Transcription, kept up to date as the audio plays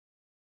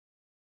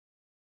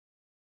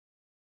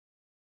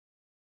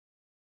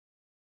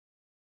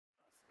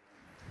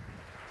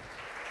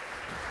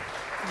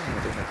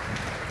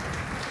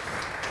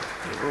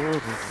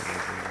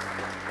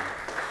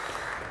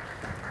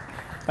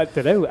I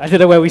don't know. I don't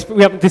know where we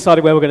haven't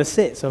decided where we're going to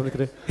sit, so I'm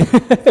going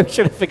to. We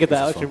should have figured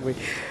that out, shouldn't we?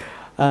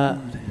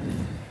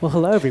 Well,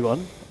 hello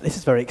everyone. This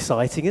is very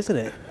exciting, isn't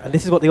it? And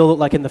this is what they all look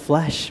like in the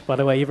flesh. By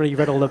the way, you've already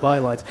read all the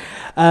bylines.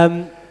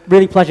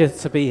 Really pleasure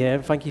to be here.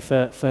 And thank you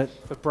for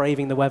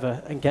braving the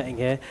weather and getting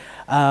here.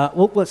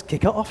 Well, let's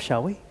kick it off,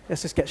 shall we?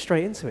 Let's just get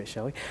straight into it,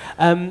 shall we?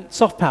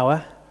 Soft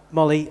power,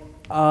 Molly.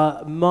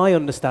 My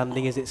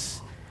understanding is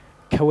it's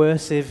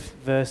coercive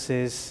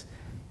versus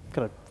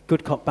kind of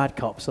good cop, bad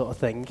cop sort of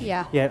thing.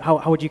 Yeah. Yeah.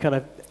 How would you kind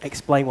of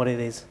explain what it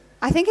is?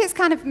 I think it's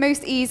kind of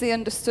most easily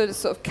understood as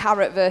sort of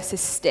carrot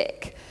versus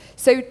stick.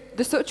 So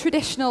the sort of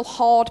traditional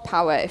hard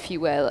power, if you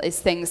will,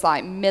 is things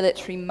like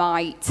military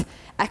might,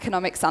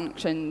 economic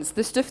sanctions,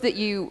 the stuff that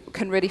you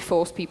can really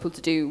force people to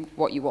do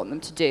what you want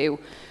them to do,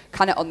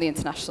 kind of on the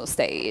international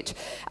stage.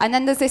 And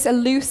then there's this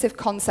elusive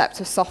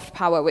concept of soft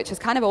power, which has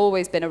kind of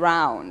always been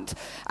around.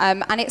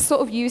 And it's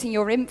sort of using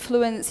your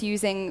influence,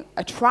 using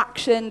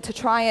attraction to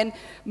try and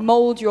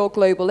mold your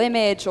global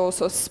image or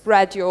sort of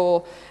spread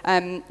your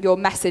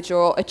message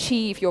or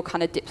achieve your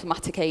kind of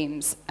diplomatic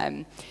aims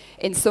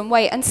in some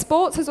way. And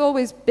sports has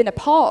always been a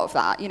part of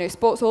that. You know,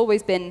 sports has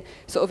always been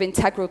sort of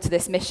integral to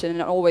this mission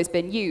and always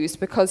been used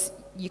because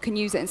you can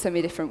use it in so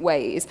many different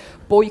ways.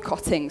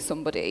 Boycotting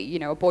somebody, you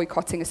know,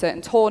 boycotting a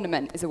certain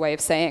tournament is a way of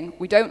saying,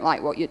 we don't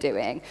like what you're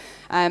doing.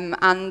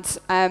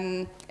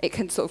 It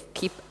can sort of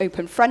keep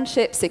open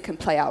friendships, it can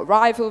play out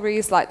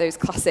rivalries like those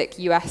classic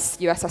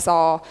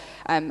USSR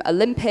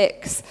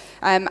Olympics.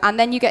 And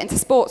then you get into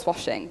sports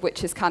washing,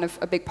 which is kind of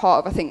a big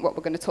part of, I think, what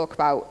we're going to talk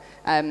about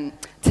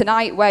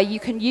tonight, where you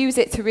can use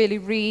it to really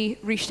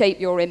reshape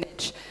your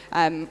image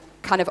kind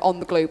of on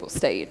the global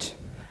stage.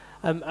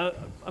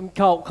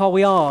 Carl,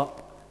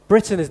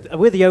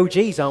 we're the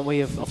OGs, aren't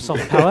we, of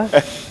soft power?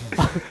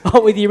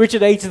 Aren't we the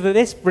originators of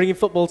this, bringing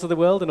football to the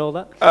world and all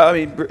that? I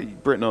mean,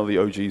 Britain are the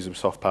OGs of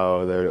soft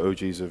power. They're the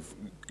OGs of,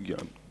 you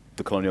know,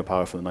 the colonial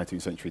power from the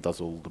 19th century does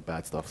all the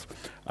bad stuff.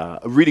 A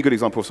really good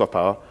example of soft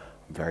power.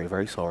 I'm very,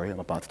 very sorry. I'm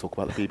about to talk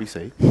about the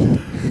BBC.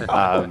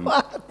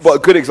 But a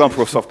good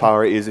example of soft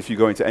power is if you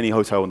go into any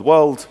hotel in the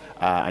world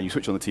and you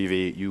switch on the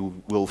TV, you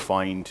will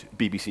find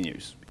BBC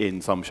News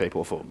in some shape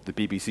or form. The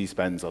BBC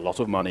spends a lot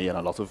of money and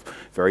a lot of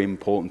very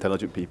important,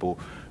 intelligent people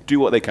do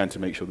what they can to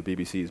make sure the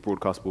BBC is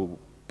broadcastable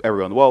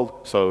everywhere in the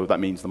world. So that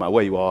means no matter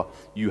where you are,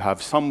 you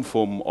have some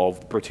form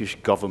of British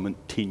government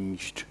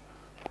tinged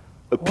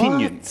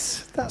opinion.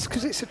 What? That's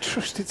because it's a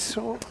trusted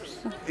source.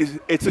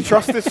 It's a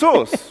trusted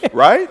source,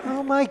 right?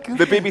 Oh my goodness.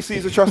 The BBC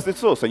is a trusted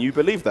source, and you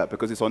believe that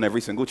because it's on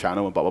every single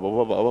channel and blah, blah,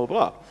 blah, blah, blah, blah,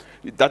 blah.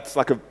 That's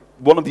like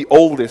one of the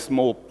oldest,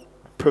 more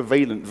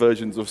prevalent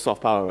versions of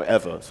soft power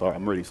ever. Sorry,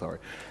 I'm really sorry.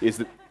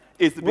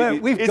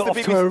 We've got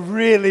off to a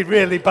really,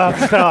 really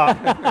bad start.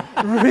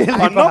 Really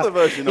Another bad.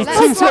 version of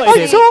it.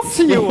 I talked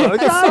to you.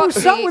 I was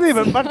sat with him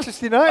at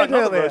Manchester United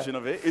Another earlier. version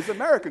of it is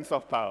American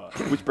soft power,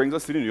 which brings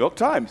us to the New York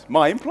Times,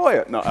 my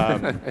employer. No,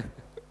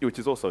 which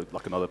is also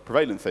like another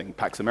prevalent thing,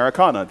 Pax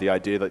Americana, the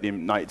idea that the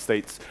United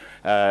States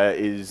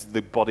is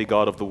the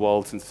bodyguard of the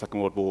world since the Second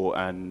World War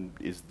and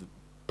is the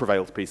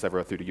prevailed peace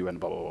ever through the UN,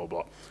 blah, blah, blah,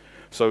 blah.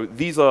 So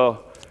these are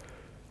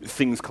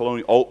things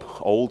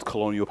old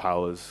colonial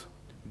powers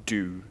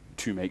do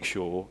to make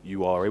sure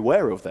you are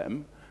aware of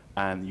them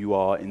and you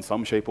are in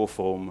some shape or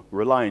form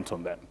reliant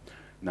on them.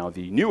 Now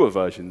the newer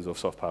versions of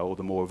soft power, or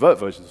the more overt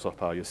versions of soft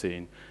power you're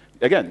seeing,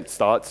 again, it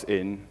starts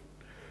in,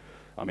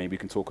 I mean, we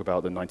can talk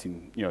about the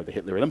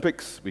Hitler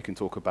Olympics, we can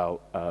talk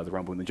about the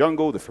Rumble in the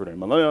Jungle, the Thriller in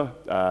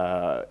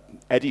Malaya.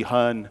 Eddie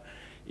Hearn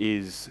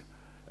is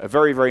a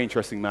very, very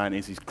interesting man.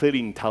 He's clearly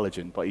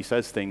intelligent, but he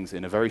says things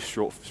in a very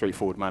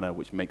straightforward manner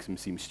which makes him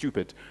seem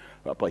stupid.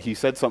 But he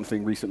said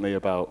something recently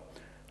about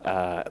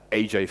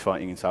AJ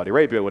fighting in Saudi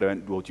Arabia, where they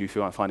went, well, do you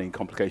feel like finding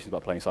complications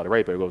about playing Saudi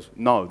Arabia? He goes,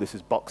 no, this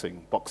is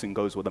boxing. Boxing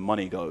goes where the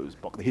money goes.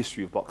 The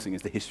history of boxing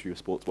is the history of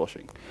sports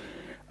washing,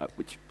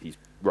 which he's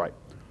right.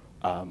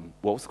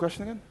 What was the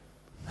question again?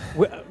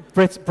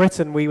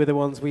 Britain, we were the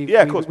ones we've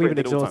been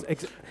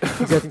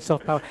exerting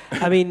soft power.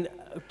 I mean,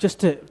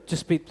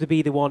 to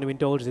be the one who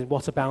indulges in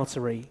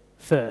whataboutery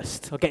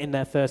first, or get in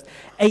there first.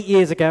 8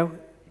 years ago,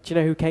 do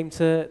you know who came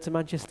to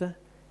Manchester?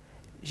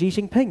 Xi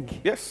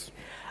Jinping. Yes.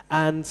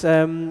 And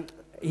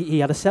he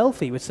had a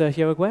selfie with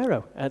Sergio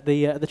Aguero at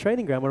the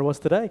training ground where I was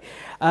today.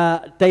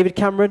 David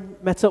Cameron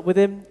met up with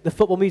him. The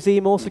Football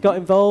Museum also got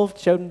involved,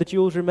 showed him the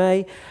Jules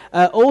Rimet.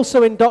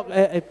 Also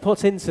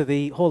put into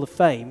the Hall of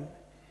Fame,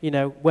 you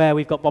know, where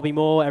we've got Bobby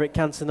Moore, Eric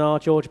Cantona,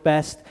 George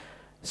Best,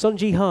 Sun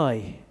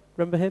Ji-hai.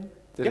 Remember him?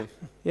 Did he?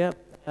 Yeah.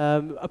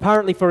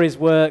 Apparently for his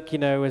work, you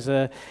know, as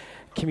a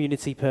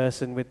community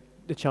person with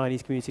the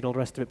Chinese community and all the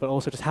rest of it, but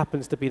also just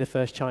happens to be the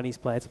first Chinese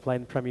player to play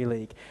in the Premier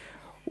League.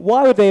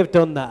 Why would they have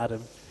done that,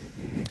 Adam?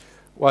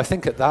 Well, I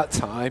think at that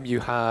time you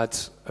had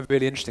a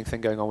really interesting thing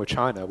going on with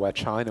China, where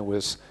China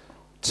was,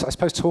 I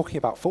suppose, talking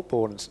about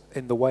football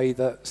in the way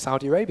that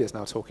Saudi Arabia is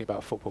now talking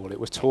about football. It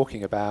was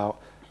talking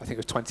about, I think it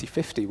was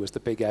 2050 was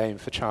the big aim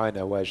for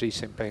China, where Xi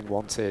Jinping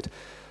wanted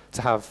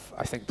to have,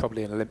 I think,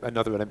 probably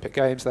another Olympic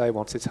Games there,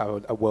 wanted to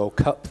have a World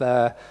Cup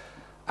there,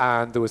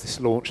 and there was this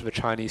launch of the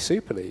Chinese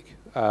Super League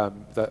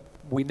that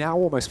we now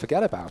almost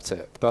forget about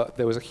it, but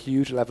there was a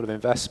huge level of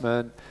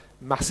investment,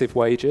 massive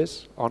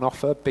wages on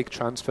offer, big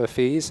transfer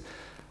fees.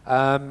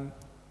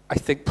 I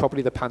think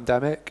probably the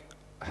pandemic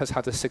has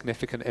had a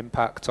significant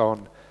impact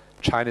on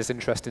China's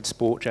interest in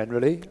sport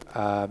generally,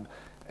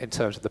 in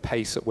terms of the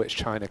pace at which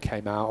China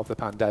came out of the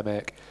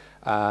pandemic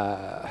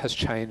has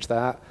changed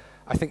that.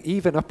 I think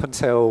even up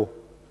until,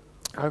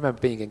 I remember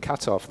being in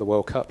Qatar for the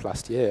World Cup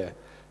last year,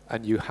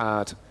 and you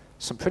had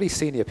some pretty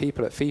senior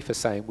people at FIFA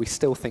saying, we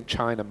still think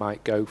China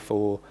might go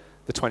for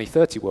the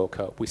 2030 World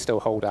Cup. We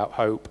still hold out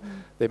hope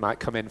they might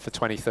come in for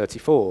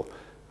 2034.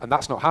 And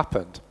that's not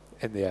happened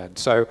in the end.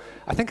 So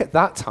I think at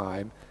that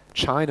time,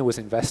 China was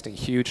investing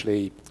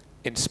hugely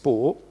in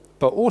sport,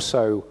 but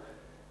also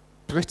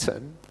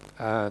Britain,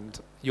 and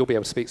you'll be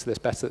able to speak to this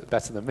better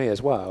than me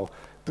as well,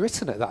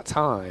 Britain at that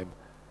time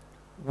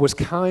was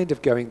kind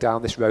of going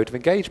down this road of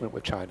engagement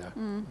with China.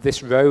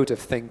 This road of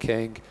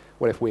thinking,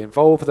 well, if we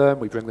involve them,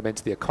 we bring them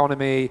into the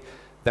economy,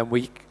 then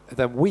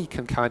we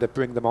can kind of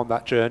bring them on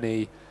that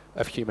journey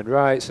of human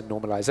rights and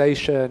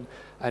normalization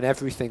and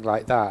everything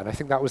like that. And I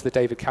think that was the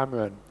David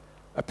Cameron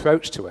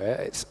approach to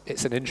it.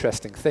 It's an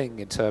interesting thing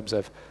in terms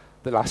of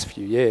the last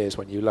few years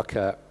when you look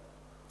at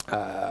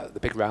the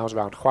big rows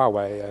around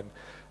Huawei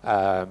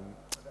and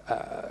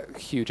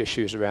huge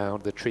issues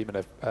around the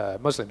treatment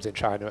of Muslims in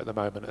China at the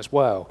moment as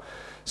well.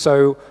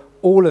 So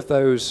all of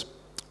those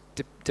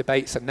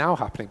debates are now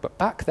happening, but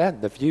back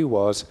then the view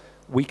was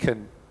we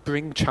can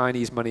bring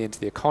Chinese money into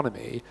the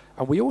economy,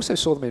 and we also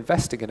saw them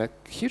investing in a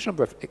huge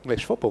number of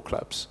English football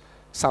clubs,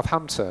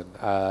 Southampton,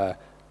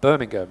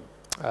 Birmingham,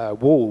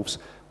 Wolves,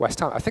 West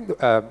Ham. I think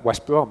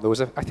West Brom.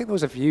 I think there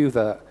was a view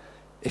that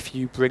if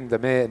you bring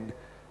them in,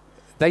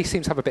 they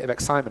seem to have a bit of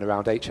excitement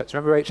around HS.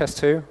 Remember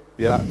HS2?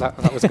 Yeah,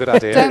 that was a good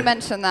idea. Don't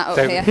mention that up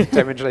here.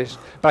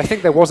 But I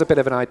think there was a bit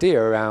of an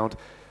idea around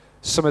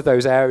some of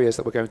those areas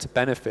that were going to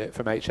benefit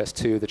from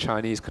HS2, the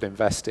Chinese could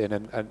invest in,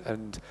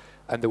 and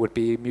there would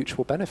be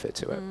mutual benefit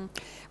to it.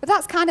 But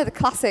that's kind of the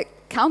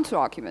classic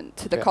counter-argument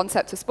to the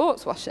concept of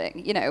sports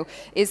washing,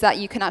 is that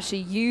you can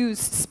actually use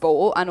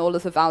sport and all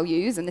of the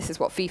values, and this is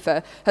what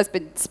FIFA has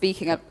been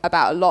speaking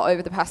about a lot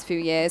over the past few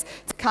years,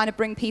 to kind of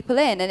bring people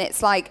in. And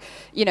it's like,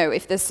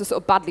 if there's a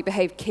sort of badly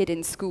behaved kid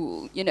in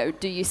school,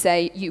 do you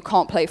say, you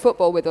can't play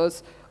football with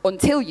us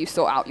until you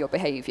sort out your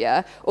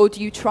behaviour, or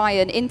do you try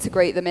and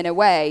integrate them in a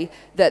way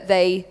that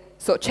they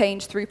sort of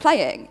change through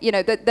playing?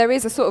 That there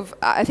is a sort of,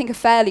 I think, a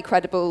fairly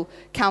credible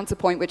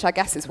counterpoint, which I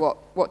guess is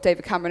what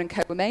David Cameron and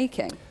co were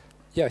making.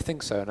 Yeah, I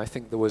think so, and I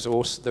think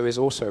there is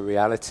also a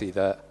reality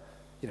that,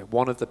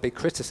 one of the big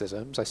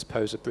criticisms, I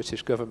suppose, of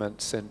British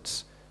government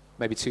since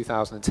maybe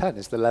 2010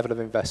 is the level of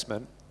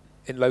investment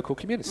in local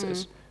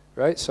communities,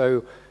 right?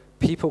 So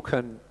people,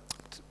 and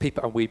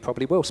we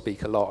probably will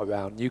speak a lot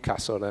around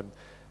Newcastle and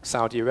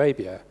Saudi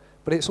Arabia,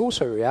 but it's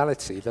also a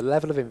reality, the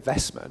level of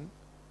investment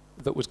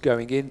that was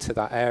going into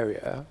that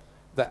area,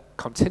 that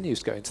continues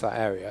to go into that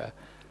area,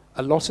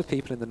 a lot of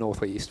people in the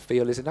Northeast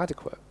feel is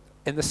inadequate.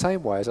 In the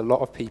same way as a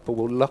lot of people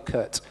will look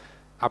at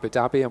Abu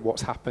Dhabi and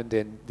what's happened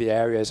in the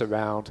areas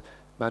around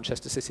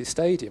Manchester City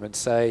Stadium and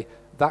say,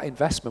 that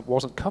investment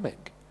wasn't coming.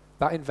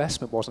 That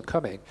investment wasn't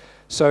coming.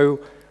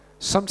 So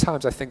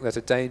sometimes I think there's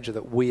a danger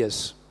that we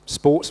as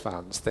sports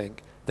fans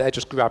think they're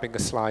just grabbing a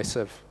slice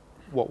of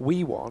what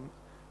we want,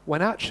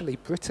 when actually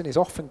Britain is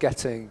often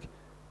getting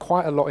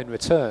quite a lot in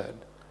return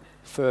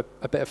for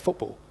a bit of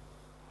football.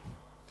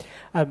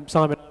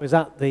 Simon, I was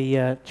at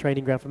the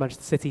training ground for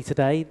Manchester City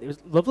today. It was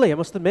lovely, I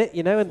must admit,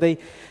 and they've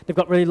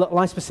got really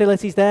nice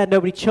facilities there.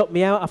 Nobody chucked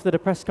me out after the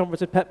press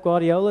conference with Pep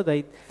Guardiola.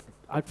 They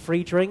had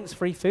free drinks,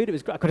 free food. It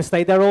was great. I could have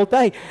stayed there all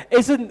day.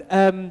 Isn't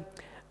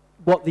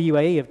what the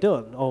UAE have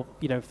done, or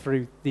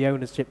through the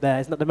ownership there,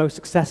 isn't that the most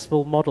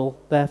successful model,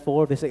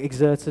 therefore, of this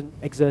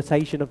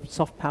exertation of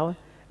soft power,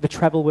 the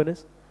treble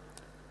winners?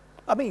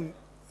 I mean,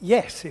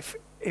 yes,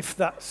 if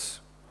that's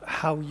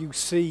how you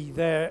see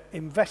their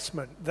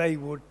investment, they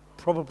would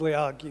probably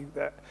argue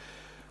that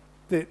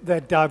they're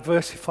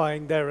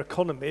diversifying their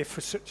economy for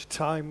such a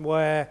time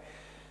where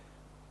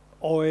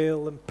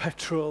oil and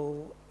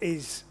petrol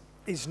is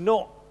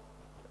not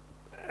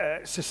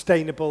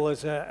sustainable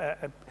as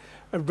a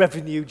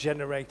revenue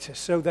generator.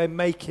 So they're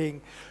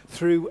making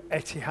through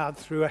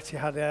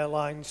Etihad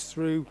Airlines,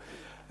 through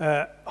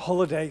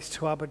holidays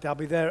to Abu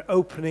Dhabi, they're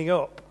opening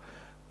up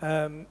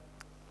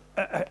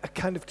a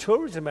kind of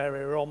tourism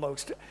area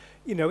almost.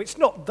 It's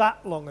not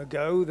that long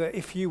ago that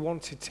if you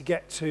wanted to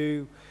get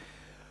to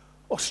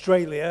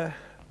Australia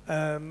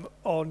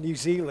or New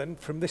Zealand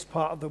from this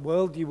part of the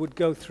world, you would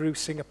go through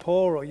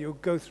Singapore or you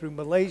would go through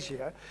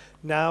Malaysia.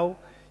 Now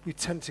you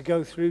tend to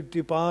go through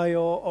Dubai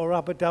or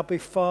Abu Dhabi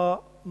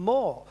far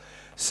more.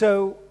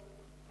 So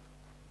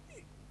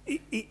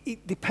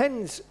it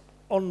depends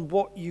on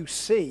what you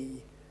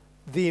see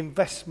the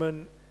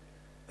investment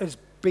as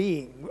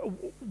being,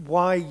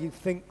 why you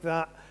think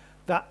that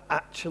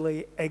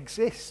actually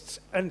exists.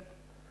 And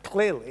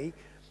clearly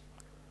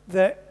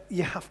that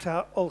you have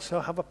to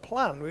also have a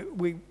plan.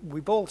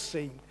 We've all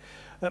seen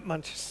at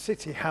Manchester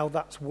City how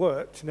that's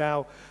worked.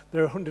 Now,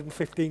 there are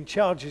 115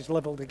 charges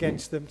levelled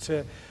against them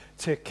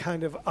to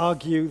kind of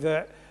argue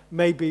that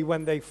maybe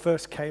when they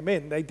first came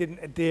in, they didn't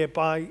adhere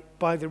by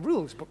the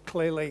rules, but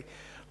clearly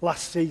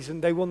last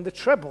season they won the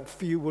treble.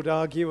 Few would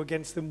argue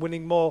against them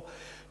winning more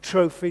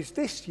trophies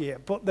this year.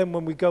 But then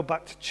when we go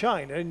back to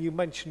China, and you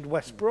mentioned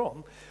West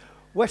Brom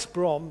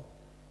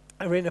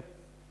are in a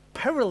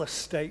perilous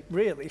state,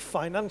 really,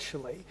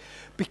 financially,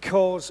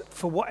 because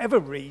for whatever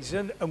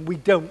reason, and we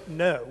don't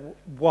know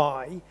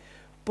why,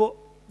 but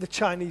the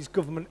Chinese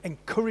government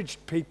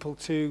encouraged people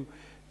to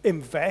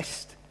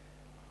invest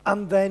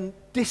and then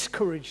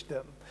discouraged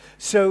them.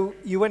 So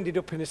you ended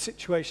up in a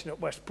situation at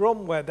West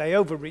Brom where they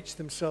overreached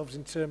themselves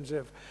in terms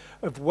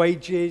of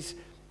wages,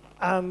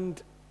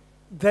 and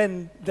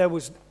then there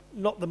was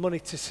not the money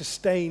to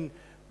sustain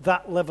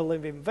that level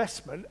of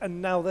investment,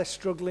 and now they're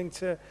struggling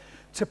to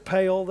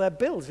pay all their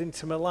bills.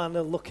 Inter Milan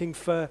are looking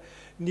for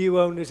new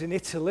owners in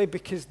Italy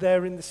because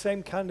they're in the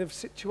same kind of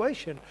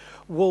situation.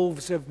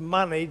 Wolves have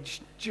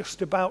managed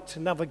just about to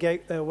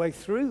navigate their way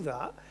through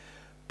that,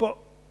 but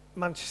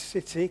Manchester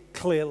City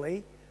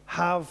clearly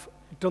have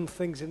done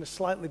things in a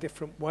slightly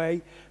different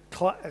way,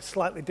 a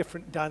slightly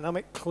different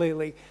dynamic,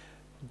 clearly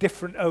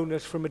different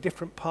owners from a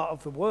different part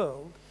of the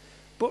world,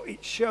 but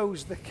it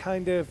shows the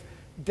kind of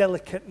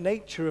delicate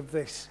nature of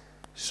this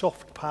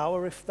soft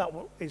power, if that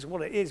is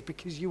what it is,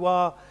 because you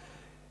are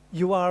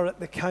at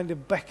the kind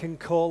of beck and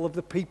call of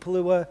the people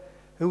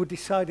who are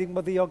deciding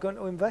whether you're going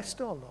to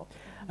invest or not.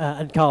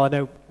 And Carl, I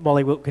know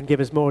Molly can give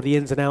us more of the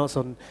ins and outs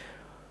on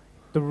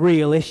the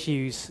real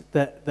issues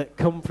that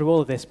come through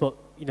all of this, but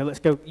let's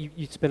go.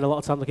 You spend a lot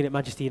of time looking at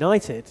Manchester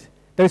United.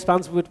 Those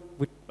fans would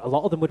a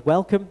lot of them would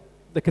welcome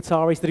the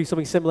Qataris to do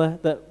something similar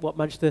that what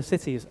Manchester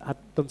City had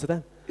done to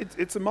them.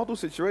 It's a model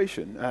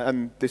situation,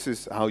 and this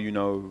is how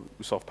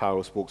soft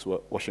power sports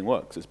washing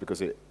works. It's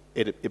because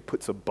it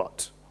puts a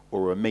but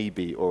or a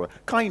maybe or a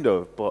kind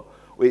of, but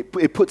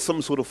it puts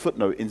some sort of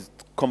footnote in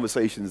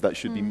conversations that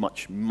should be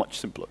much, much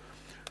simpler.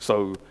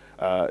 So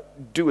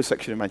do a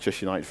section of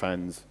Manchester United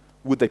fans,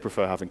 would they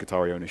prefer having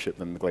Qatari ownership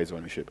than the Glazer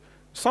ownership?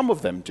 Some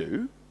of them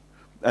do,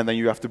 and then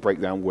you have to break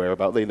down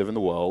whereabout they live in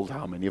the world,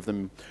 how many of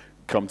them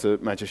come to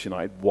Manchester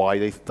United, why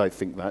they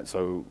think that.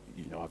 So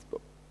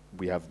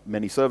we have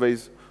many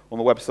surveys on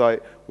the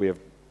website, we have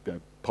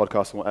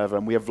podcasts and whatever,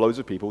 and we have loads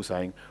of people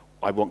saying,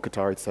 I want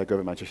Qatari to take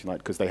over Manchester United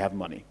because they have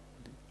money.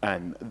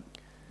 And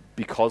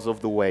because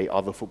of the way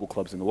other football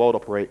clubs in the world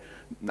operate,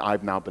 I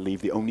now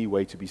believe the only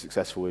way to be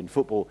successful in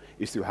football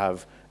is to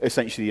have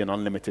essentially an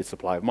unlimited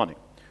supply of money.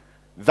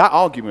 That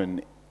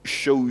argument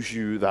shows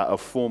you that a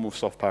form of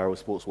soft power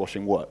sports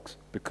washing works,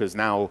 because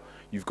now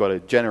you've got a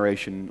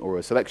generation or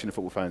a selection of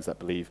football fans that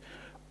believe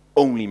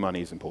only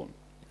money is important.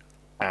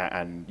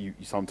 And you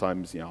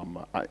sometimes,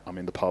 I'm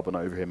in the pub and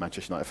I overhear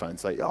Manchester United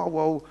fans say, oh,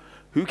 well,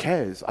 who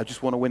cares? I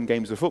just want to win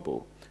games of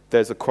football.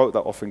 There's a quote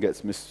that often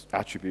gets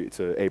misattributed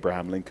to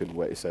Abraham Lincoln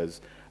where it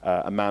says,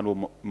 a man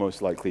will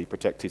most likely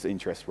protect his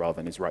interests rather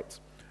than his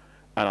rights.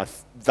 And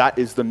that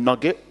is the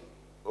nugget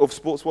of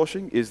sports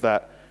washing, is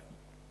that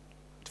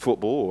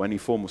football or any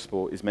form of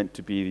sport is meant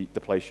to be the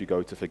place you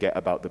go to forget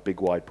about the big,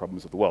 wide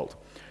problems of the world.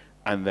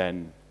 And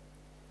then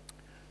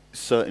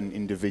certain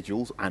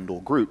individuals and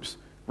or groups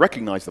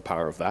recognize the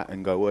power of that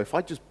and go, well, if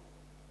I just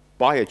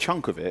buy a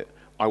chunk of it,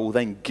 I will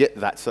then get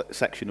that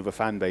section of a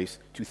fan base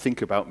to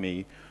think about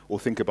me or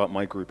think about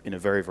my group in a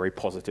very, very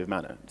positive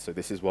manner. So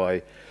this is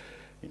why,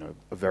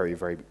 a very,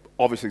 very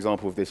obvious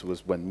example of this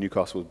was when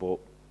Newcastle was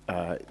bought,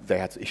 they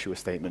had to issue a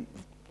statement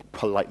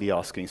politely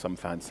asking some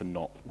fans to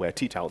not wear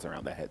tea towels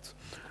around their heads.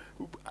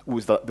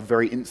 Was that the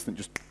very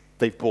instant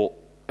they've bought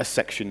a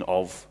section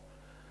of,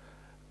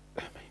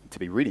 to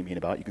be really mean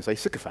about it, you can say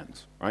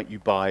sycophants, right? You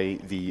buy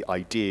the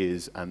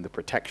ideas and the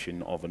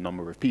protection of a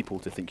number of people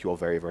to think you're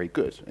very, very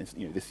good.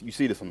 And you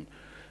see this on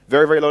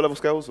very, very low-level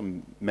scales,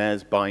 and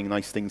mayors buying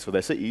nice things for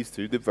their cities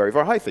to the very,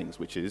 very high things,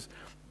 which is,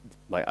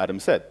 like Adam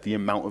said, the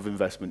amount of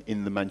investment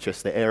in the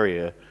Manchester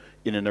area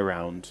in and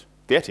around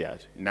the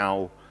Etihad.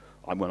 Now,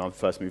 when I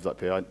first moved up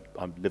here,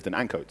 I lived in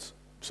Ancoats,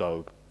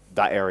 so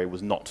that area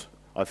was not.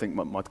 I think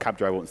my cab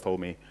driver once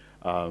told me,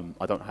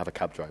 I don't have a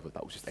cab driver.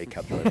 That was just a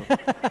cab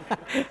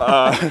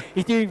driver.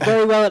 You're doing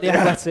very well at the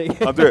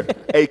Athletic. I'm doing.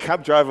 A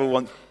cab driver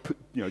once,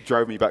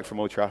 drove me back from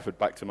Old Trafford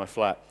back to my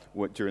flat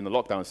during the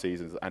lockdown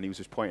seasons, and he was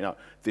just pointing out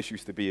this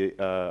used to be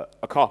a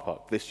car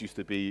park. This used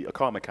to be a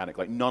car mechanic.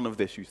 Like none of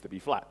this used to be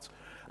flats,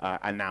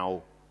 and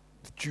now,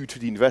 due to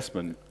the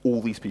investment,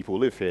 all these people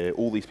live here.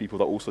 All these people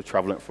that also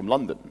travel from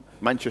London.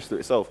 Manchester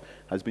itself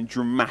has been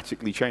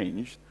dramatically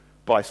changed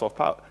by soft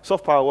power.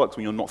 Soft power works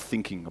when you're not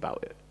thinking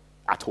about it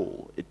at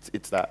all.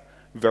 It's that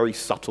very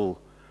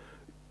subtle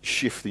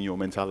shift in your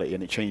mentality,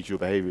 and it changes your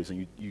behaviors,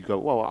 and you go,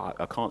 well,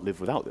 I can't live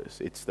without this.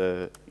 It's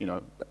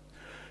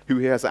who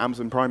here has an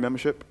Amazon Prime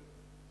membership?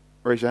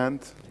 Raise your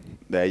hand.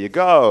 There you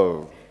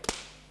go.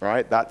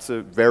 Right? That's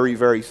a very,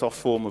 very soft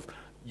form of,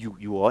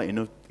 you are, in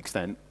an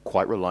extent,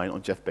 quite reliant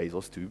on Jeff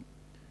Bezos to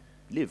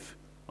live,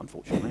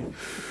 unfortunately.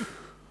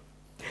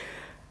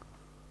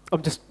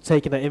 I'm just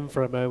taking it in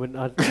for a moment.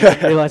 I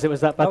didn't realise it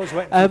was that bad. I was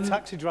waiting for the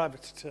taxi driver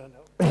to turn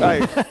up. Hey,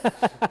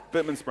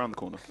 Bitman's around the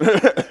corner.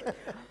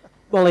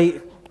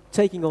 Molly,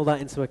 taking all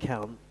that into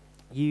account,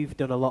 you've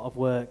done a lot of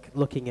work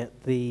looking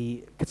at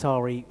the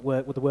Qatari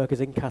work with the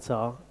workers in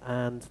Qatar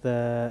and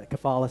the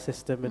kafala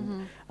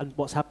system and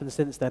what's happened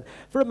since then.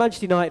 For a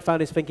Manchester United fan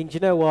who's thinking, do you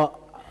know what?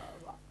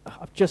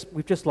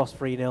 We've just lost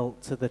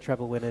 3-0 to the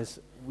treble winners.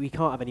 We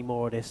can't have any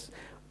more of this.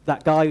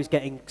 That guy who's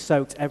getting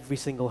soaked every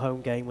single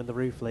home game when the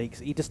roof leaks,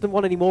 he just doesn't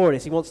want any more of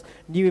this. He wants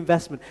new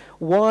investment.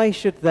 Why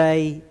should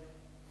they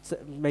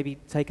maybe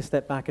take a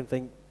step back and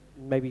think,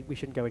 maybe we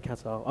shouldn't go in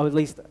Qatar? Or at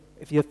least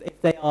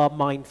if they are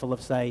mindful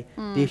of, say,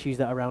 the issues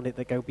that are around it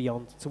that go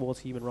beyond towards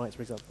human rights,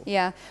 for example.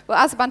 Yeah, well,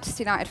 as a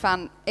Manchester United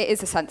fan, it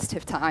is a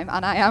sensitive time,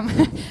 and I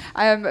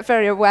am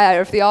very aware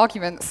of the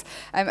arguments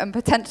and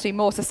potentially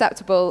more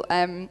susceptible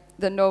than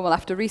normal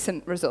after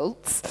recent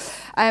results.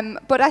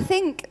 But I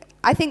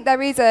think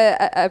there is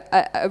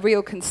a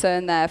real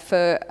concern there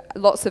for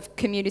lots of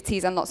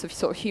communities and lots of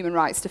sort of human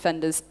rights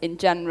defenders in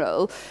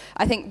general.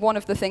 I think one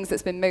of the things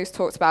that's been most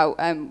talked about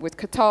with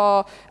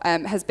Qatar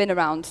has been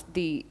around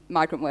the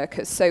migrant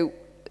workers. So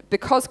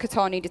because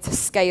Qatar needed to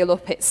scale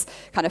up its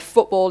kind of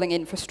footballing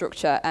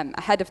infrastructure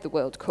ahead of the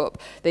World Cup,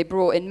 they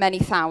brought in many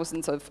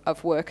thousands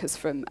of workers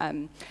from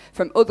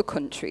other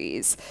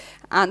countries.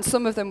 And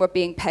some of them were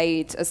being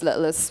paid as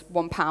little as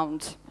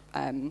 £1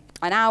 an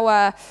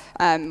hour.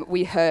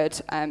 We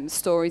heard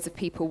stories of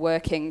people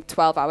working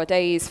 12-hour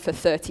days for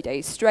 30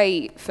 days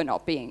straight, for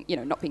not being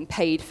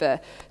paid for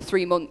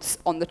 3 months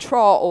on the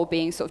trot, or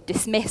being sort of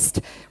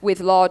dismissed with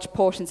large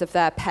portions of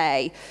their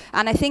pay.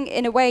 And I think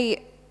in a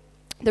way,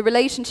 the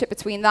relationship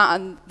between that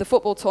and the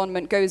football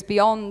tournament goes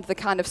beyond the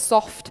kind of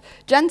soft,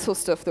 gentle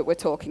stuff that we're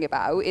talking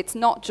about. It's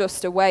not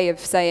just a way of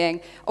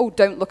saying, oh,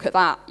 don't look at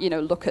that,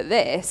 look at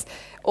this.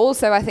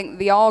 Also, I think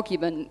the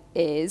argument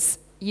is,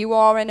 you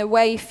are in a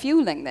way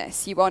fueling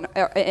this. You are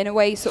in a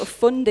way sort of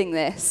funding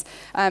this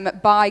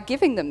by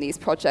giving them these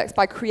projects,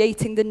 by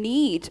creating the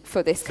need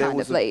for this kind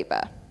of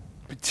labour.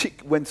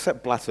 When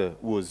Sepp Blatter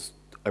was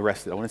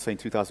arrested, I want to say in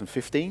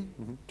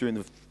 2015, during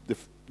the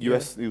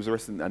US, he was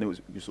arrested and he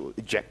was sort of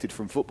ejected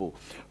from football.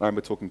 I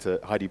remember talking to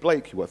Heidi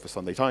Blake, who worked for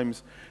Sunday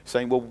Times,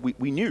 saying, well,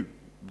 we knew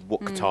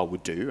what Qatar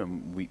would do,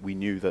 and we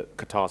knew that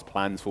Qatar's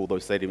plans for all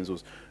those stadiums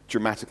was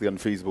dramatically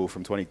unfeasible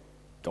from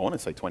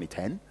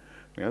 2010.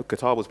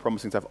 Qatar was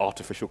promising to have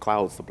artificial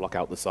clouds to block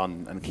out the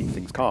sun and keep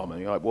things calm.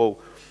 And you're like, well,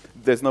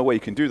 there's no way you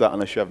can do that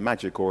unless you have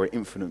magic or an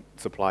infinite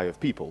supply of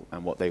people.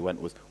 And what they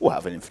went was, we'll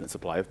have an infinite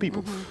supply of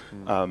people.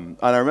 And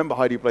I remember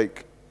Heidi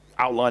Blake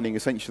outlining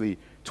essentially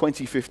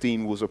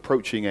 2015 was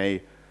approaching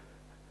a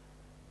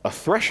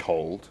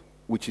threshold,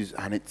 which is,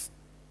 and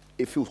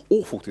it feels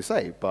awful to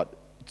say, but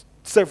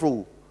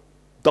several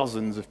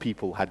dozens of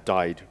people had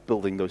died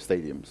building those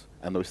stadiums.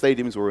 And those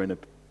stadiums were in a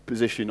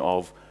position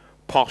of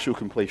partial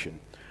completion.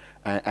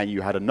 And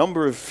you had a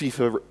number of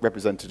FIFA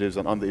representatives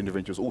and other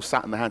individuals all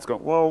sat in their hands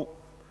going, well,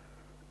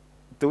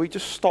 do we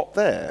just stop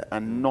there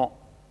and not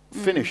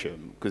finish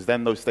them? Because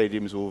then those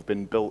stadiums will have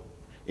been built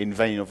in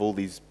vain of all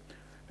these,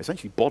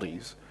 essentially,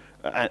 bodies.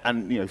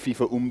 And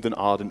FIFA ummed and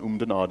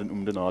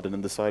ahed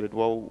and decided,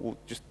 well, we'll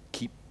just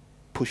keep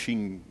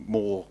pushing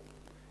more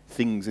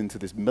things into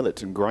this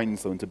millet and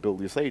grindstone to build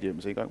these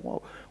stadiums. So you're going,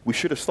 well, we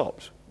should have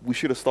stopped. We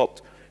should have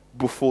stopped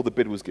before the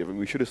bid was given.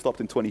 We should have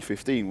stopped in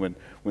 2015 when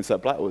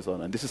Sepp Blatter was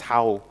on. And this is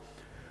how,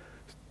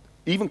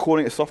 even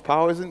calling it soft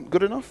power isn't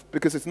good enough,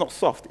 because it's not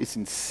soft, it's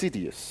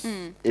insidious.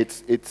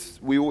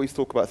 We always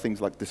talk about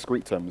things like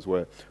discrete terms,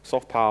 where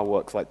soft power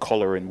works like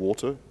collar in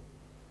water.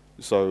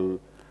 So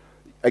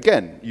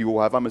again, you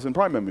all have Amazon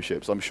Prime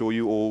memberships. I'm sure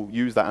you all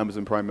use that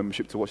Amazon Prime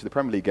membership to watch the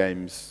Premier League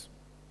games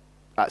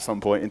at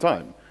some point in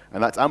time.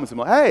 And that's Amazon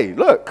like, hey,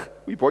 look,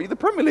 we brought you the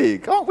Premier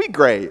League. Aren't we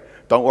great?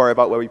 Don't worry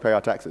about where we pay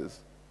our taxes.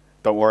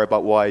 Don't worry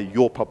about why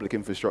your public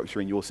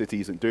infrastructure in your city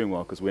isn't doing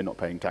well, because we're not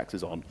paying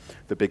taxes on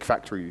the big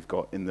factory you've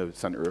got in the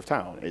center of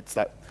town. It's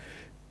that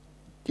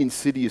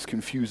insidious,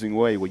 confusing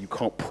way where you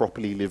can't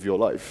properly live your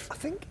life. I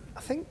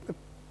think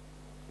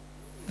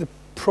the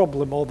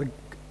problem, or the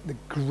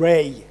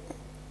grey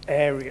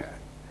area,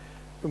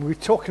 and we were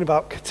talking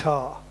about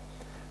Qatar,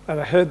 and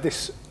I heard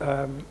this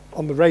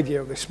on the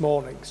radio this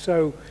morning.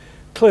 So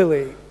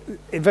clearly,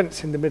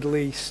 events in the Middle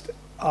East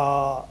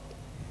are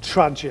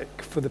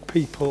tragic for the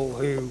people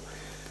who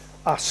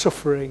are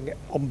suffering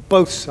on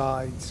both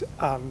sides,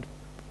 and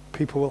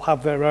people will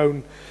have their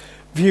own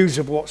views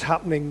of what's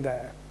happening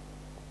there.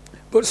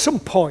 But at some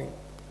point,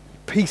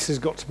 peace has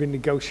got to be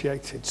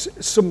negotiated.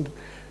 Some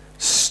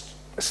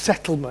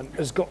settlement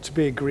has got to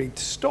be agreed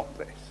to stop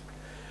this.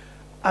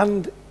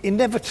 And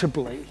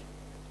inevitably,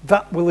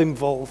 that will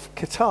involve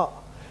Qatar,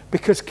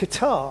 because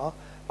Qatar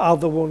are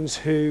the ones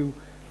who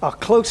are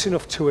close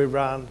enough to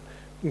Iran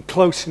and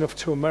close enough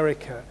to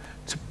America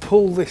to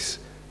pull this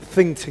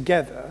thing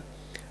together.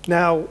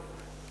 Now,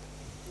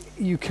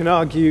 you can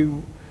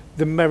argue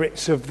the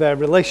merits of their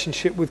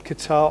relationship with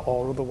Qatar,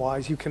 or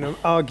otherwise. You can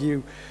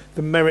argue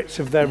the merits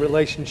of their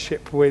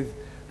relationship with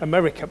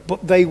America,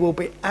 but they will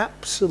be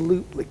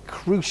absolutely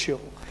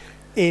crucial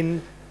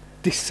in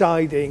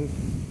deciding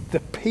the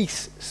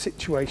peace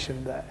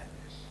situation there.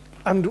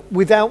 And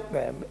without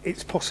them,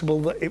 it's possible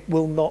that it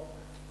will not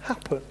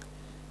happen.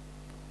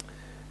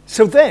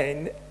 So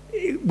then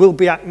it will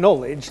be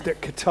acknowledged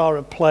that Qatar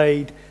have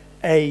played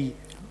an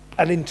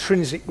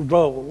intrinsic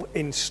role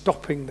in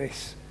stopping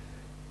this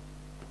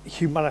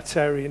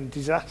humanitarian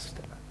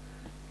disaster.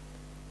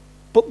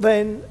 But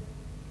then,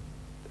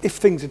 if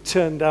things had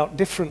turned out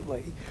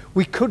differently,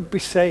 we could be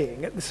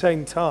saying at the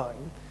same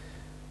time,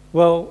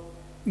 well,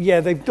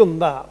 yeah, they've done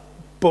that,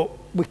 but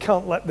we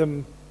can't let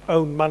them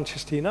own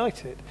Manchester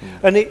United.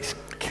 And it's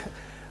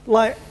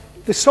like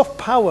the soft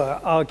power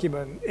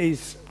argument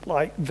is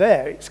like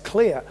there, it's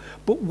clear.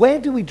 But where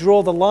do we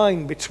draw the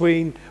line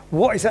between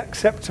what is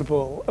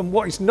acceptable and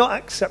what is not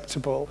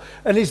acceptable?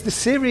 And is the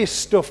serious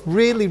stuff,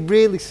 really,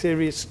 really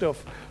serious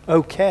stuff,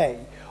 okay?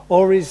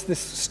 Or is the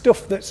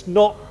stuff that's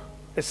not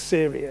as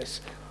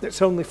serious,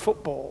 that's only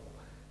football,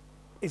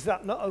 is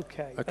that not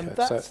okay? And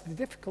that's the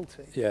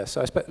difficulty. Yeah,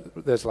 so I suppose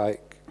there's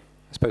like,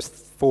 I suppose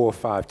 4 or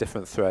 5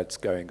 different threads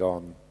going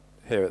on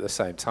here at the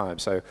same time.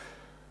 So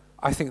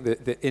I think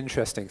that the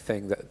interesting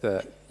thing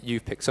that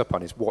you've picked up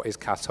on is what is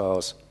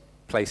Qatar's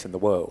place in the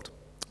world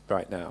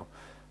right now.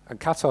 And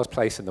Qatar's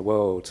place in the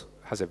world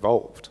has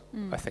evolved,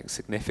 I think,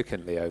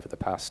 significantly over the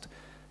past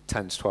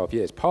 10 to 12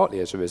 years, partly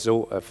as a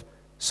result of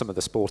some of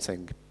the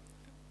sporting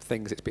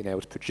things it's been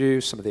able to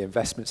produce, some of the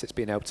investments it's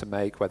been able to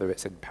make, whether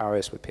it's in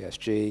Paris with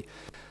PSG.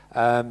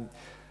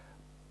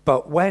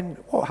 But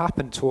what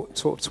happened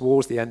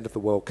towards the end of the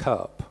World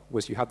Cup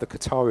was you had the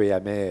Qatari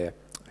Emir,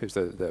 who's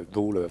the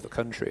ruler of the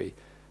country,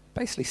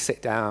 basically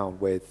sit down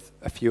with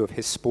a few of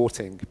his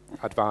sporting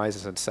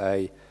advisors and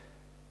say,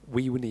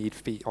 we need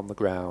feet on the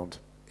ground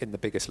in the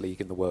biggest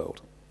league in the world,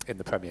 in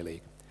the Premier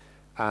League.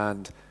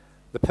 And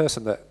the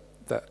person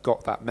that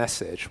got that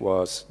message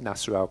was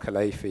Nasser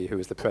Al-Khelaifi, who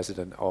is the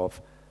president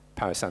of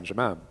Paris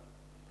Saint-Germain.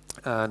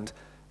 And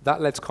that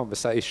led to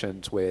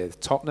conversations with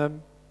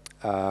Tottenham.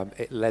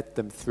 It led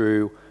them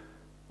through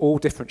all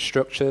different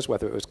structures,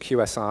 whether it was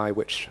QSI,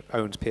 which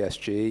owns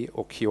PSG,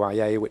 or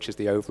QIA, which is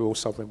the overall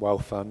sovereign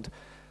wealth fund.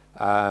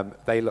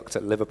 They looked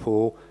at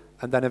Liverpool,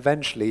 and then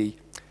eventually,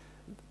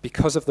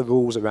 because of the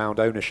rules around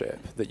ownership,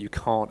 that you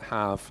can't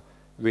have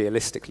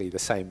realistically the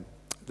same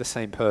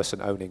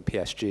person owning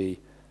PSG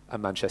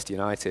and Manchester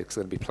United, because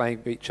they're going to be playing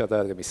with each other,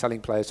 they're going to be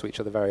selling players to each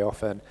other very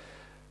often.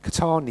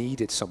 Qatar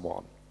needed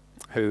someone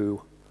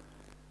who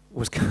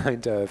was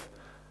kind of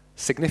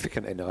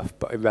significant enough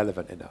but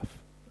irrelevant enough.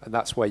 And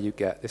that's where you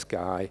get this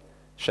guy,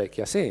 Sheikh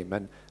Yassim.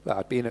 And look,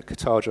 I'd been at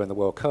Qatar during the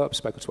World Cup,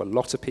 spoken to a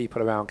lot of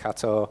people around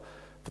Qatar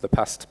for the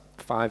past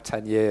 5,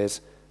 10 years.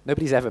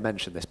 Nobody's ever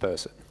mentioned this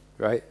person,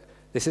 right?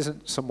 This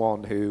isn't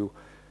someone who,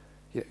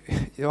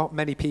 there aren't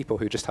many people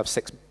who just have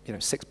 6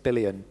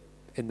 billion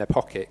in their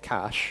pocket,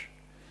 cash,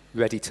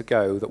 ready to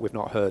go that we've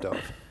not heard of.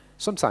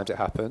 Sometimes it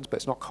happens, but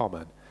it's not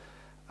common.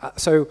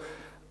 So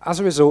as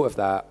a result of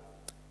that,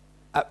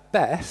 at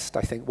best,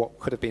 I think what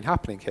could have been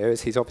happening here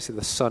is he's obviously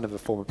the son of a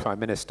former prime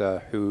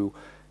minister who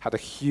had a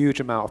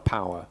huge amount of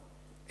power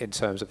in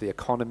terms of the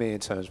economy, in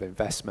terms of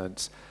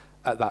investments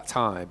at that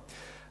time.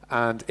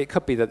 And it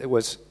could be that it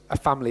was a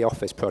family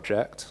office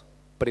project,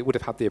 but it would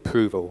have had the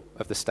approval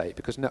of the state,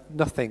 because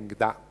nothing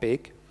that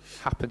big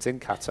happens in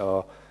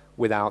Qatar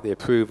without the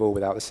approval,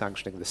 without the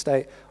sanctioning of the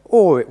state.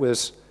 Or it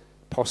was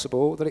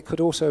possible that it could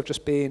also have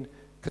just been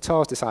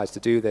Qatar decides to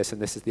do this,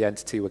 and this is the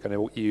entity we're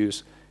going to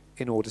use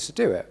in order to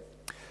do it.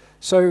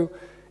 So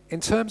in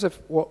terms of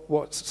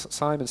what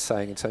Simon's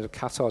saying, in terms of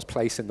Qatar's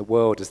place in the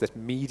world as this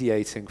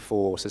mediating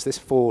force, as this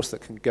force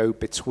that can go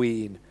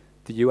between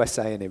the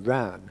USA and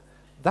Iran,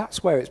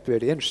 that's where it's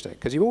really interesting.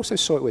 Because you also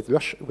saw it with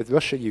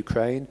Russia,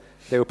 Ukraine.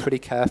 They were pretty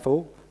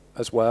careful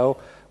as well.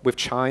 With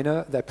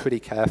China, they're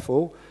pretty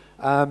careful.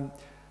 And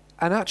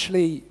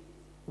actually,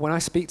 when I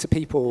speak to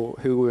people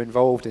who were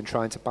involved in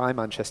trying to buy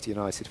Manchester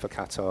United for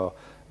Qatar,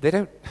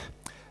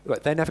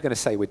 they're never going to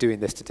say we're doing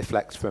this to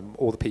deflect from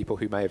all the people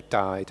who may have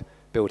died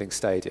building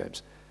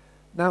stadiums.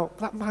 Now,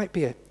 that might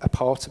be a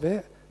part of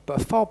it,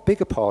 but a far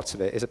bigger part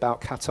of it is about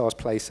Qatar's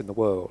place in the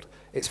world.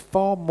 It's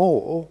far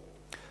more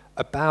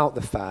about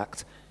the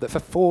fact that for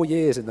 4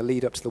 years in the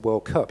lead up to the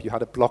World Cup, you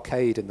had a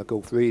blockade in the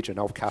Gulf region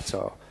of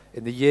Qatar.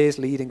 In the years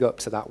leading up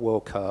to that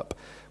World Cup,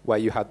 where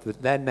you had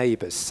their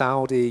neighbours,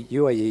 Saudi,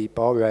 UAE,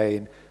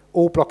 Bahrain,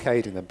 all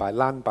blockading them by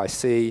land, by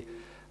sea,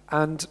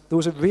 and there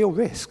was a real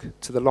risk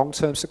to the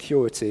long-term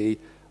security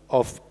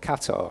of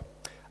Qatar.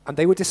 And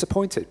they were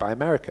disappointed by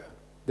America.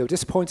 They were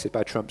disappointed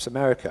by Trump's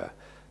America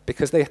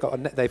because they've got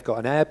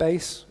an air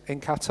base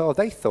in Qatar.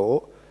 They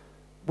thought,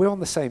 we're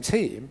on the same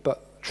team,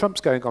 but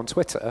Trump's going on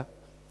Twitter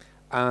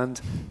and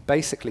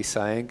basically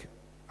saying,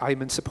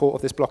 I'm in support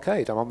of this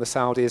blockade. I'm on the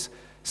Saudis'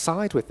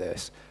 side with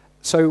this.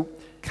 So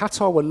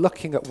Qatar were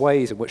looking at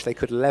ways in which they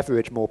could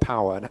leverage more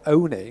power, and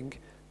owning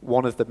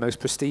one of the most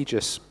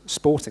prestigious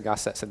sporting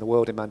assets in the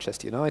world in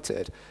Manchester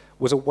United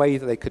was a way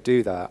that they could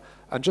do that.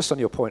 And just on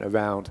your point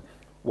around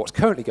what's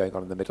currently going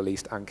on in the Middle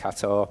East and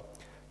Qatar,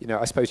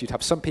 I suppose you'd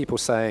have some people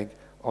saying,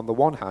 on the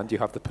one hand, you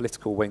have the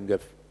political wing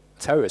of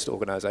terrorist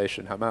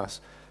organization, Hamas,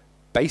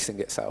 basing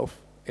itself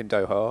in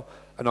Doha.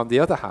 And on the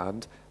other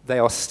hand, they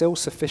are still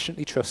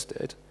sufficiently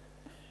trusted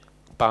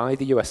by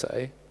the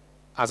USA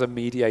as a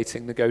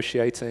mediating,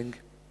 negotiating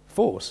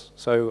force.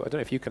 So I don't know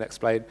if you can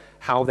explain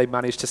how they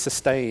managed to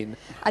sustain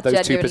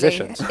those two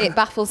positions. It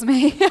baffles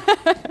me.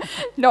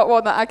 Not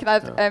one that I can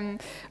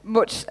add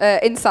much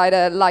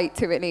insider light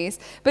to, at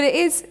least. But it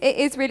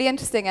is really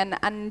interesting,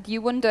 and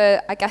you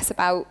wonder, I guess,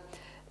 about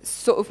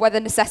sort of whether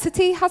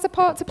necessity has a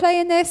part to play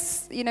in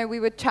this. You know, we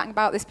were chatting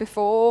about this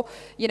before.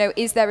 You know,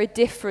 is there a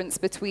difference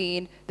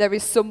between there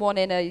is someone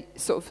in a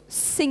sort of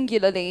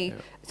singularly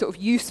sort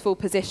of useful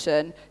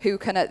position who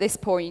can at this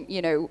point,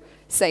 you know,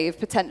 save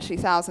potentially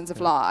thousands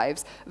of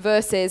lives,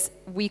 versus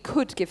we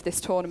could give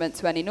this tournament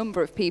to any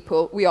number of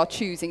people, we are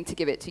choosing to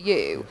give it to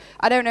you.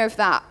 I don't know if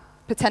that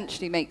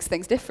potentially makes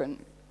things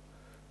different.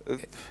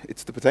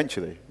 It's the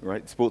potentially,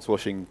 right? Sports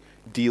washing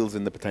deals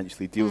in the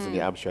potentially, deals in the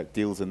abstract,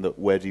 deals in the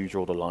where do you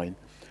draw the line,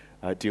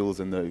 deals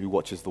in the who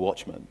watches the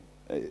watchman.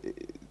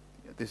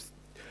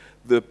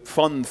 The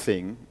fun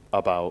thing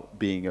about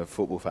being a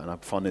football fan,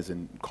 fun is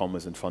in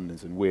commas and fun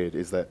is in weird,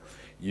 is that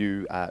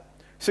you at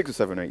 6 or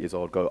 7 or 8 years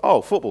old go,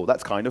 oh, football,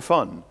 that's kind of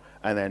fun.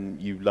 And then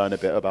you learn a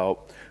bit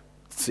about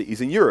cities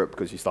in Europe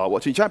because you start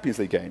watching Champions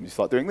League games, you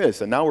start doing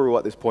this. And now we're all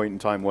at this point in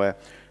time where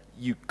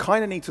you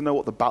kind of need to know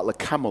what the Battle of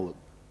Camel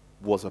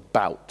was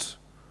about.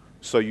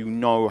 So you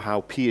know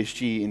how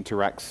PSG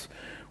interacts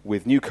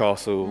with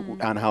Newcastle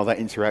and how that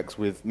interacts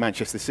with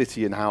Manchester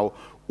City and how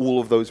all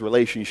of those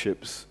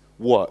relationships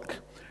work.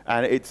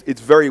 And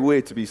it's very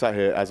weird to be sat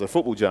here as a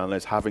football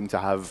journalist having to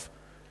have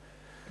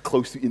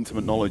close to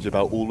intimate knowledge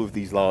about all of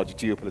these large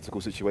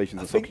geopolitical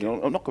situations and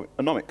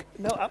socioeconomic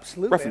No,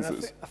 absolutely.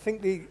 references. And I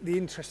think the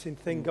interesting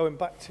thing, going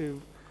back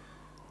to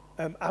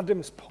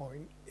Adam's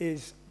point,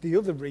 is the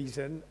other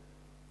reason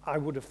I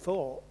would have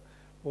thought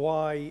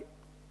why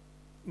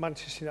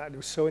Manchester United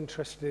was so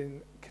interested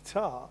in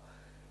Qatar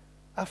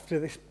after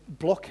this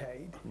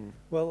blockade.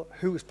 Well,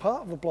 who was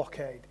part of the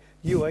blockade?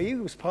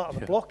 UAE was part of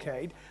the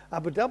blockade.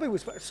 Abu Dhabi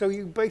was. So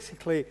you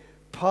basically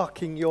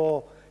parking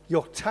your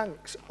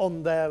tanks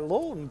on their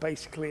lawn,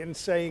 basically, and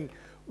saying,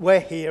 we're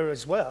here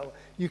as well.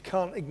 You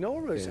can't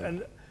ignore us.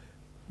 And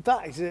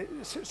that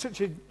is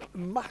such a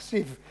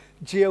massive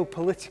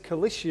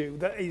geopolitical issue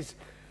that is,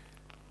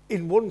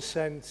 in one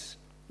sense,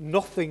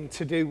 nothing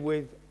to do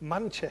with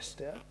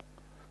Manchester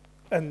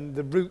and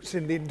the roots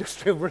in the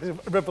Industrial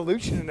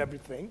Revolution and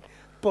everything,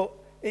 but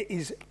it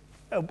is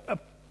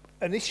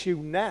an issue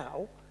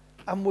now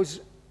and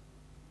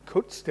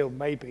could still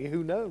maybe,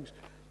 who knows,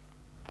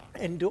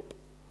 end up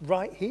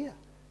right here.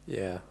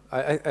 Yeah,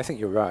 I think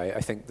you're right. I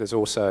think there's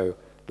also,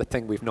 the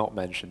thing we've not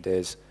mentioned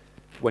is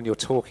when you're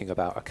talking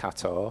about a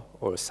Qatar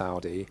or a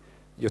Saudi,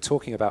 you're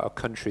talking about a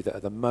country that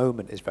at the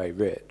moment is very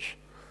rich,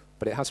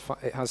 but it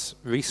has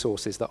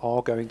resources that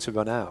are going to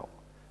run out.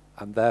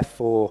 And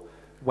therefore,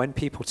 when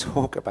people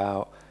talk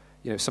about,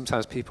 you know,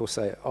 sometimes people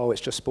say, oh, it's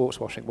just sports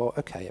washing. Well,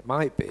 okay, it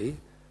might be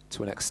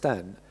to an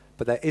extent,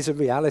 but there is a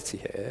reality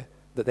here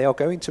that they are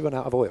going to run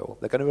out of oil.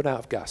 They're going to run out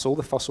of gas. All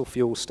the fossil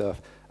fuel stuff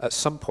at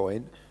some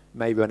point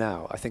may run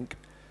out. I think,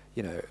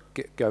 you know,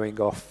 going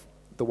off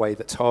the way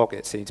that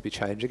targets seem to be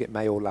changing, it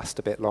may all last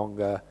a bit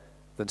longer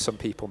than some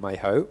people may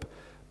hope.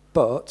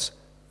 But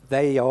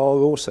they are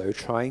also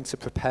trying to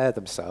prepare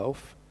themselves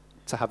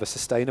to have a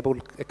sustainable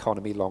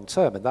economy long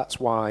term. And that's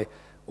why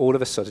all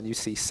of a sudden you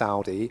see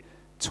Saudi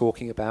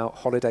talking about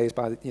holidays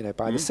by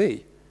the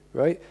sea,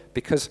 right?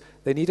 Because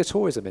they need a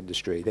tourism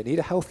industry, they need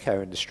a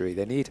healthcare industry,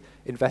 they need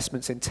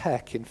investments in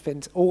tech, in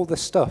all the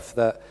stuff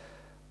that,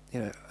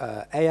 you know,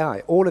 AI,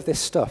 all of this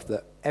stuff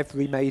that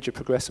every major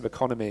progressive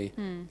economy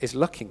is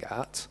looking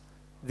at.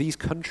 These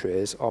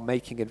countries are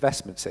making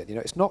investments in. You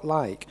know, it's not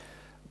like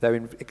they're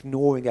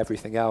ignoring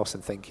everything else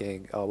and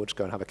thinking, oh, we'll just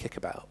go and have a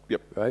kickabout,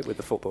 right, with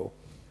the football.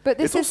 But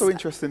this it's also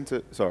interesting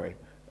to,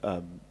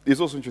 it's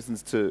also interesting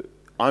to,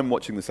 I'm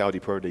watching the Saudi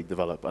Pro League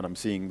develop and I'm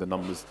seeing the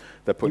numbers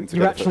they're putting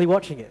together. You're actually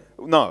watching it?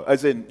 No,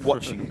 as in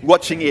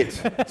watching it.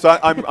 So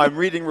I'm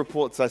reading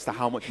reports as to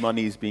how much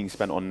money is being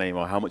spent on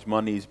Neymar, how much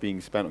money is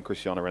being spent on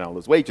Cristiano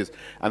Ronaldo's wages.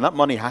 And that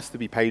money has to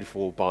be paid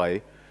for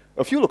by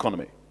a fuel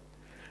economy.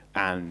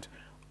 And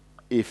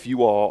if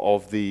you are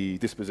of the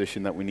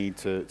disposition that we need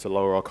to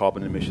lower our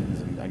carbon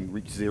emissions and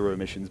reach zero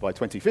emissions by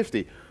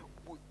 2050,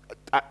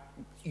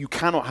 you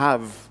cannot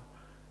have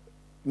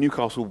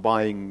Newcastle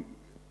buying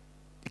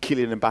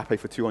Kylian Mbappe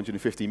for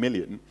 250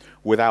 million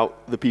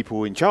without the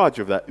people in charge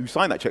of that who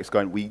signed that check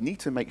going, we need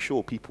to make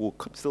sure people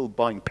are still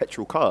buying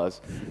petrol cars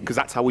because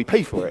that's how we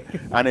pay for it.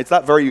 And it's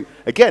that very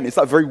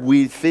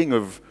weird thing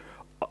of,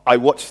 I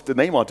watched the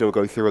Neymar deal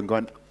go through and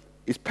going,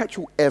 is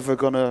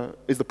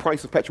the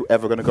price of petrol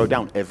ever gonna go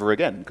down ever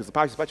again? Because the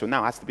price of petrol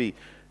now has to be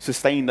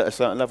sustained at a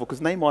certain level because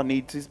Neymar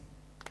needs his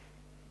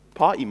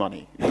party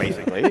money,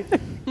 basically.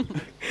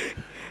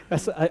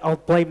 I'll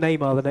blame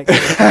Neymar the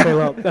next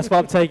time. That's what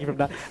I'm taking from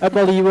that.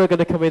 Molly, you were going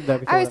to come in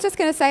there. I was just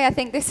going to say, I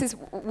think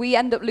we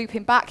end up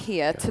looping back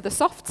here to the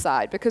soft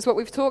side, because what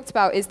we've talked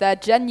about is their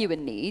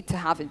genuine need to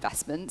have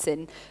investments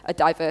in a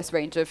diverse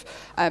range of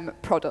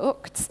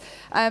products.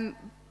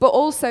 But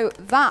also,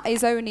 that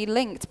is only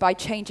linked by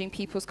changing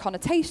people's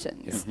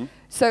connotations. Mm-hmm.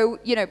 So,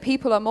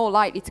 people are more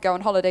likely to go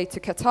on holiday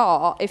to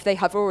Qatar if they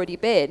have already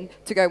been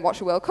to go and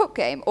watch a World Cup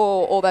game,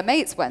 or their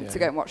mates went to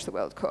go and watch the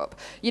World Cup.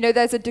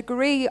 There's a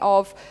degree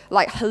of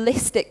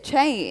holistic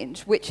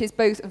change, which is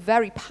both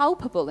very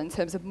palpable in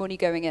terms of money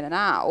going in and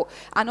out,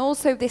 and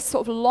also this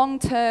sort of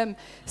long-term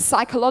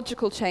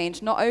psychological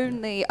change, not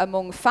only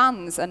among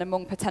fans and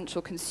among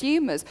potential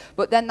consumers,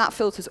 but then that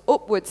filters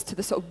upwards to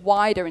the sort of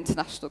wider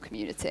international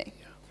community.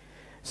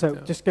 So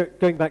just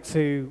going back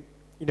to,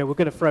 we're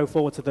going to throw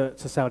forward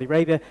to Saudi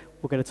Arabia.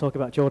 We're going to talk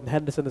about Jordan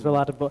Henderson as well,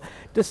 Adam. But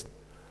just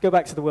go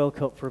back to the World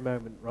Cup for a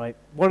moment, right?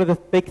 One of the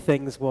big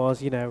things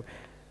was, they're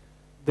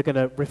going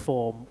to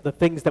reform. The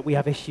things that we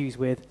have issues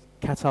with,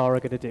 Qatar are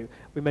going to do.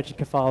 We mentioned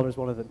kafala as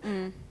one of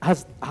them.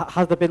 Has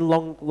there been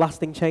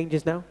long-lasting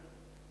changes now?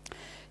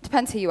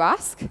 Depends who you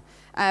ask.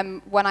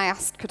 When I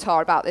asked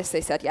Qatar about this,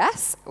 they said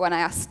yes. When I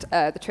asked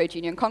the Trade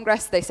Union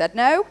Congress, they said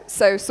no.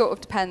 So sort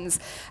of depends.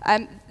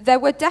 There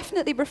were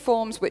definitely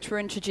reforms which were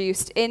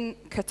introduced in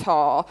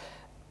Qatar,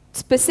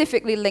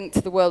 specifically linked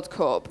to the World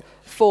Cup,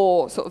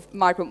 for sort of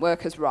migrant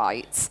workers'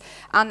 rights.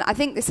 And I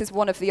think this is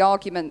one of the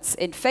arguments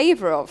in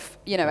favour of,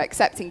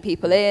 accepting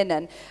people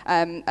in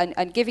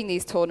and giving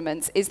these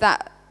tournaments, is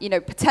that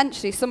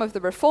potentially some of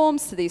the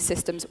reforms to these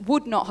systems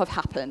would not have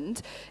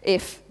happened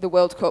if the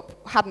World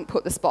Cup hadn't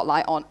put the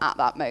spotlight on at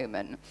that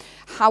moment.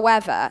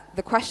 However,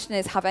 the question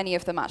is, have any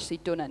of them actually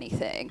done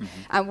anything?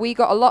 And we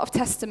got a lot of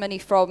testimony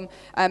from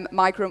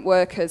migrant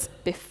workers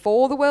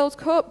before the World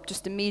Cup,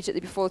 just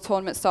immediately before the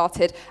tournament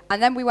started,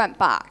 and then we went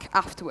back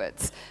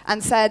afterwards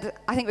and said,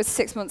 I think it was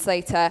 6 months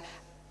later,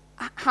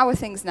 how are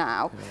things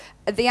now?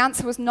 The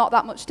answer was not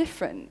that much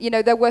different.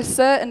 There were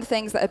certain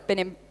things that had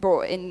been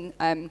brought in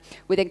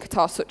within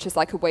Qatar, such as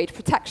a wage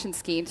protection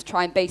scheme to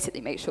try and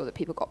basically make sure that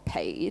people got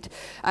paid.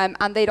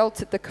 And they'd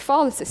altered the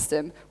kafala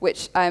system,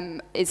 which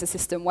is a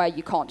system where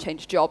you can't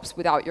change jobs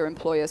without your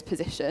employer's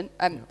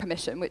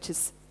permission, which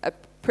is a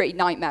pretty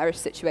nightmarish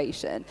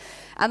situation.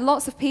 And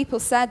lots of people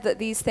said that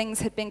these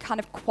things had been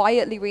kind of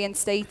quietly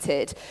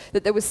reinstated,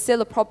 that there was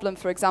still a problem,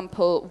 for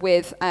example,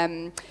 with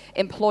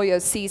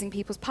employers seizing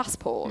people's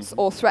passports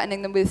or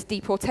threatening them with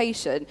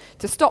deportation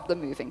to stop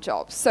them moving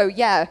jobs. So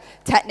yeah,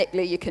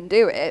 technically you can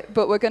do it,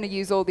 but we're going to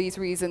use all these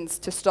reasons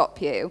to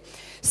stop you.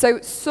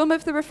 So some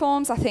of the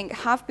reforms, I think,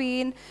 have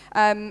been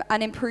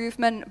an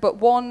improvement, but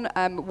one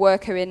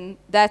worker in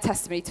their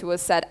testimony to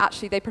us said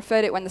actually they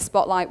preferred it when the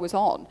spotlight was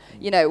on.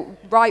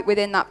 Right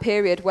within that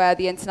period where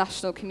the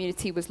international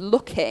community was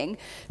looking,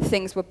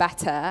 things were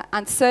better.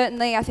 And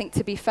certainly, I think,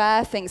 to be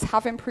fair, things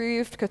have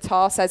improved.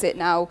 Qatar says it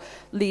now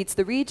leads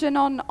the region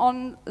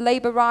on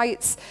labour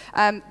rights.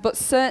 But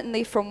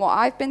certainly, from what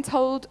I've been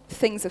told,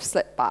 things have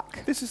slipped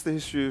back. This is the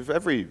history of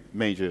every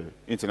major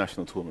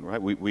international tournament,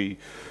 right?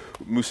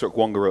 Musa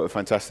Okwonga wrote a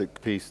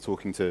fantastic piece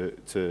talking to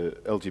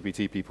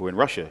LGBT people in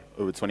Russia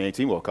over the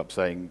 2018 World Cup,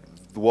 saying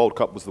the World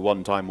Cup was the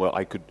one time where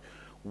I could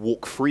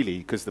walk freely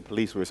because the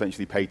police were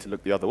essentially paid to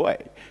look the other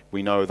way.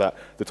 We know that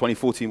the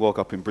 2014 World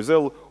Cup in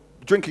Brazil,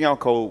 drinking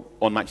alcohol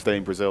on match day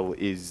in Brazil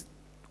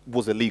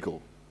was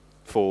illegal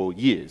for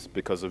years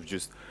because of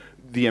just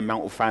the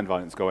amount of fan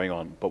violence going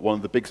on. But one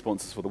of the big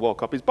sponsors for the World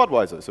Cup is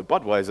Budweiser. So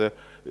Budweiser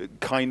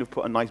kind of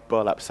put a nice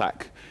burlap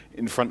sack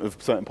in front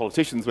of certain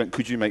politicians, went,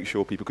 could you make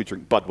sure people could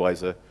drink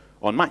Budweiser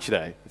on match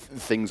day?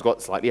 Things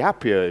got slightly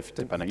happier,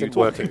 depending on who you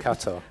talk to. Didn't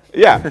work in Qatar.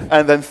 Yeah,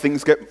 and then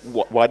things get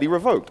widely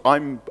revoked.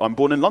 I'm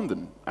born in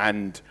London,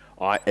 and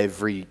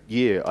every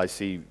year I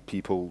see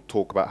people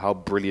talk about how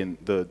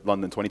brilliant the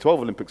London 2012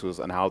 Olympics was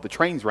and how the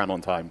trains ran on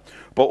time.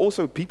 But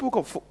also, people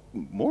got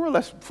more or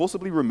less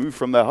forcibly removed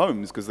from their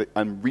homes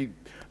and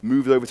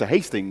moved over to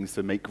Hastings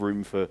to make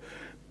room for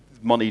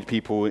moneyed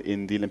people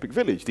in the Olympic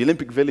Village. The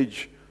Olympic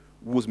Village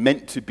was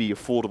meant to be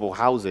affordable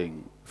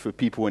housing for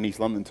people in East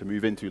London to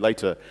move into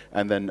later,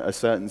 and then a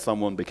certain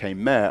someone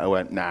became mayor and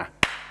went, nah,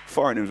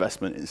 foreign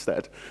investment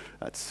instead.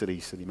 That's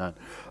silly man.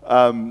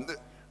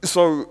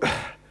 So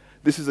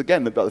this is,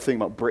 again, about the thing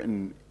about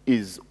Britain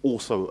is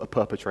also a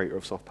perpetrator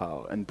of soft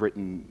power, and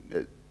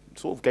Britain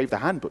sort of gave the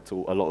handbook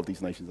to a lot of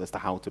these nations as to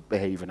how to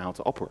behave and how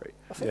to operate.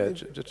 Yeah,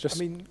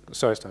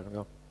 sorry, Stan, go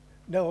on.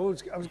 No,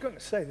 I was going to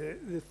say,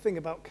 the thing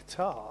about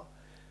Qatar,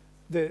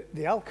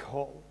 the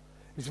alcohol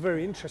is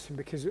very interesting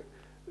because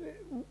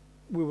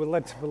we were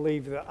led to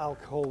believe that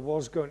alcohol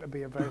was going to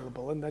be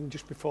available, and then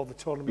just before the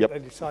tournament they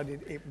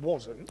decided it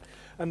wasn't,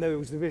 and there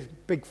was this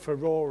big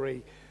furore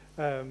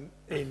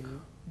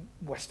in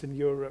Western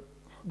Europe,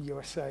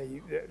 USA,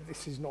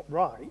 this is not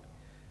right.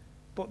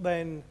 But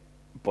then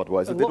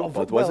Budweiser did what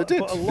Budweiser did.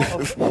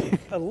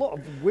 But a lot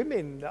of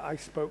women that I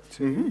spoke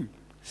to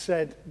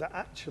said that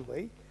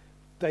actually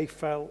they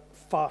felt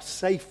far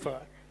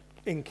safer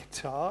in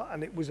Qatar,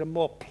 and it was a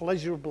more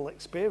pleasurable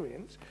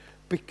experience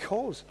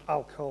because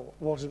alcohol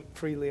wasn't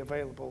freely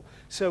available.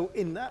 So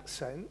in that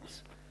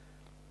sense,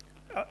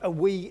 are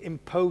we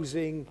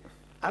imposing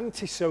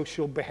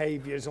antisocial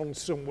behaviours on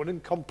someone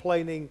and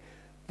complaining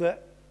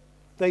that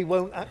they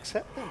won't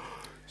accept them?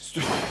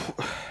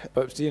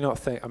 But do you not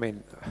think, I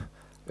mean,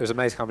 it was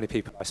amazing how many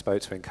people I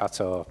spoke to in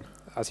Qatar,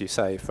 as you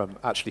say, from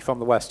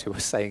the West, who were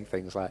saying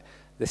things like,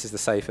 this is the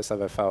safest I've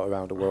ever felt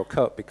around a World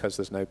Cup because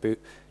there's no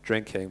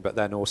drinking, but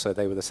then also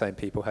they were the same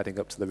people heading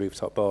up to the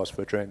rooftop bars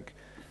for a drink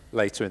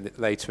later in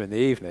the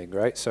evening,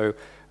 right? So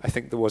I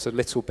think there was a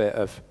little bit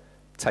of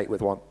take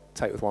with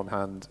one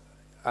hand.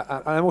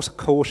 And I'm also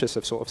cautious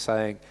of sort of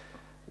saying,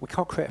 we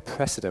can't create a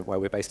precedent where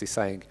we're basically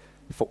saying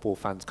football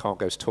fans can't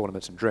go to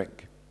tournaments and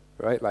drink,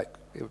 right? Like,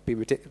 it would be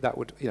ridiculous. That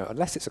would,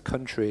 unless it's a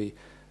country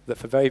that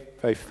for very,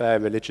 very fair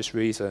religious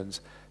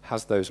reasons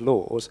has those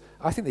laws.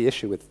 I think the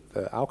issue with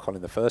alcohol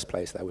in the first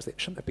place there was it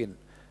shouldn't have been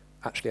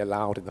actually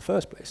allowed in the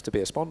first place to be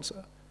a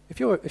sponsor. If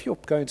you're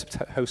going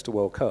to host a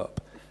World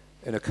Cup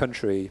in a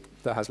country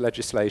that has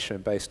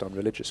legislation based on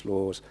religious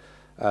laws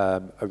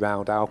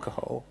around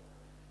alcohol,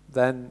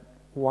 then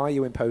why are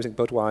you imposing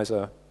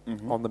Budweiser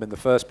on them in the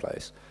first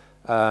place?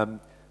 But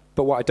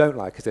what I don't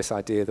like is this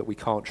idea that we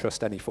can't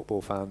trust any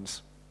football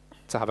fans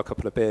to have a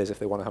couple of beers if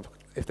they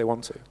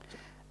want to.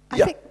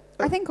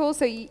 I think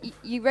also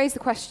you raise the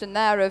question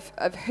there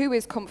of who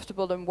is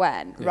comfortable and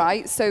when,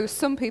 right? So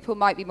some people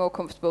might be more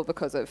comfortable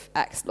because of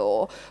X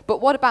law,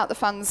 but what about the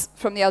fans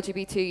from the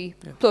LGBT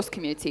plus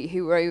community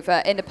who were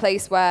over in a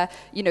place where,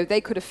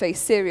 they could have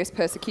faced serious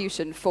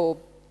persecution for,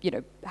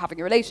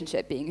 having a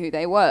relationship, being who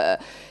they were?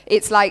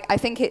 It's like, I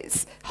think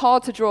it's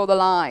hard to draw the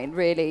line,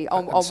 really,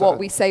 on what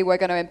we say we're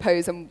going to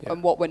impose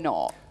and what we're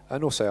not.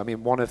 And also, I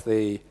mean,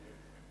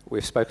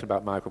 we've spoken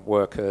about migrant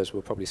workers,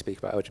 we'll probably speak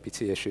about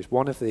LGBT issues.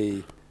 One of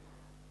the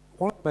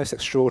most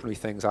extraordinary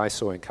things I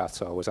saw in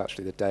Qatar was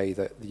actually the day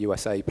that the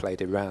USA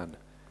played Iran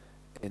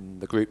in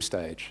the group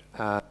stage.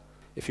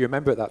 If you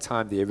remember at that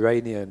time, the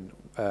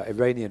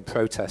Iranian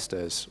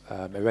protesters,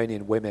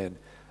 Iranian women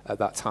at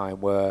that time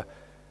were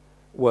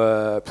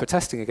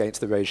protesting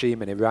against the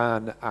regime in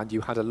Iran, and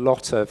you had a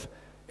lot of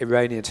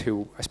Iranians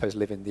who, I suppose,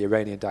 live in the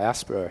Iranian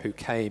diaspora who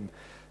came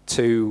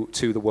to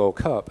the World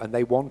Cup, and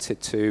they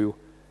wanted to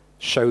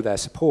show their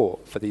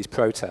support for these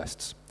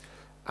protests.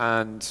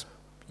 And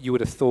you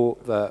would have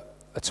thought that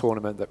a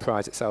tournament that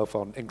prides itself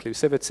on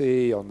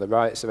inclusivity, on the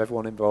rights of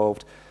everyone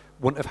involved,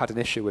 wouldn't have had an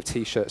issue with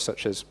T-shirts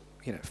such as,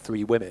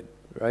 free women,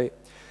 right?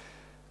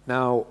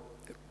 Now,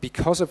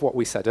 because of what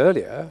we said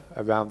earlier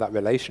around that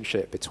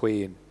relationship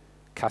between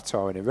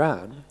Qatar and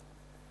Iran,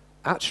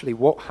 actually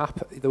what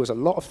happened, there was a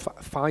lot of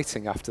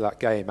fighting after that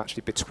game,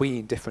 actually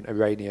between different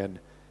Iranian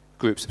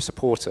groups of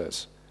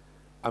supporters.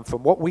 And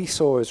from what we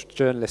saw as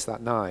journalists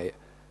that night,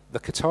 the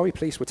Qatari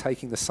police were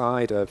taking the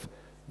side of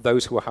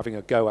those who were having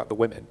a go at the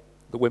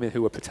women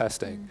who were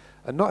protesting.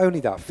 And not only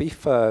that,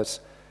 FIFA's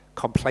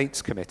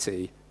complaints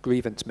committee,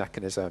 grievance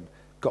mechanism,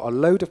 got a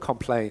load of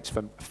complaints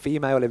from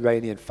female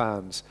Iranian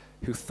fans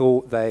who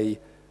thought they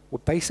were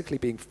basically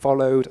being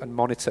followed and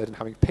monitored and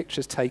having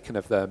pictures taken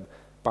of them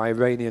by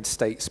Iranian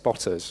state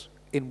spotters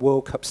in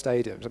World Cup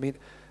stadiums. I mean,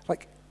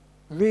 like,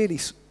 really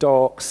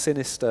dark,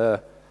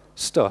 sinister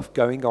stuff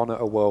going on at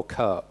a World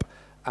Cup.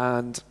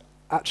 And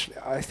actually,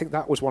 I think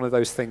that was one of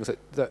those things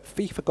that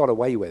FIFA got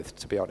away with,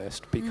 to be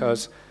honest,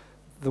 because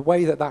the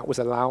way that was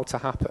allowed to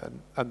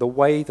happen, and the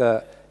way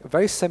that,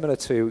 very similar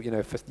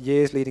to, for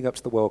years leading up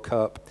to the World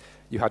Cup,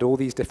 you had all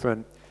these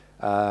different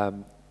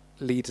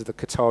leaders of the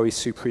Qatari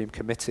Supreme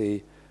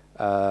Committee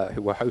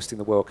who were hosting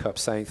the World Cup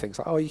saying things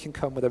like, oh, you can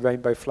come with a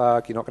rainbow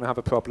flag, you're not going to have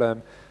a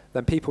problem.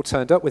 Then people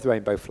turned up with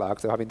rainbow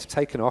flags, they were having to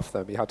taken off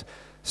them. You had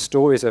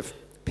stories of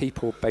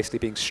people basically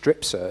being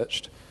strip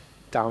searched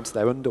down to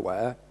their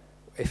underwear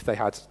if they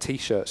had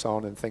T-shirts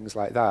on and things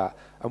like that.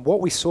 And what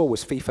we saw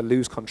was FIFA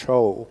lose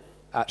control,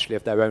 actually,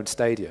 of their own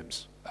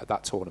stadiums at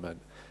that tournament.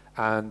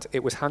 And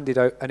it was handed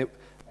out, and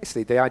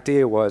basically the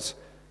idea was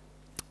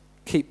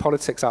keep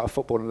politics out of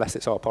football unless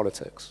it's our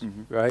politics,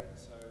 right?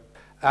 So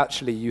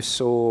actually, you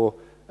saw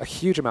a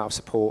huge amount of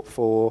support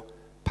for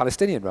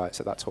Palestinian rights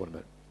at that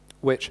tournament,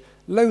 which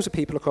loads of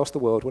people across the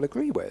world will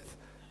agree with.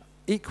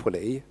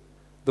 Equally,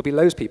 there'll be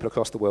loads of people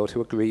across the world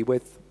who agree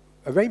with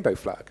a rainbow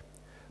flag.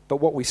 But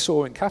what we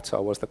saw in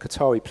Qatar was the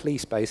Qatari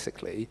police,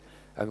 basically,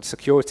 and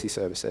security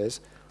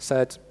services,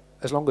 said,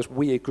 as long as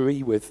we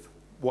agree with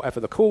whatever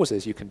the cause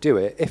is, you can do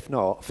it. If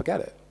not, forget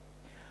it.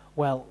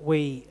 Well,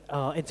 we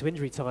are into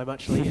injury time,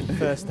 actually, in the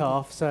first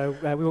half, so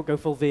we won't go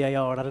full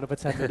VAR and add another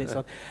 10 minutes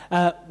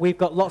on. We've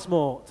got lots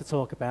more to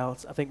talk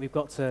about. I think we've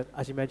got to,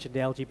 as you mentioned, the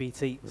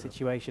LGBT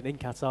situation in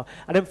Qatar,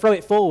 and then throw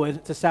it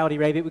forward to Saudi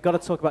Arabia. We've got to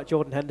talk about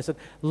Jordan Henderson.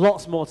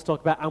 Lots more to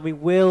talk about, and we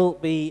will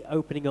be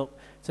opening up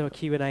to a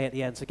Q&A at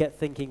the end, so get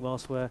thinking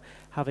whilst we're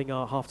having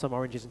our half-time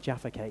oranges and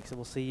Jaffa cakes, and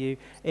we'll see you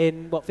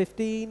in,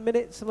 15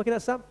 minutes? I'm looking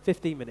at Sam?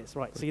 15 minutes,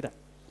 right, see you then.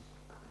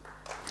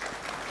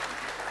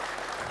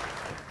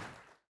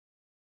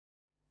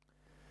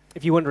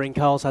 If you're wondering,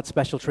 Carl's had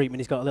special treatment.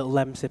 He's got a little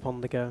lemsip on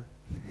the go.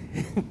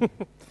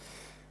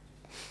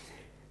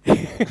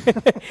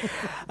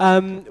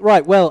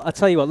 Right, well, I'll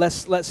tell you what,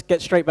 let's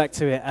get straight back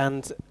to it.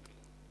 And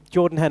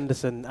Jordan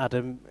Henderson,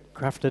 Adam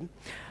Crafton,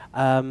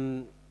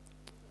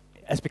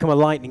 has become a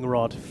lightning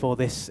rod for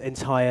this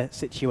entire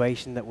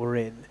situation that we're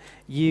in.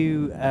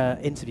 You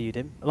interviewed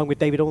him, along with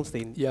David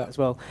Ornstein as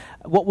well.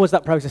 What was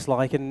that process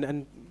like,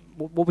 and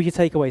what were your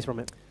takeaways from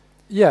it?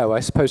 Yeah, well, I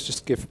suppose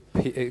just give,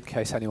 in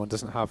case anyone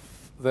doesn't have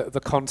the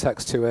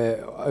context to it,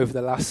 over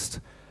the last,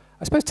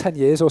 I suppose, 10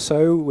 years or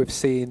so, we've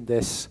seen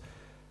this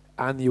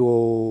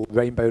annual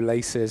Rainbow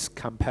Laces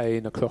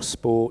campaign across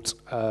sport,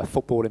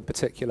 football in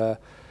particular,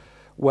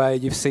 where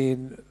you've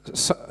seen,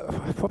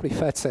 probably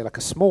fair to say, like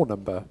a small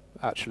number,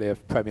 actually,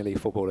 of Premier League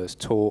footballers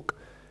talk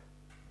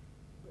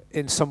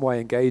in some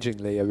way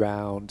engagingly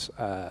around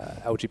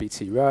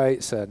LGBT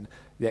rights and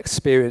the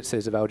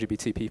experiences of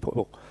LGBT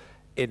people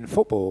in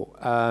football.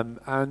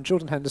 And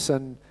Jordan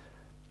Henderson,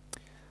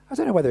 I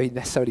don't know whether he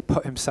necessarily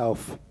put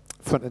himself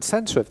front and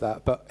centre of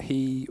that, but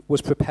he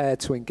was prepared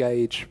to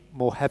engage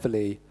more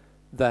heavily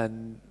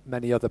than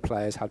many other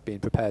players had been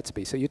prepared to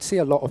be. So you'd see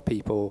a lot of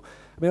people,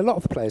 I mean, a lot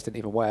of the players didn't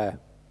even wear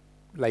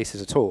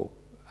laces at all.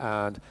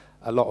 And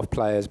a lot of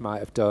players might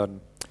have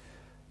done,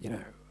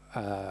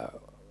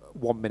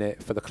 1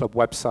 minute for the club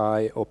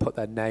website or put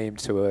their name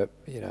to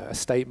a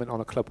statement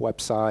on a club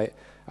website.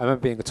 I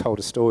remember being told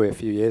a story a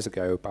few years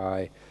ago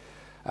by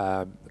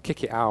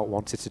Kick It Out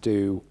wanted to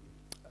do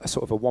a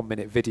sort of a 1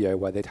 minute video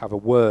where they'd have a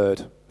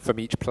word from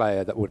each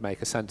player that would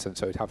make a sentence.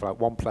 So it'd have like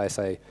one player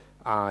say,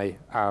 "I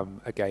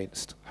am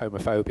against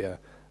homophobia,"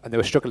 and they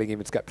were struggling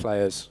even to get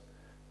players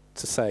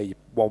to say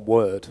one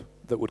word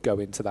that would go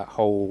into that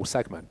whole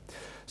segment.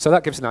 So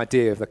that gives an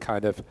idea of the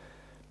kind of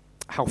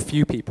how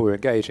few people are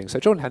engaging. So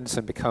Jordan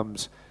Henderson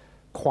becomes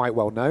quite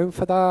well known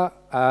for that,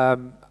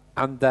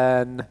 and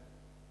then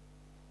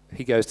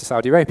he goes to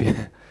Saudi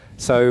Arabia.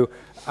 So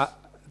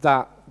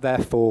that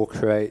therefore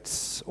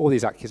creates all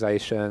these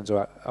accusations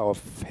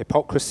of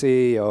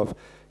hypocrisy, of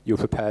you're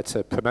prepared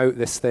to promote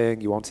this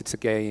thing, you wanted to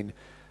gain,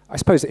 I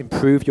suppose,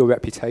 improve your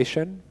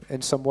reputation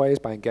in some ways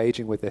by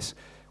engaging with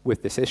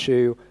this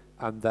issue,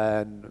 and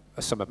then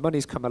a sum of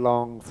money's come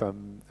along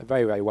from a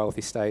very, very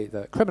wealthy state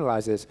that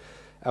criminalises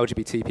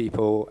LGBT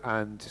people,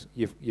 and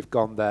you've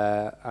gone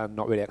there and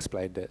not really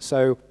explained it.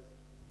 So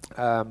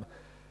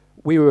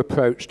we were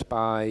approached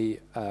by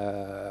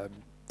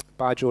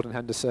Jordan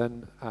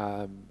Henderson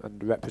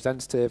and a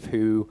representative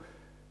who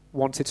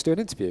wanted to do an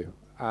interview,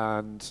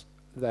 and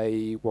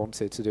they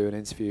wanted to do an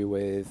interview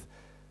with,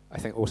 I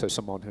think, also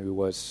someone who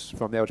was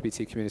from the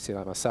LGBT community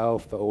like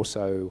myself, but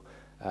also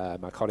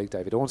my colleague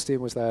David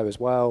Ornstein was there as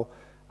well.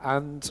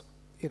 And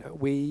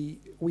we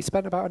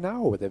spent about an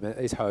hour with him at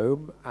his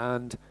home,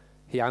 and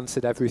he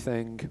answered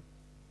everything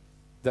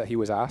that he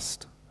was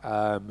asked.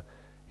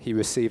 He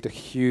received a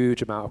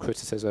huge amount of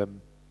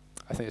criticism,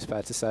 I think it's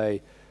fair to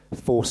say,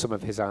 for some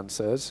of his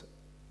answers.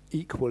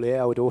 Equally,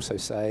 I would also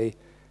say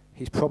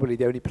he's probably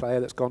the only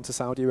player that's gone to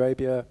Saudi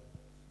Arabia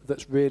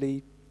that's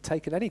really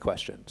taken any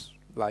questions,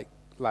 like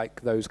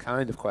those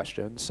kind of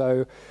questions.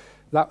 So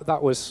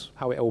that was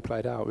how it all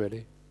played out,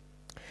 really.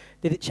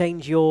 Did it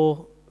change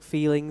your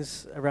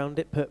feelings around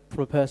it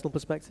from a personal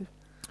perspective?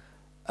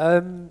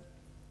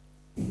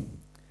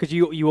 Because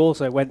you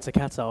also went to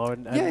Qatar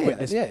and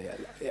witnessed.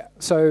 Yeah.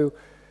 So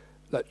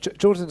look,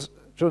 Jordan's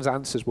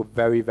answers were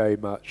very, very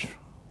much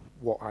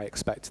what I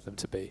expected them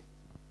to be.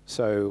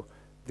 So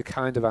the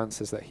kind of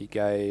answers that he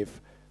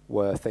gave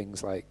were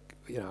things like,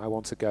 I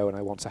want to go and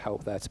I want to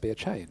help there to be a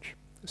change.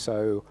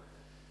 So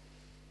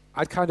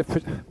I'd kind of,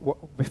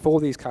 before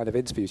these kind of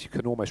interviews, you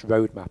can almost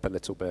roadmap a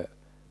little bit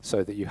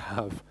so that you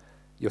have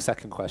your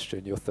second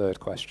question, your third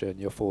question,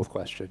 your fourth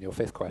question, your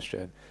fifth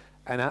question.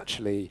 And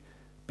actually,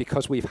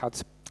 because we've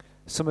had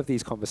some of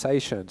these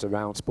conversations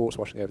around sports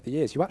washing over the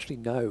years, you actually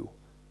know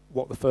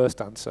what the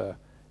first answer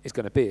is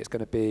going to be. It's going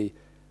to be,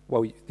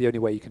 well, the only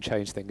way you can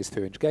change things is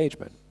through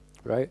engagement,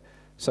 right?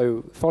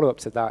 So follow-up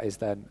to that is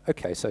then,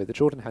 okay, so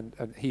the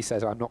and he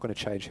says, I'm not going to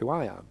change who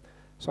I am.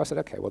 So I said,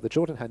 okay, well, the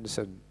Jordan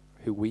Henderson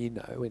who we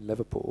know in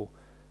Liverpool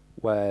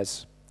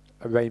wears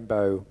a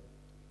rainbow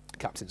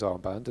captain's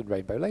armband and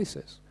rainbow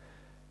laces.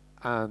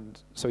 And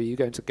so are you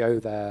going to go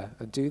there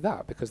and do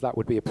that? Because that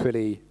would be a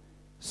pretty,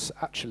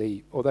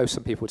 actually, although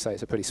some people would say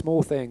it's a pretty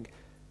small thing,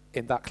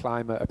 in that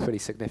climate, a pretty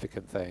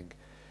significant thing.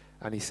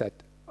 And he said,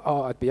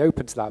 I'd be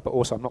open to that, but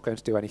also I'm not going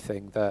to do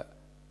anything that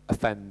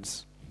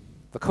offends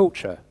the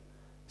culture.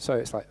 So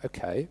it's like,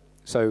 okay,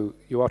 so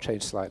you are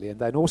changed slightly. And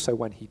then also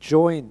when he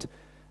joined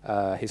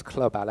his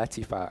club, Al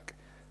Ettifaq,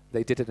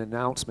 they did an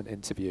announcement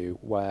interview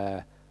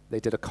where they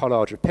did a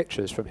collage of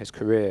pictures from his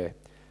career.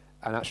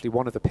 And actually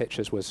one of the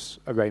pictures was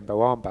a rainbow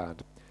armband.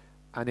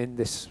 And in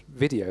this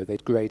video,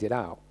 they'd grayed it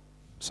out.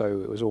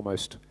 So it was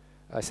almost,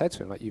 I said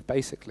to him, like, you've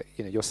basically,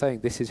 you're saying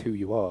this is who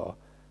you are,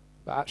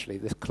 but actually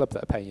this club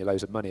that are paying you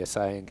loads of money are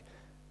saying,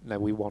 no,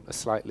 we want a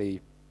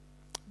slightly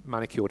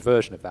manicured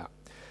version of that.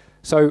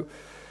 So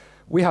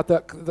we had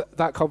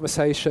that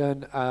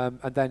conversation,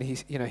 and then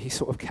he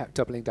sort of kept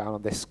doubling down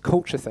on this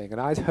culture thing. And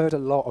I'd heard a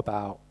lot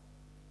about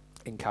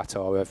in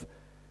Qatar of,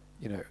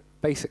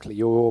 basically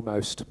you're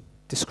almost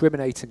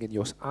discriminating in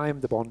your...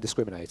 I'm the one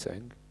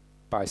discriminating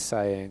by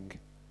saying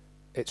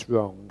it's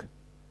wrong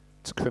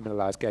to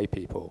criminalise gay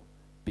people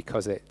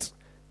because it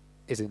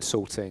is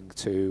insulting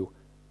to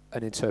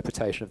an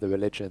interpretation of the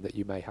religion that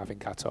you may have in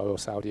Qatar or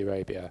Saudi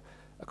Arabia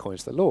according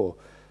to the law.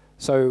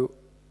 So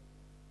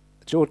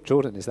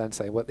Jordan is then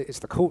saying, well, it's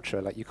the culture,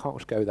 like you can't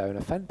just go there and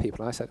offend people.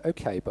 And I said,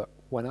 okay, but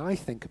when I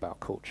think about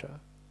culture,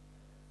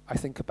 I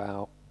think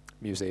about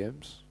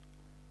museums,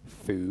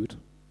 food,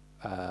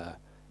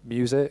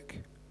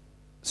 music,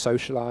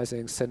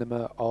 socializing,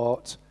 cinema,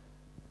 art.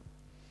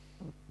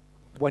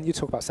 When you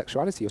talk about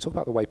sexuality, you're talking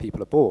about the way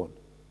people are born.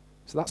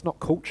 So that's not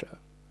culture,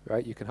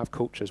 right? You can have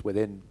cultures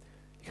within,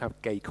 you can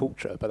have gay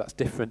culture, but that's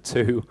different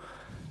to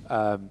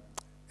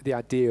the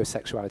idea of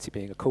sexuality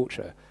being a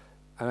culture.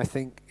 And I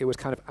think it was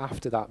kind of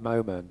after that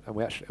moment, and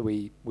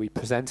we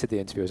presented the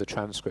interview as a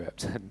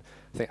transcript, and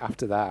I think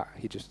after that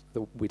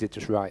we did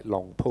just write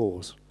long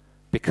pause,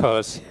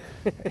 because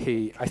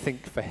I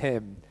think for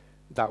him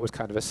that was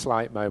kind of a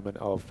slight moment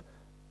of,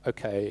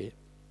 okay,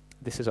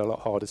 this is a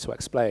lot harder to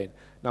explain.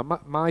 Now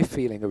my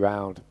feeling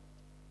around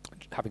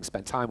having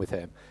spent time with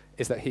him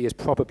is that he is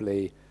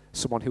probably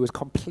someone who was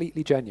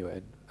completely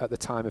genuine at the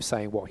time of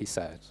saying what he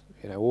said.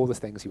 You know, all the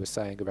things he was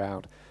saying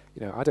around,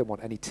 you know, I don't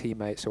want any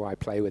teammates who I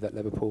play with at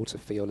Liverpool to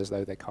feel as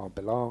though they can't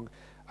belong.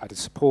 I'd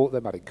support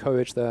them, I'd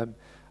encourage them.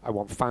 I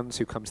want fans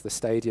who come to the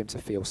stadium to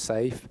feel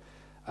safe.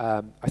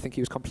 I think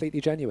he was completely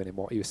genuine in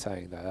what he was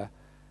saying there.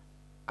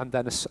 And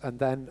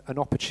then an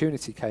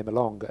opportunity came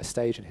along at a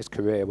stage in his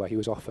career where he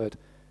was offered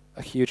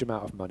a huge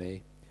amount of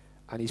money,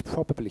 and he's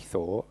probably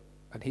thought,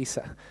 and he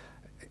said,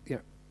 you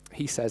know,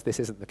 he says this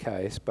isn't the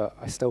case, but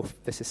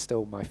this is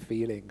still my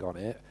feeling on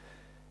it.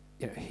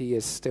 You know, he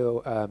is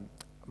still.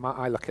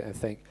 I look at it and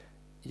think,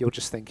 you're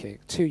just thinking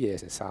 2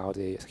 years in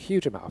Saudi, it's a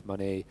huge amount of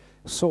money.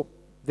 Sort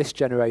this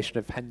generation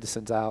of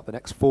Hendersons out, the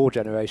next 4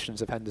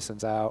 generations of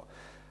Hendersons out,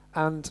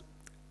 and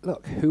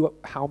look,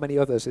 how many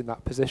others in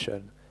that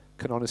position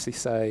can honestly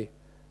say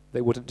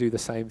they wouldn't do the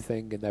same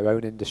thing in their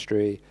own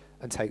industry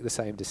and take the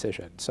same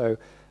decision? So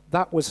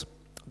that was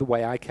the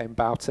way I came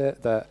about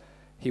it, that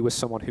he was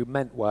someone who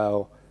meant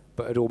well,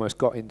 but had almost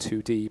got in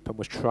too deep and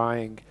was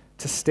trying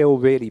to still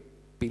really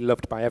be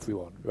loved by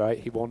everyone, right?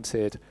 He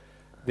wanted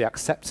the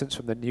acceptance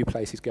from the new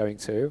place he's going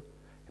to,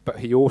 but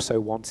he also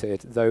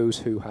wanted those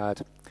who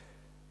had,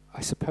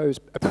 I suppose,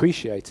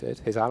 appreciated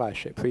his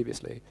allyship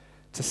previously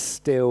to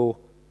still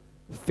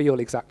feel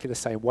exactly the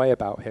same way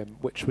about him,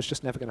 which was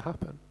just never going to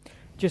happen.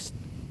 Just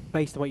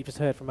based on what you just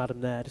heard from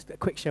Adam there, just a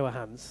quick show of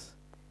hands.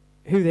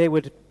 Who here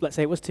would, let's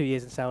say it was 2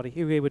 years in Saudi,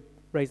 who here would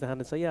raise their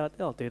hand and say, yeah,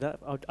 I'll do that.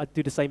 I'd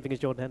do the same thing as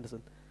Jordan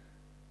Henderson.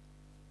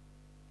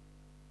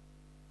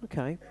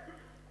 Okay.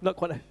 Not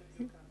quite a...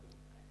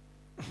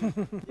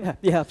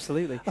 yeah,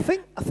 absolutely. I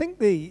think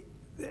the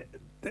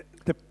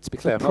to be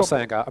clear, I'm not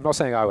saying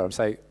I would. I'm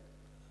saying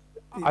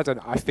I don't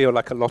know. I feel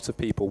like a lot of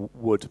people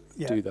would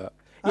do that.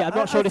 Yeah, I'm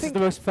not sure this is the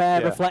most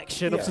fair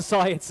reflection of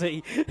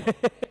society.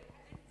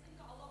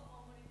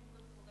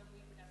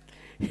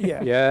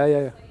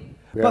 Yeah.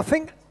 But I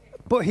think,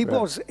 he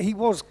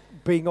was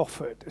being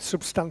offered a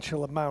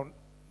substantial amount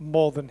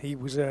more than he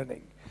was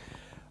earning,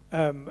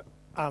 and.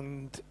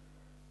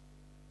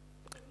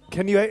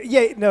 Can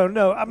you?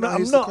 No. I'm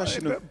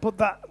not. But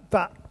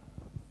that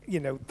you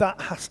know, that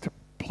has to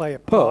play a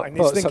part in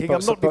his thinking.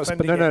 I'm not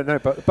defending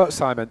it. But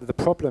Simon, the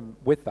problem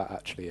with that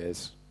actually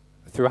is,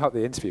 throughout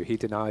the interview, he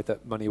denied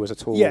that money was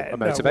at all a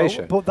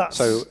motivation. But that's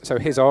so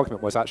his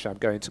argument was actually, I'm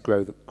going to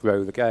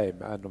grow the game,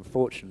 and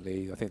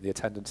unfortunately, I think the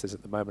attendance is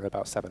at the moment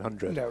about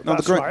 700. No,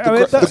 that's right.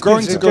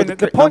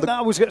 The point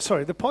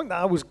that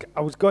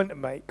I was going to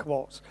make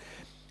was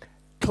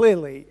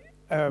clearly.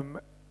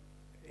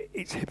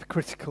 It's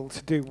hypocritical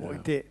to do what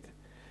he did.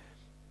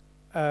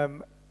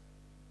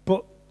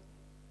 But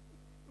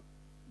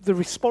the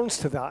response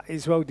to that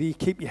is, well, do you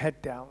keep your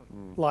head down?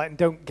 Like, and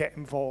don't get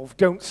involved,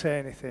 don't say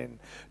anything,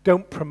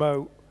 don't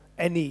promote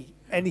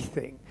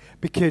anything,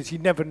 because you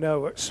never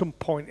know at some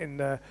point in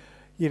the,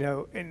 you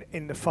know,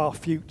 in the far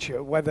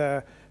future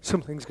whether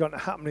something's going to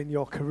happen in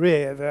your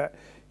career that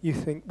you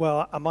think,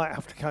 well, I might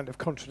have to kind of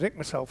contradict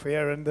myself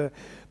here, and the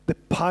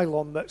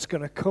pylon that's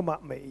going to come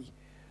at me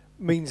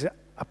means that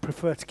I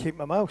prefer to keep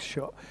my mouth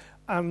shut.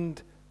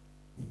 And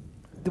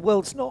the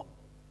world's not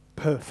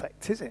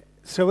perfect, is it?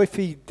 So if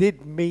he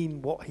did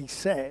mean what he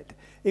said,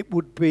 it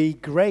would be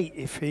great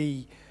if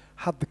he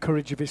had the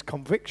courage of his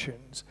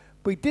convictions,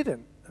 but he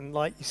didn't. And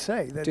like you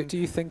say, then do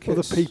you think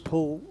other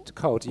people...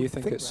 Carl, do you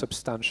think it's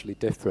substantially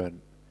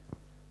different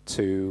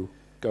to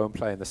go and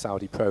play in the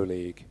Saudi Pro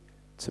League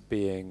to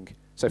being...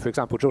 So, for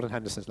example, Jordan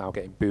Henderson's now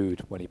getting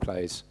booed when he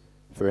plays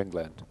for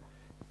England.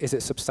 Is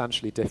it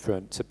substantially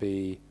different to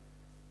be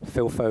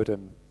Phil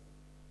Foden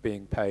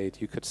being paid,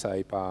 you could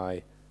say,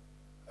 by,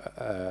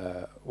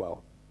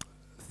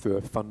 through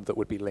a fund that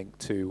would be linked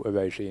to a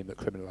regime that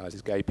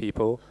criminalises gay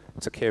people,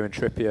 to Kieran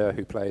Trippier,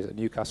 who plays at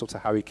Newcastle, to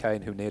Harry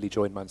Kane, who nearly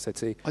joined Man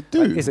City? I do.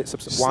 Why is it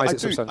substantially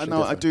different?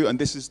 I do, and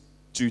this is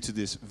due to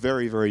this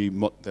very,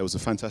 there was a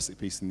fantastic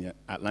piece in the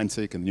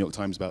Atlantic and the New York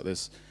Times about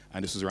this,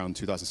 and this was around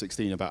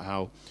 2016, about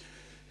how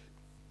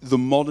the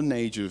modern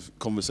age of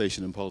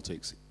conversation and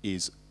politics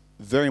is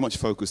very much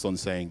focused on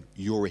saying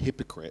you're a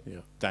hypocrite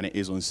than it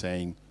is on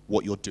saying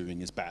what you're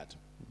doing is bad.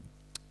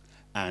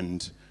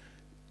 And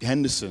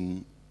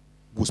Henderson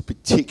was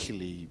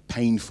particularly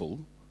painful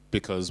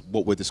because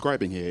what we're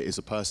describing here is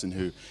a person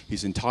who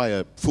his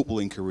entire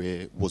footballing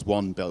career was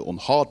one built on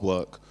hard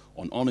work,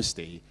 on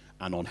honesty,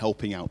 and on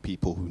helping out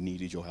people who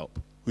needed your help,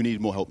 who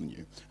needed more help than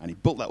you. And he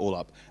built that all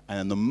up. And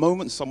then the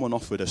moment someone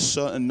offered a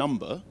certain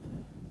number,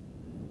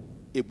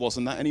 it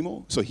wasn't that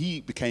anymore. So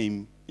he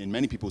became, in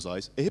many people's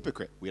eyes, a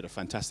hypocrite. We had a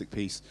fantastic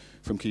piece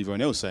from Keith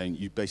O'Neill saying,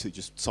 you basically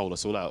just sold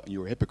us all out and you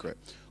were a hypocrite.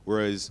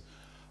 Whereas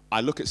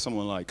I look at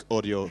someone like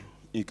Odio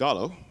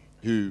Igalo,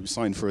 who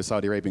signed for a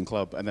Saudi Arabian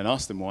club, and then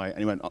asked him why, and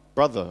he went,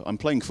 brother, I'm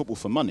playing football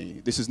for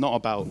money. This is not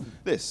about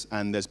this.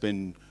 And there's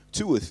been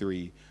 2 or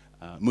 3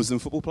 Muslim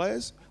football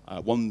players,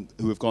 one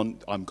who have gone,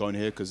 I'm going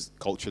here because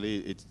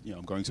culturally,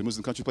 I'm going to a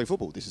Muslim country to play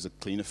football. This is a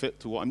cleaner fit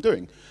to what I'm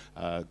doing.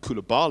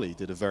 Koulibaly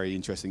did a very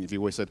interesting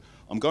interview where he said,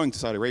 I'm going to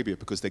Saudi Arabia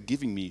because they're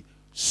giving me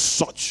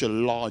such a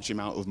large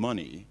amount of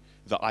money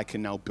that I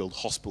can now build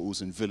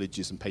hospitals and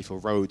villages and pay for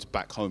roads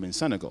back home in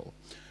Senegal.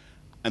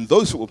 And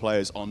those football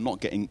players are not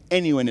getting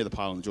anywhere near the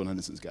pile that Jordan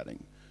Henderson's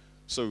getting.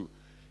 So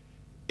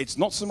it's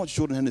not so much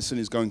Jordan Henderson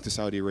is going to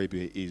Saudi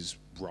Arabia is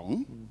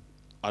wrong.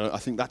 I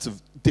think that's a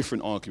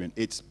different argument.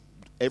 It's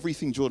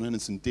everything Jordan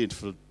Henderson did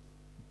for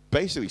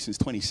basically since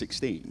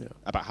 2016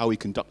 about how he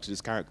conducted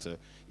his character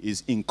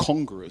is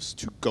incongruous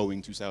to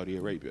going to Saudi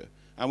Arabia.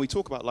 And we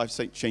talk about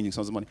life-changing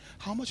sums of money.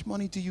 How much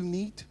money do you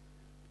need?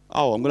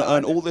 Oh, I'm going to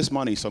earn all this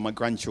money so my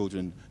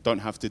grandchildren don't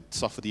have to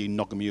suffer the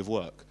monogamy of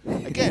work.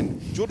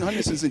 Again, Jordan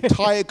Henderson's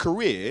entire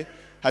career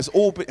has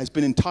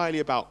been entirely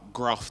about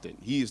grafting.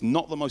 He is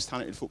not the most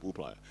talented football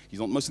player. He's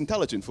not the most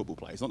intelligent football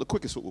player. He's not the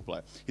quickest football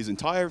player. His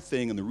entire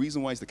thing, and the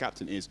reason why he's the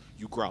captain, is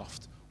you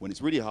graft. When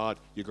it's really hard,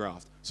 you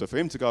graft. So for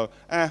him to go,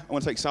 I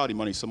want to take Saudi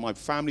money so my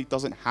family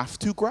doesn't have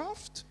to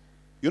graft,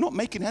 you're not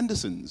making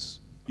Hendersons.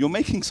 You're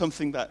making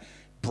something that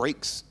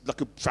breaks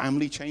like a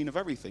family chain of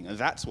everything. And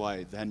that's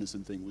why the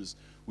Henderson thing was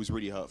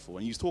really hurtful.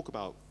 And you talk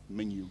about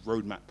menu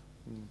roadmap,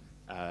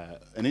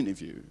 an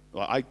interview.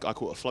 Like I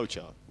call it a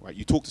flowchart, right?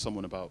 You talk to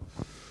someone about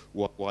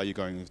why you're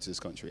going to this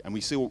country. And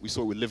we saw it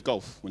with Live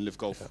Golf. When Live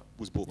Golf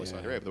was bought by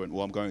Saudi Arabia, they went,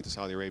 well, I'm going to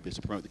Saudi Arabia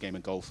to promote the game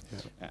of golf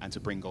and to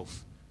bring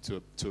golf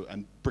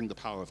and bring the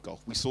power of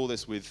golf. We saw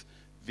this with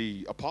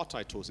the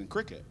apartheid tours in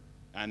cricket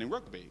and in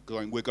rugby.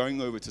 We're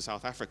going over to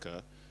South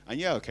Africa, and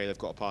they've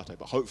got apartheid,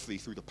 but hopefully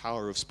through the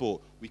power of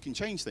sport, we can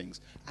change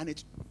things. And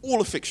it's all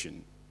a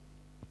fiction,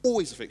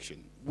 always a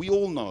fiction. We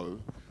all know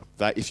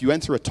that if you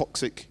enter a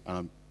toxic,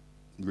 and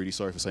I'm really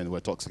sorry for saying the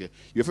word toxic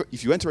here,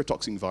 if you enter a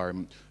toxic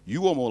environment,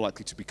 you are more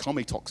likely to become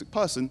a toxic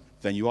person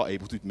than you are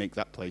able to make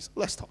that place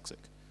less toxic.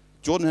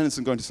 Jordan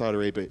Henderson going to Saudi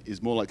Arabia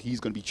is more like he's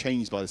going to be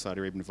changed by the Saudi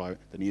Arabian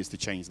environment than he is to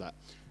change that.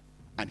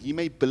 And he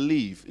may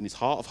believe in his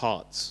heart of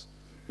hearts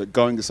that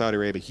going to Saudi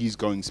Arabia, he's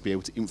going to be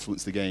able to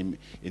influence the game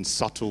in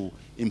subtle,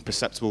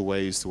 imperceptible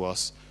ways to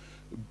us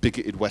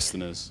bigoted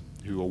Westerners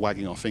who are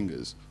wagging our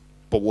fingers.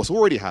 But what's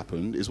already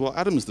happened is what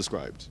Adam's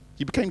described.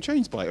 He became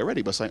changed by it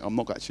already by saying, I'm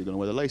not actually going to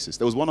wear the laces.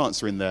 There was one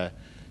answer in there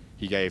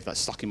he gave that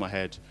stuck in my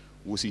head,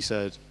 was he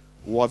said,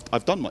 well,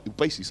 I've done my,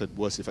 basically said,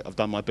 worse if I've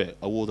done my bit.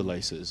 I wore the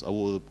laces. I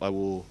wore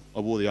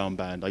the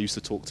armband. I used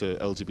to talk to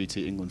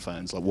LGBT England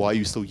fans. Like, why are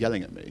you still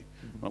yelling at me?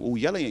 I'm like, well,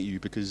 yelling at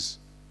you because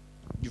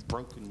you've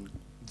broken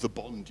the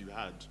bond you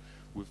had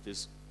with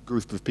this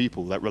group of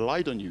people that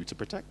relied on you to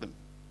protect them,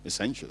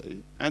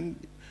 essentially. And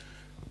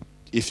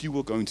if you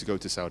were going to go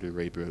to Saudi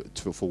Arabia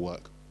for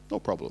work, no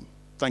problem.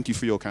 Thank you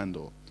for your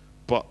candor.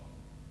 But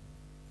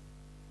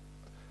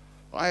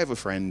I have a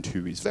friend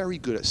who is very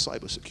good at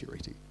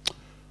cybersecurity.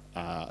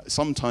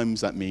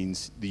 Sometimes that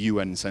means the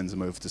UN sends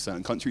them over to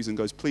certain countries and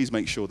goes, please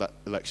make sure that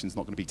election's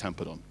not going to be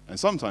tampered on. And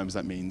sometimes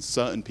that means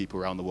certain people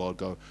around the world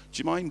go, do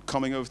you mind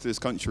coming over to this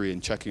country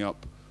and checking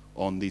up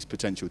on these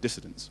potential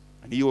dissidents?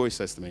 And he always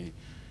says to me,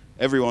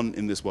 everyone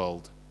in this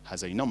world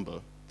has a number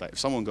that if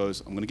someone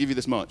goes, I'm going to give you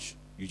this much,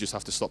 you just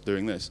have to stop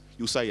doing this,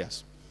 you'll say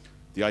yes.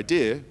 The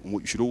idea, and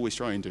what you should always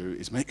try and do,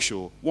 is make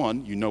sure,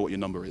 one, you know what your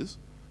number is.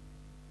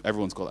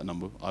 Everyone's got that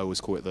number. I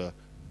always call it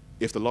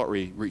if the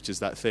lottery reaches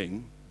that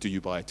thing, do you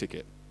buy a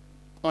ticket?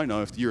 I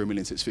know if the Euro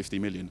Millions hits 50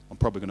 million, I'm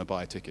probably going to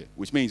buy a ticket.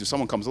 Which means if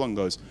someone comes along and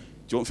goes, do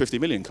you want 50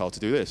 million, Carl,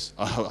 to do this?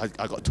 I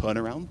got a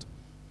turnaround.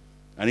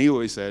 And he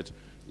always said,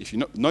 if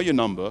you know your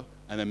number,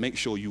 and then make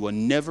sure you are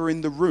never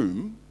in the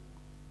room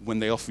when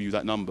they offer you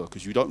that number,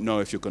 because you don't know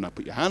if you're going to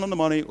put your hand on the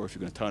money or if you're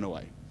going to turn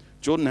away.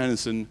 Jordan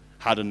Henderson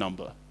had a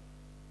number,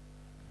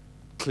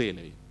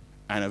 clearly.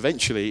 And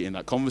eventually, in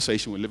that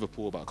conversation with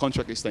Liverpool about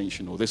contract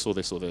extension or this or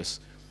this or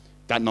this,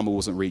 that number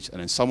wasn't reached, and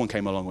then someone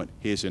came along and went,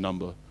 here's your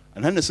number.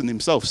 And Henderson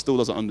himself still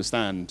doesn't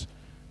understand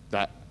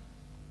that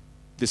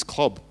this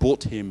club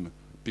bought him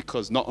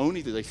because not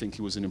only did they think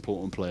he was an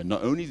important player,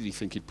 not only did he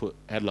think he'd put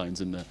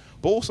headlines in there,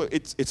 but also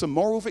it's a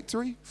moral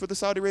victory for the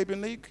Saudi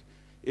Arabian League.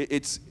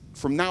 It's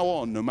from now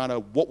on, no matter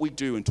what we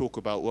do and talk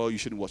about, well, you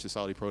shouldn't watch the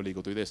Saudi Pro League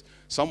or do this,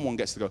 someone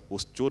gets to go, well,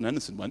 Jordan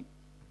Henderson went,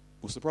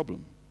 what's the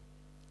problem?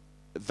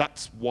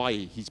 that's why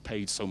he's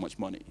paid so much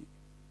money.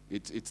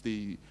 It's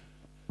the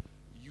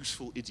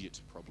useful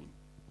idiot problem.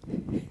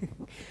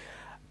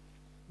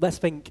 Let's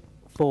think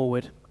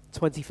forward,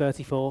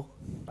 2034.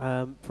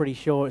 Pretty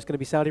sure it's going to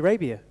be Saudi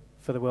Arabia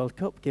for the World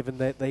Cup, given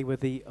that they were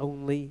the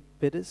only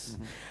bidders.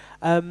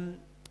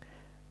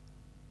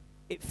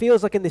 It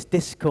feels like in this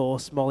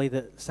discourse, Molly,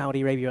 that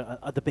Saudi Arabia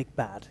are the big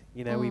bad.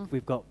 You know,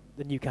 we've got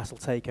the Newcastle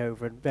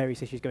takeover and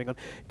various issues going on.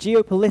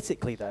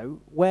 Geopolitically,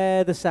 though,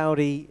 where the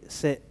Saudi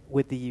sit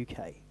with the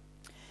UK?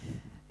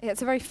 Yeah,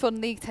 it's a very fun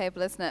league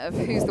table, isn't it, of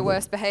who's the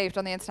worst behaved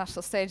on the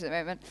international stage at the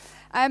moment.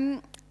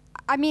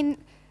 I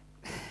mean,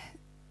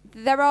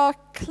 there are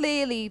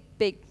clearly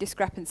big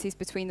discrepancies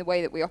between the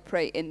way that we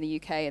operate in the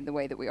UK and the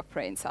way that we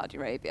operate in Saudi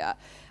Arabia.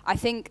 I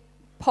think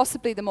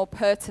possibly the more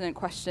pertinent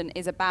question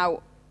is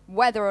about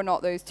whether or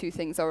not those two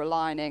things are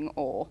aligning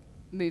or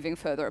moving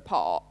further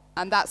apart.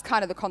 And that's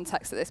kind of the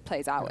context that this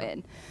plays out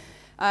in.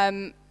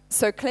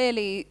 So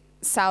clearly,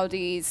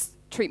 Saudi's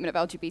treatment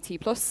of LGBT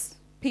plus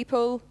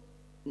people,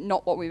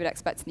 not what we would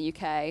expect in the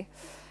UK.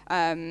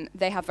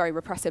 They have very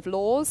repressive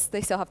laws.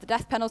 They still have the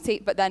death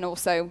penalty, but then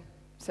also,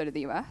 so do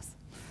the US.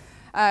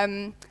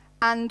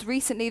 And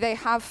recently they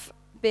have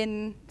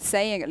been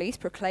saying, at least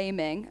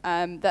proclaiming,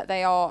 that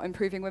they are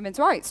improving women's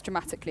rights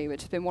dramatically,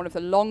 which has been one of the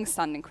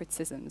long-standing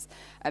criticisms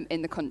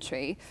in the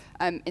country.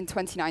 In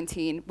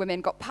 2019,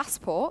 women got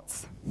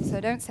passports, so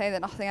don't say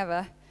that nothing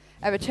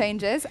ever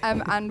changes,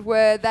 and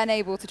were then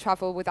able to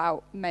travel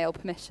without male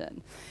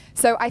permission.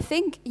 So I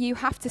think you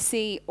have to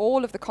see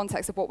all of the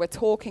context of what we're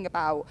talking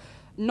about,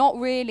 not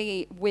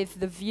really with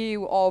the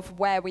view of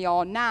where we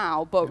are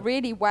now, but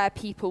really where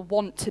people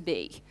want to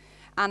be.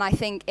 And I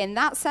think in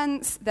that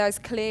sense, there's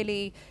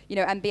clearly, you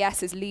know,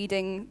 MBS is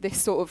leading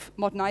this sort of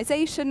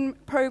modernization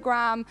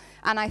program,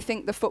 and I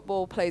think the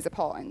football plays a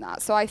part in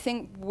that. So I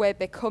think we're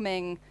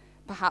becoming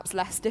perhaps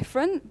less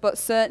different, but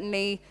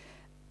certainly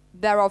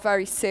there are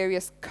very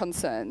serious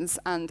concerns,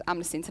 and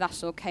Amnesty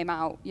International came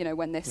out, you know,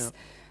 when this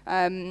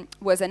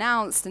was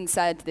announced and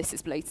said this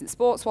is blatant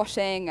sports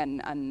washing,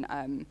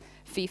 and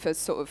FIFA's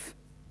sort of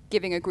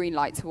giving a green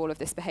light to all of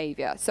this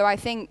behavior. So I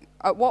think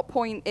at what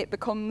point it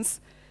becomes,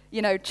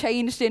 you know,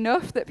 changed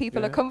enough that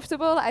people are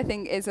comfortable, I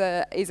think is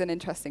an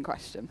interesting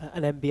question.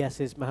 And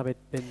MBS is Mohammed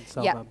bin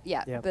Salman.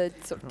 Yeah, the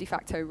sort of de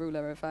facto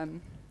ruler of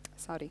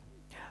Saudi.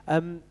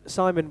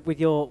 Simon, with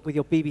your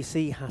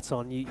BBC hat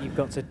on, you've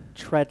got to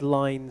tread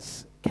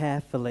lines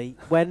carefully.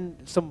 When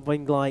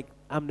something like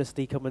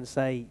Amnesty come and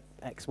say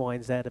X, Y,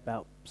 and Z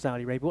about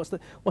Saudi Arabia,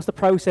 what's the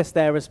process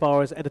there as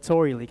far as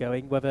editorially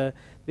going? Whether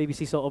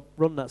BBC sort of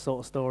run that sort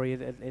of story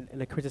in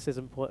a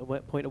criticism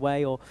point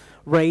away, or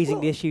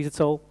raising the issues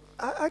at all?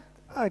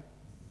 I've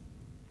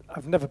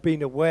never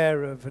been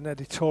aware of an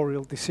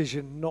editorial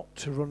decision not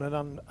to run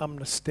an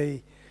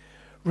amnesty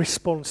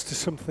response to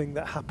something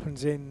that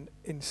happens in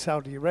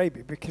Saudi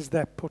Arabia, because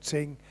they're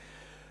putting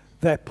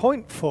their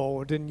point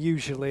forward. And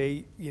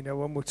usually, you know,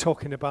 when we're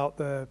talking about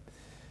the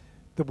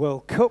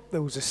World Cup,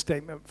 there was a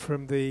statement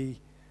from the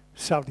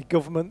Saudi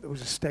government, there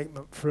was a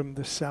statement from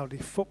the Saudi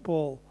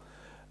Football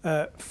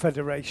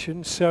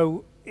Federation.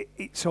 So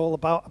it's all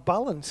about a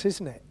balance,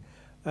 isn't it?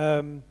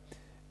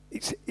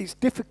 It's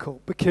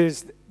difficult,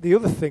 because the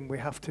other thing we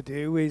have to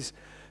do is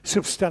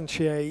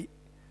substantiate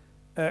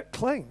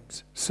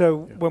claims.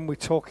 So when we're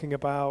talking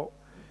about,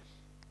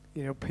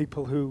 you know,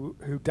 people who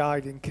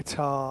died in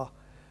Qatar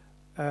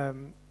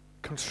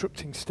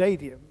constructing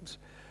stadiums,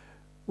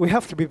 we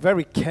have to be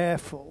very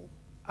careful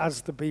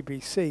as the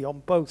BBC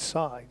on both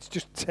sides,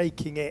 just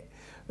taking it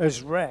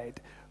as read,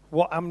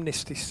 what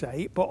Amnesty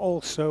say, but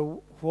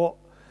also what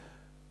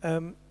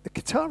the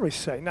Qataris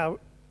say. Now,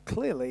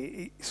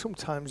 clearly,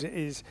 sometimes it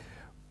is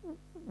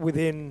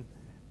within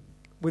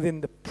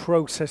the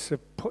process of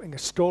putting a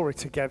story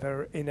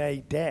together in a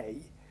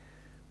day.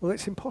 Well,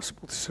 it's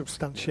impossible to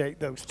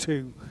substantiate those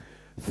two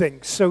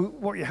things. So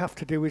what you have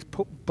to do is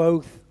put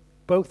both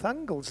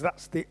angles.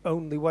 That's the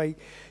only way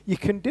you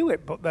can do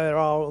it. But there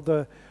are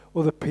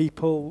other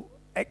people,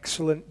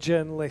 excellent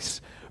journalists,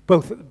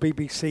 both at the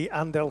BBC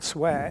and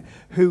elsewhere,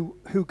 who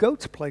go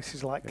to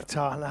places like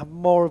Qatar and have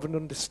more of an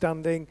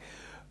understanding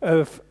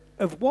of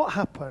what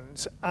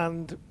happens.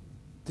 And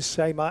the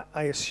same, I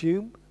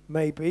assume,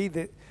 maybe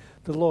that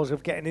the laws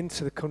of getting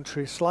into the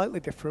country are slightly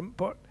different,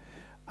 but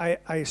I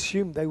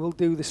assume they will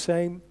do the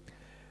same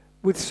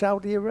with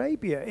Saudi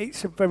Arabia.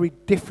 It's a very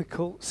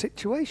difficult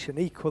situation.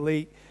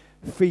 Equally,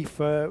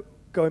 FIFA,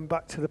 going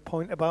back to the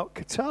point about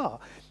Qatar,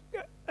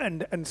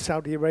 and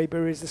Saudi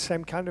Arabia is the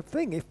same kind of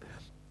thing. If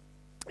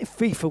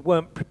FIFA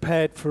weren't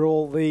prepared for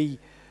all the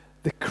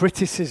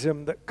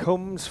criticism that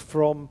comes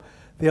from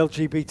the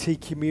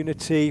LGBT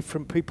community,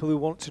 from people who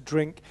want to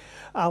drink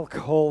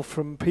alcohol,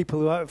 from people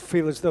who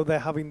feel as though they're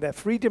having their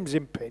freedoms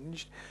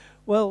impinged,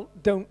 well,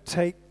 don't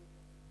take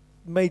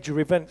major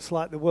events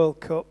like the World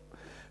Cup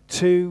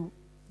to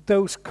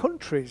those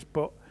countries.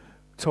 But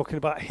talking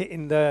about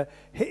hitting the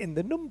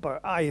number,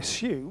 I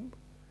assume,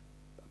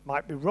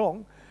 might be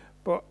wrong,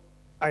 but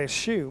I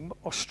assume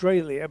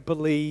Australia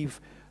believe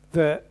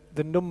that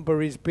the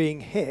number is being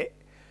hit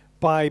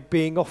by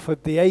being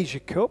offered the Asia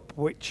Cup,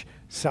 which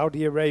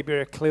Saudi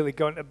Arabia are clearly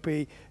going to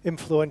be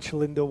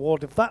influential in the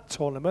award of that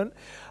tournament,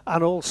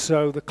 and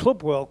also the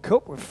Club World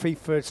Cup with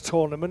FIFA's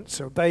tournament,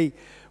 so they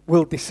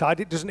will decide.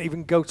 It doesn't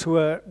even go to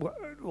a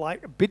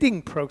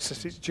bidding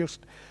process, it's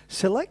just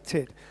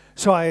selected.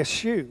 So I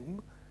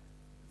assume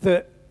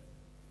that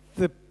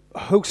the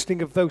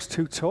hosting of those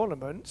two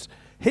tournaments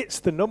hits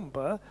the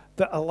number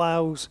that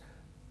allows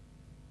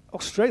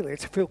Australia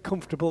to feel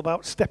comfortable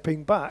about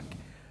stepping back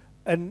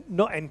and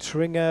not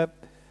entering a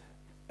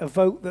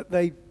vote that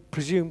they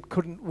presume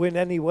couldn't win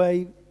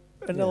anyway,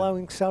 and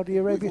allowing Saudi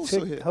Arabia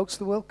to host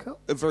the World Cup.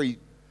 A very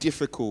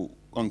difficult,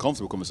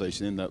 uncomfortable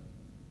conversation in that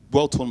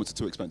world tournaments are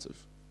too expensive.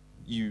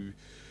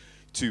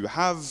 To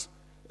have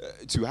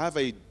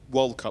a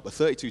World Cup, a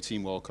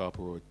 32-team World Cup,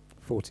 or a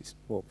 40s,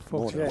 well,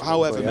 48.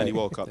 however many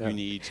World Cup, you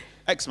need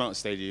X amount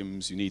of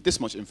stadiums, you need this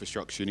much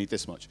infrastructure, you need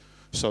this much.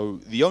 So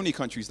the only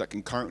countries that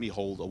can currently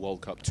hold a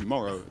World Cup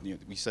tomorrow,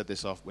 we said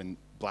this off when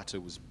Blatter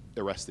was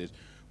arrested,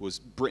 was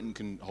Britain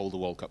can hold a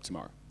World Cup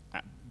tomorrow.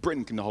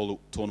 Britain can hold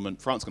a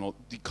tournament, France can hold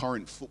the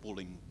current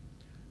footballing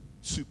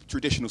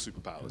traditional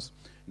superpowers.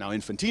 Now,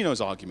 Infantino's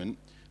argument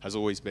has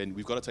always been,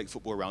 we've got to take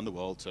football around the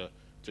world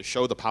to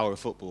show the power of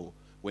football.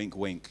 Wink,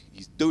 wink.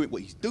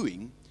 What he's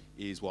doing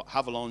is what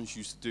Havelange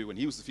used to do when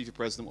he was the FIFA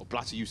president, what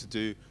Blatter used to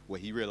do, where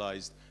he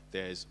realized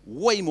there's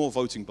way more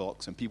voting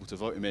blocks and people to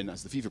vote him in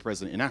as the FIFA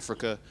president in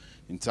Africa,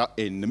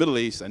 in the Middle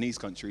East and these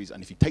countries,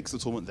 and if he takes the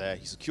tournament there,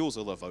 he secures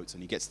all their votes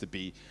and he gets to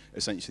be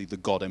essentially the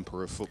god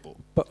emperor of football.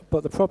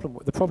 But the problem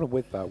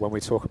with that, when we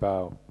talk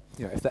about,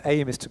 if the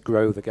aim is to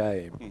grow the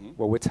game,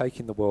 well, we're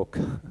taking the World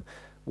Cup.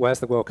 Where's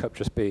the World Cup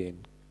just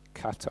been?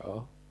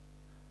 Qatar.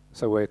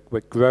 So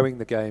we're growing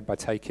the game by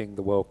taking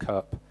the World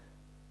Cup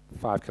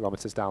 5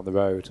 kilometers down the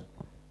road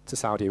to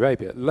Saudi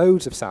Arabia.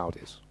 Loads of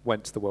Saudis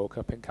went to the World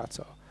Cup in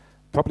Qatar.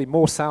 Probably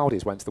more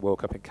Saudis went to the World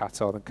Cup in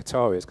Qatar than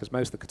Qataris, because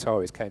most of the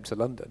Qataris came to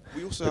London.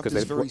 We also have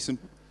this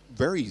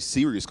very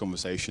serious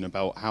conversation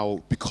about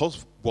how,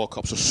 because World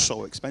Cups are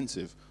so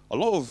expensive, a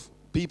lot of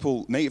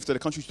people native to the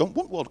countries don't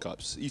want World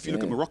Cups. If you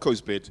look at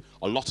Morocco's bid,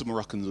 a lot of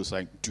Moroccans are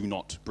saying, do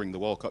not bring the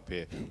World Cup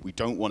here. We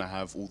don't want to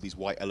have all these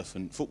white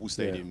elephant football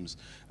stadiums.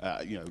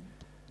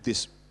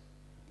 This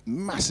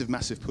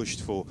massive push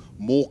for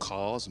more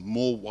cars,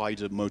 more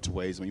wider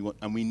motorways,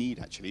 and we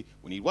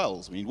need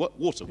wells, we need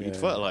water, we need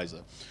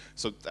fertilizer.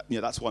 So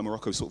that's why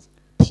Morocco sort of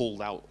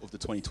pulled out of the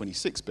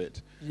 2026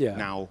 bid.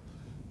 Now,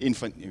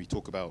 we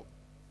talk about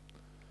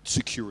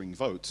securing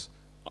votes.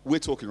 We're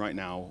talking right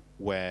now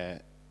where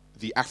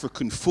the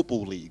African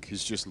Football League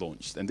has just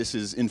launched, and this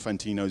is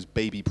Infantino's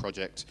baby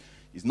project.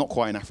 He's not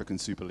quite an African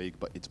Super League,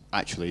 but it's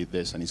actually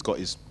this, and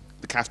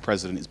the CAF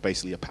president is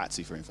basically a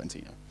patsy for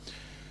Infantino.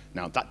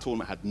 Now, that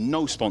tournament had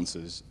no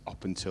sponsors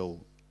up until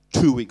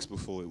 2 weeks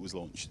before it was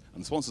launched.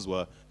 And the sponsors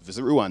were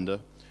Visit Rwanda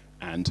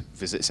and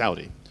Visit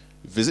Saudi.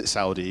 Visit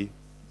Saudi,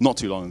 not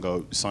too long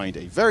ago, signed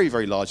a very,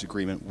 very large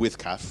agreement with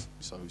CAF,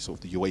 so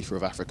sort of the UEFA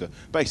of Africa,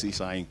 basically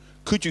saying,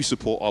 could you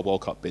support our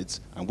World Cup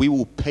bids? And we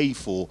will pay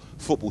for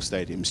football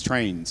stadiums,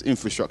 trains,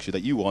 infrastructure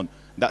that you want.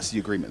 That's the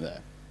agreement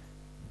there.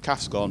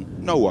 CAF's gone,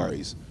 no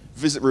worries.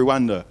 Visit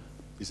Rwanda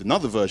is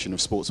another version of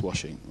sports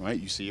washing, right?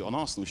 You see it on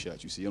Arsenal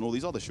shirts, you see it on all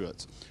these other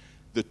shirts.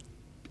 The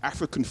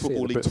African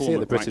Football League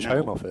tournament the British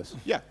Home Office.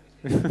 Yeah.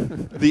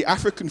 The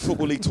African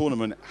Football League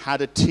tournament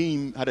had a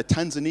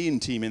Tanzanian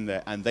team in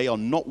there, and they are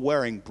not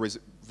wearing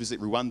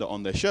Visit Rwanda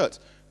on their shirts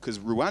because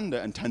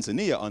Rwanda and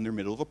Tanzania are in the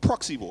middle of a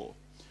proxy war.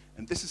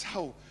 And this is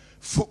how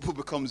football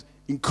becomes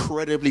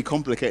incredibly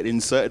complicated,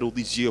 inserted all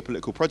these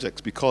geopolitical projects,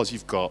 because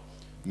you've got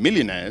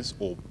millionaires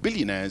or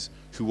billionaires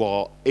who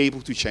are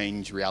able to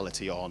change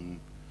reality on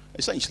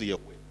essentially a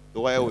whim.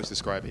 The way I always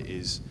describe it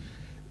is,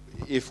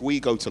 if we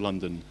go to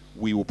London,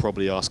 we will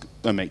probably ask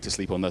a mate to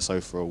sleep on their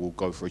sofa, or we'll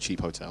go for a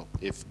cheap hotel.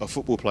 If a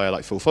football player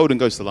like Phil Foden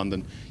goes to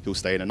London, he'll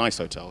stay in a nice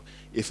hotel.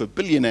 If a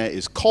billionaire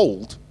is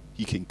cold,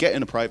 he can get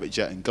in a private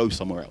jet and go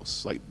somewhere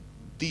else. Like,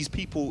 these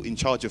people in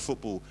charge of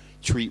football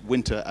treat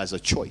winter as a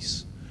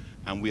choice,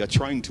 and we are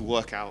trying to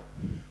work out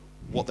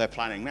what they're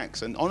planning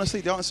next. And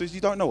honestly, the answer is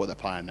you don't know what they're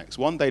planning next.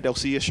 One day they'll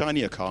see a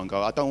shinier car and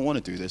go, I don't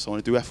want to do this, I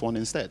want to do F1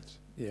 instead.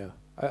 Yeah,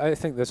 I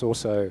think there's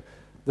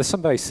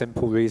some very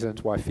simple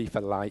reasons why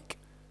FIFA like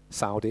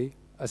Saudi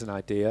as an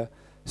idea.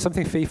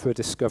 Something FIFA are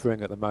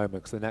discovering at the moment,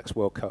 because the next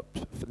World Cup,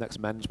 the next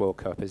Men's World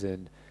Cup is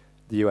in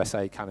the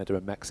USA, Canada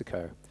and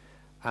Mexico.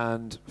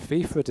 And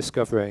FIFA are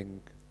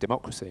discovering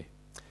democracy.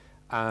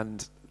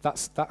 And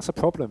that's a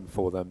problem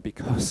for them,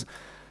 because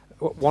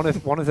one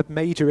of the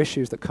major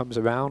issues that comes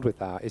around with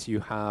that is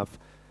you have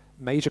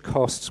major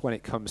costs when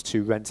it comes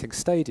to renting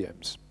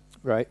stadiums,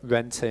 right?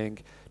 Renting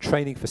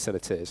training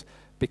facilities.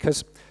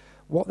 Because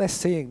what they're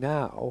seeing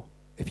now,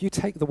 if you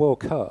take the World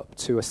Cup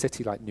to a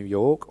city like New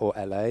York or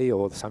LA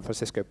or the San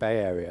Francisco Bay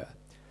Area,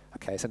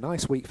 okay, it's a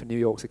nice week for New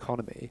York's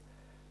economy,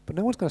 but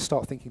no one's going to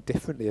start thinking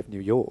differently of New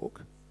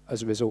York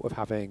as a result of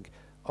having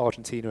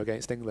Argentina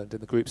against England in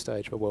the group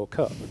stage of a World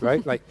Cup,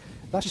 right? Like,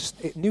 that's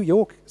just it. New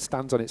York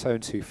stands on its own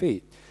 2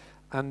 feet.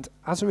 And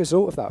as a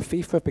result of that,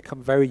 FIFA have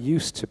become very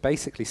used to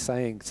basically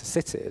saying to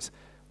cities,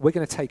 we're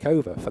going to take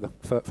over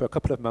for a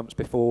couple of months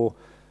before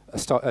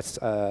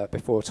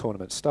before a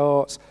tournament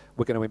starts.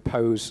 We're going to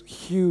impose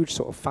huge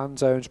sort of fan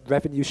zones,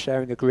 revenue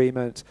sharing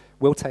agreement.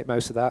 We'll take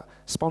most of that.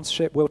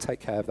 Sponsorship, we'll take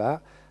care of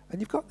that.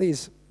 And you've got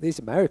these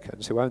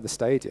Americans who own the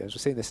stadiums. We're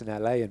seeing this in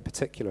LA in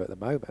particular at the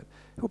moment,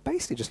 who are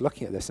basically just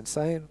looking at this and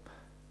saying,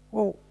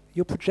 well,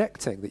 you're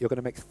projecting that you're going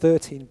to make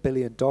 $13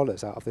 billion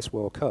out of this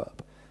World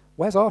Cup.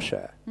 Where's our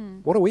share?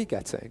 What are we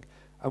getting?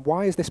 And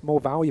why is this more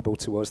valuable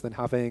to us than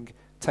having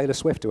Taylor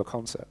Swift do a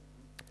concert?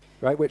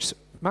 Right, which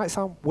might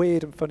sound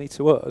weird and funny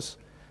to us,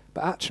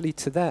 but actually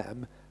to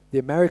them, the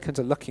Americans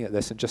are looking at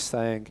this and just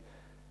saying,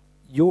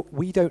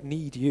 we don't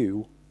need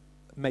you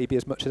maybe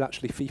as much as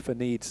actually FIFA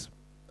needs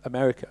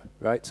America,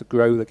 right, to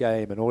grow the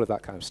game and all of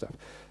that kind of stuff.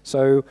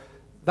 So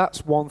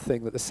that's one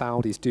thing that the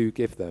Saudis do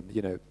give them.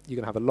 You know, you're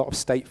going to have a lot of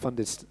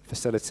state-funded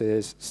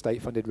facilities,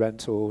 state-funded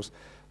rentals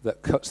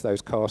that cuts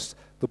those costs.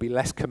 There'll be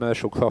less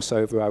commercial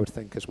crossover, I would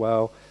think, as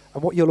well.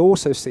 And what you'll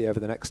also see over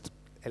the next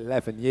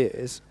 11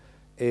 years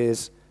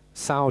is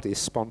Saudis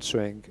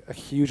sponsoring a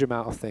huge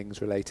amount of things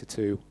related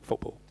to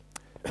football,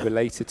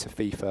 related to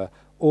FIFA,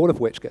 all of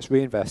which gets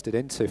reinvested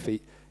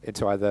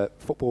into either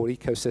football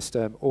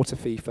ecosystem or to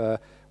FIFA,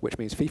 which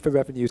means FIFA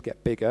revenues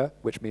get bigger,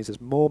 which means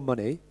there's more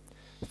money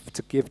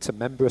to give to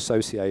member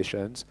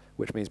associations,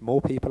 which means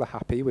more people are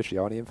happy with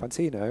Gianni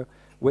Infantino,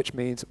 which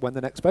means when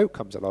the next vote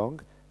comes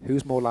along,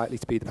 who's more likely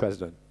to be the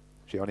president?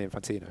 Gianni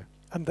Infantino.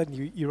 And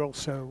then you're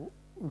also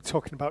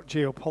talking about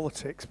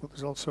geopolitics, but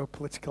there's also a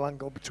political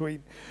angle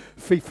between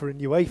FIFA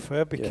and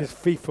UEFA, because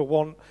FIFA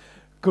want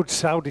good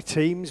Saudi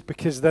teams,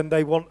 because then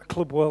they want a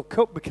Club World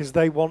Cup, because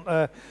they want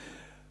a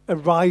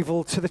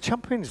rival to the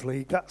Champions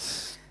League.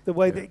 That's the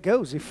way that it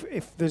goes.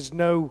 If there's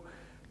no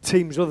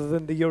teams other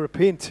than the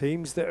European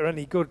teams that are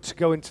any good to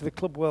go into the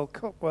Club World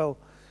Cup, well,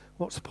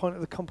 what's the point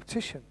of the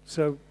competition?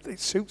 So it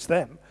suits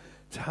them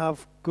to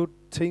have good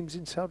teams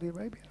in Saudi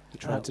Arabia.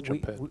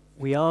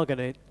 We are going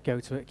to go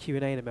to a Q&A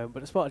in a moment, but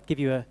I just thought I'd give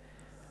you a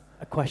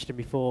question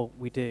before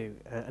we do.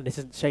 And this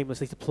isn't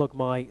shamelessly to plug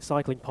my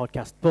cycling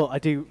podcast, but I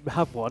do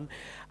have one.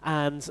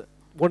 And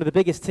one of the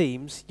biggest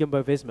teams,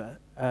 Jumbo-Visma,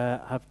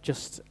 have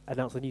just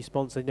announced a new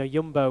sponsor. You know,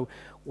 Jumbo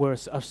were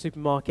a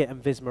supermarket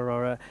and Visma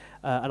are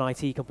an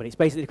IT company. It's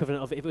basically the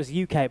equivalent of, if it was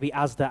UK, it'd be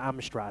Asda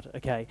Amstrad,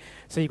 okay?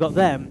 So you've got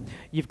them.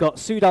 You've got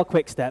Soudal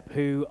Quickstep,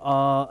 who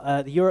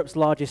are Europe's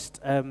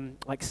largest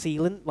like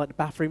sealant, like the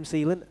bathroom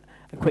sealant,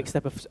 and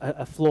Quickstep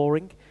of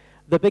flooring.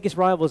 The biggest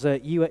rivals are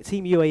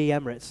Team UAE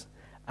Emirates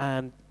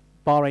and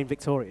Bahrain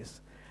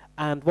Victorious.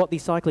 And what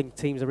these cycling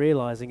teams are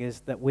realizing is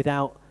that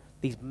without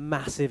these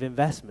massive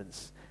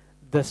investments,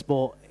 the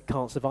sport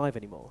can't survive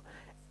anymore.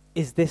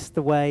 Is this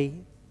the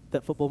way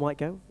that football might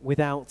go?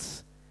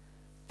 Without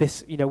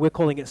this, you know, we're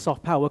calling it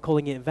soft power, we're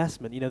calling it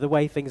investment. You know, the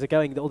way things are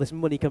going, all this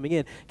money coming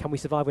in, can we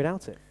survive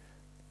without it?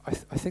 I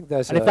think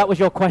there's. And if that was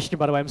your question,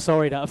 by the way, I'm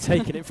sorry that I've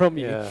taken it from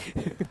you. Yeah.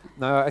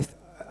 No,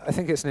 I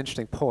think it's an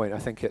interesting point. I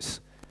think it's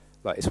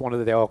one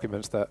of the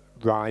arguments that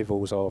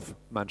rivals of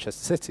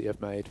Manchester City have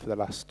made for the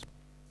last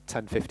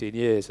 10, 15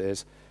 years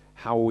is,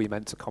 how are we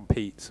meant to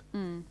compete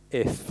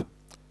if,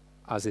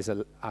 as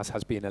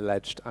has been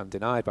alleged and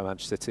denied by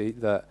Manchester City,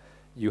 that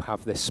you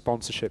have this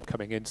sponsorship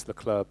coming into the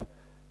club,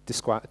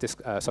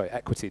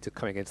 equity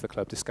coming into the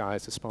club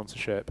disguised as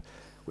sponsorship,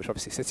 which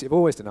obviously City have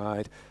always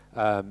denied,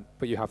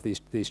 but you have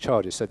these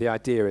charges. So the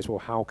idea is, well,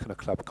 how can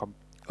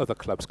other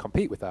clubs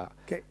compete with that?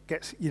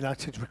 Gets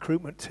United's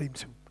recruitment team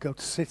to go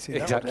to City.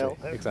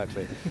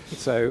 Exactly.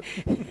 So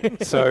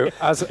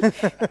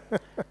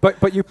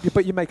but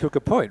you make a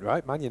good point,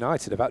 right? Man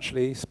United have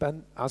actually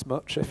spent as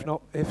much, if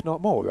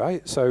not more,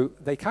 right? So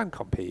they can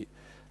compete.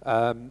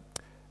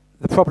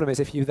 The problem is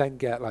if you then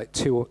get like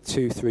two,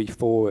 three,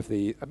 four of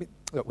the. I mean,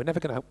 look, we're never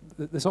going to.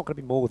 There's not going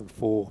to be more than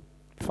 4,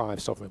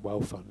 5 sovereign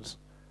wealth funds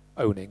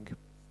owning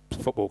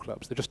football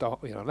clubs. They just are,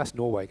 you know, unless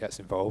Norway gets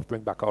involved,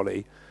 bring back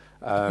Ollie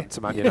to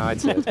Man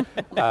United.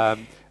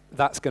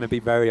 That's going to be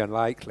very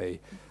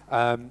unlikely.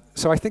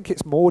 So I think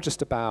it's more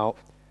just about,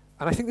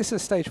 and I think this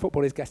is a stage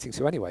football is getting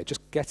to anyway,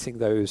 just getting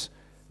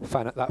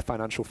that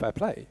financial fair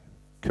play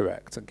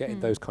correct and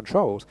getting those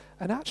controls.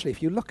 And actually,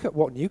 if you look at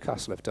what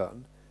Newcastle have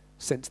done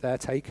since their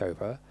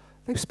takeover,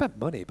 they've spent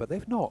money, but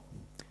they've not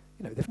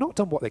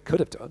done what they could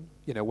have done.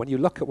 You know, when you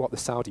look at what the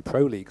Saudi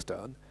Pro League's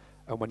done,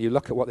 and when you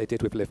look at what they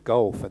did with Live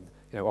Golf and,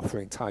 you know,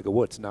 offering Tiger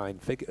Woods 9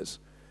 figures,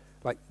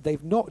 like,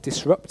 they've not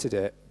disrupted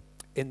it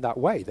in that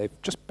way. They've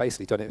just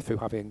basically done it through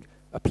having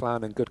a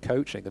plan and good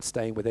coaching and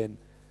staying within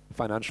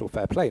financial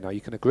fair play. Now,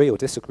 you can agree or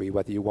disagree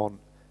whether you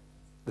want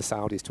the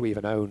Saudis to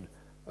even own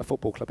a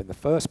football club in the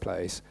first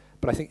place,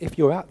 but I think if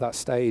you're at that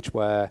stage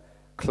where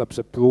clubs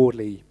are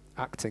broadly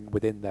acting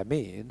within their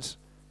means,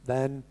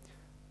 then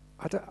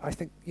I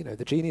think, you know,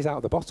 the genie's out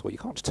of the bottle. You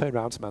can't just turn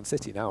around to Man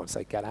City now and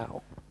say, get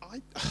out.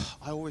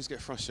 I always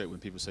get frustrated when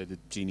people say the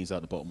genie's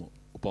out the bottle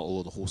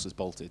or the horse is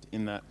bolted,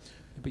 in that.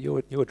 But you're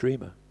a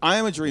dreamer. I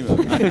am a dreamer.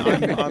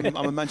 I'm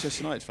a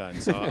Manchester United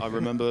fan, so I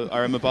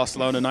remember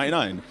Barcelona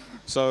 '99.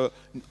 So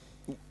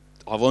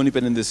I've only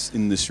been in this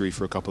industry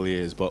for a couple of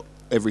years, but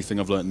everything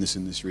I've learned in this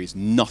industry is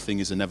nothing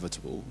is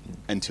inevitable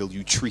until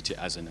you treat it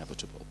as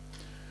inevitable.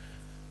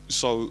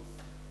 So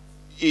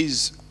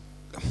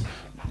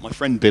my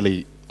friend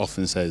Billy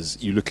often says,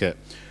 you look at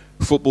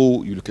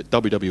football, you look at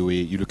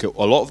WWE, you look at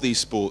a lot of these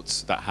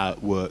sports that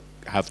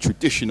have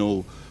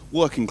traditional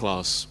working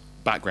class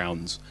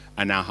backgrounds,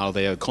 and now how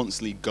they are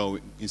constantly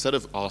going, instead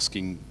of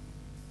asking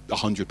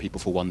 100 people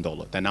for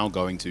 $1, they're now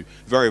going to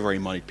very, very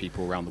moneyed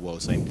people around the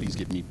world saying, please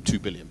give me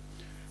 $2 billion.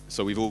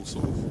 So we've all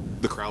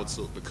the crowd's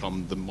sort of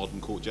become the modern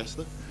court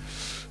jester.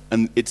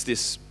 And it's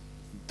this,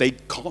 they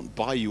can't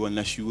buy you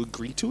unless you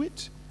agree to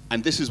it.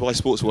 And this is why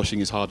sports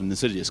washing is hard and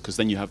insidious, because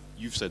then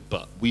you've said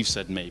but, we've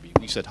said maybe,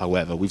 we've said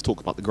however, we've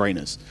talked about the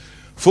greyness.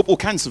 Football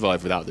can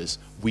survive without this.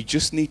 We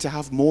just need to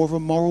have more of a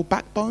moral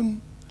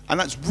backbone. And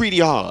that's really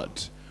hard,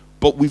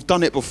 but we've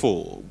done it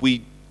before.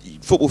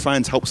 Football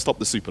fans helped stop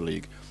the Super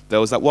League. There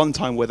was that one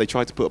time where they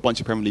tried to put a bunch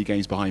of Premier League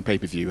games behind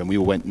pay-per-view, and we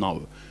all went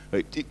no.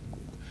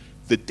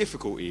 The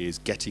difficulty is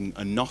getting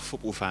enough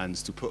football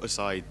fans to put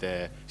aside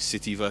their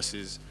City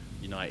versus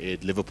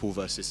United, Liverpool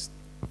versus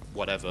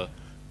whatever.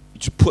 You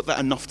just put that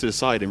enough to the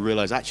side and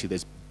realize actually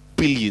there's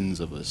billions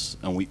of us,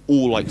 and we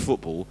all like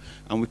football,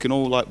 and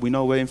we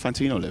know where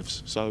Infantino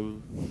lives. So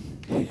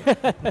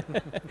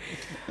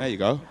there you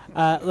go.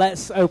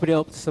 Let's open it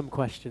up to some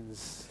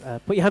questions.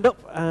 Put your hand up,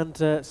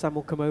 and Sam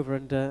will come over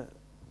and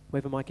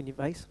wave a mic in your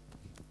face.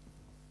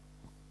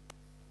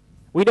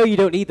 We know you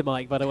don't need the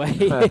mic, by the way.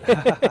 I'll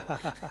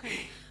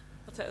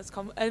take this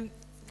comment.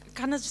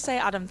 Can I just say,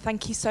 Adam,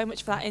 thank you so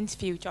much for that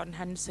interview, Jordan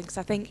Henderson, because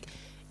I think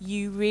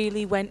you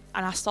really went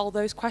and asked all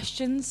those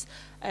questions,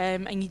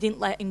 and you didn't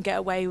let him get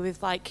away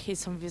with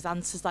some of his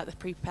answers, like the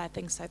pre-prepared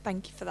things. So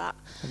thank you for that.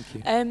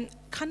 Thank you.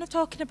 Kind of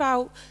talking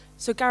about,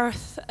 so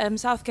Gareth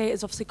Southgate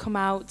has obviously come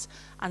out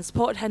and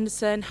supported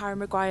Henderson. Harry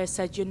Maguire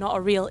said you're not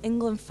a real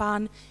England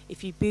fan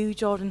if you boo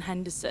Jordan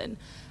Henderson,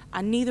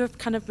 and neither have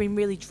kind of been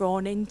really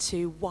drawn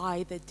into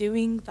why they're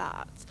doing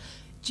that.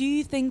 Do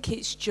you think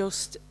it's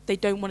just they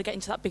don't want to get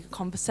into that bigger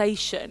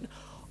conversation,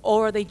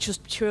 or are they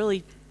just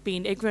purely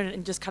being ignorant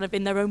and just kind of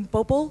in their own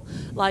bubble?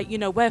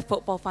 We're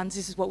football fans,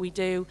 this is what we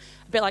do.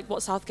 A bit like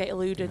what Southgate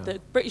alluded, the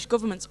British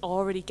government's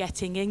already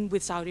getting in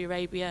with Saudi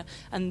Arabia.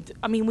 And,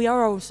 I mean, we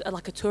are always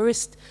like a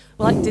tourist.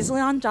 We're like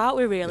Disneyland, aren't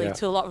we, really,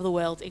 to a lot of the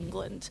world,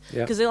 England?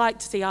 Because they like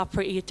to see our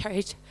pretty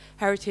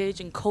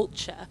heritage and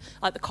culture,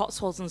 like the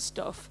Cotswolds and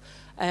stuff.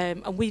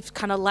 And we've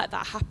kind of let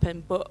that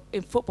happen. But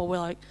in football, we're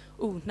like,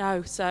 oh,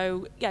 no.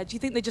 So, yeah, do you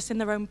think they're just in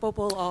their own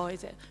bubble, or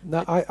is it?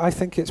 No, I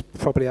think it's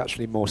probably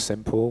actually more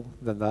simple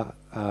than that.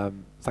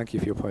 Thank you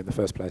for your point in the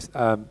first place.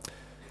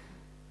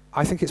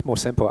 I think it's more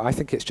simple. I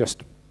think it's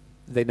just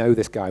they know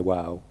this guy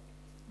well.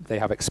 They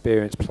have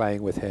experience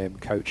playing with him,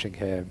 coaching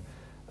him,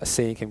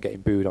 seeing him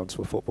getting booed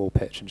onto a football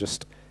pitch, and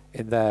just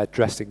in their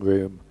dressing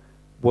room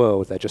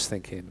world, they're just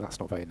thinking, that's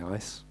not very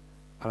nice.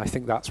 And I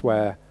think that's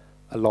where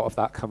a lot of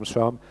that comes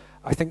from.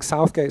 I think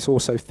Southgate's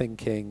also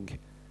thinking,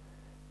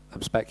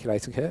 I'm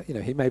speculating here,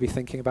 he may be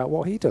thinking about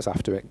what he does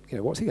after it.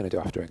 What's he going to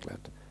do after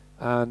England?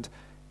 And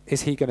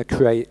is he going to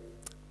create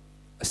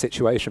a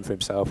situation for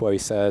himself where he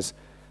says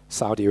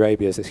Saudi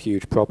Arabia is this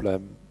huge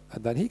problem,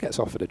 and then he gets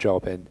offered a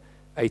job in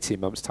 18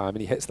 months' time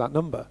and he hits that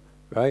number,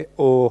 right?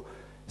 Or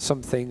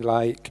something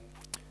like,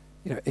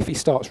 if he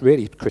starts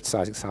really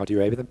criticising Saudi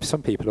Arabia, then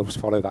some people will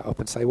follow that up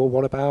and say, well,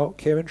 what about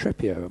Kieran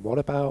Trippier, and what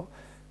about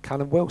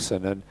Callum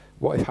Wilson, and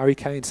what if Harry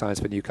Kane signs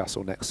for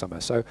Newcastle next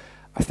summer? So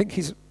I think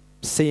he's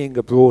seeing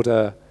a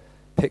broader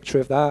picture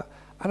of that.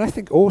 And I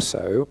think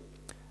also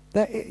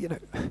that,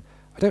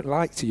 I don't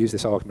like to use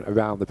this argument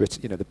around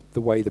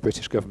the way the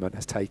British government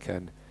has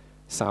taken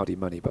Saudi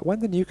money, but when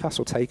the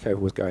Newcastle takeover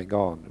was going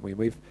on,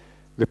 we've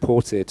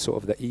reported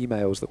sort of the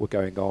emails that were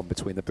going on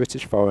between the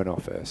British Foreign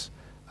Office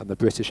and the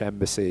British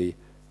Embassy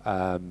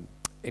in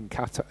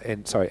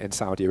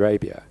Saudi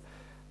Arabia,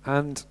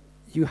 and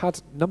you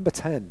had Number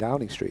 10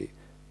 Downing Street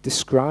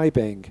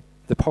describing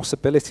the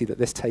possibility that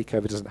this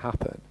takeover doesn't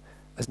happen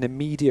as an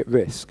immediate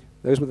risk.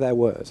 Those were their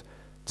words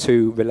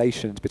to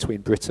relations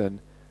between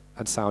Britain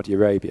and Saudi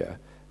Arabia,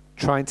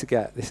 trying to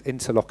get this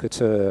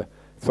interlocutor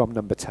from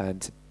Number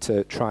 10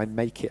 to try and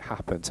make it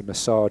happen, to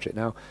massage it.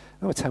 Now,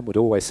 Number 10 would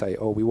always say,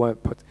 "Oh, we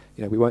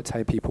weren't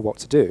telling people what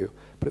to do,"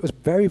 but it was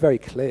very, very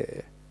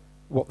clear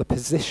what the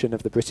position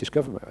of the British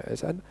government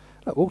is. And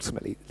look,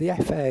 ultimately, the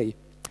FA,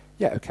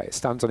 it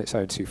stands on its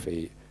own 2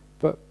 feet,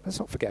 but let's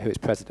not forget who its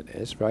president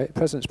is, right? The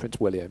president's Prince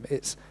William.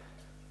 It's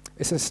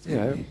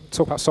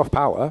talk about soft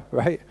power,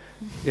 right?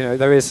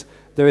 There is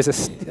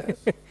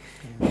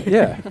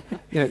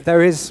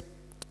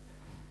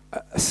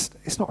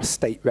it's not a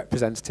state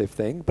representative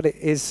thing, but it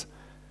is.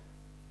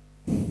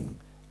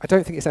 I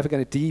don't think it's ever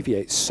going to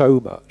deviate so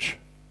much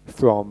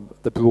from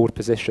the broad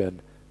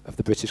position of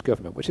the British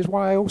government, which is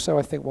why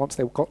I think once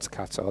they got to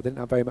Qatar, they didn't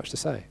have very much to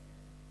say.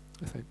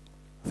 I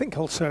think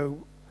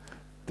also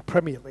the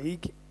Premier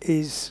League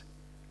is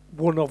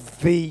one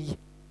of the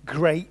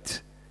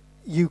great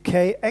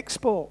UK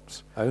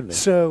exports. Only.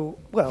 So,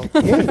 well,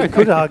 you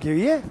could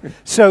argue,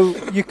 So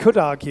you could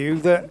argue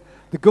that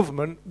the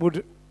government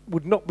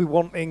would not be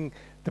wanting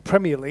the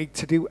Premier League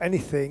to do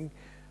anything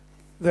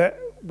that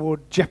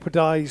would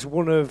jeopardise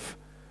one of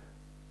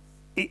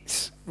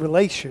its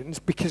relations,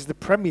 because the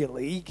Premier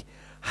League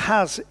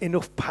has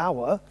enough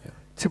power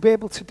to be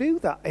able to do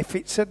that if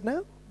it said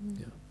no.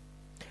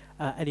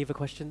 Any other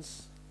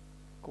questions?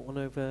 Got one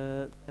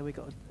over, and we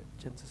got a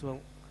gent as well.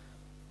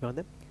 Behind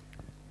them.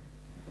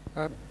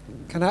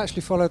 Can I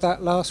actually follow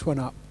that last one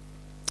up?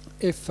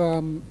 If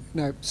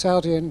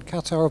Saudi and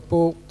Qatar have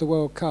bought the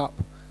World Cup,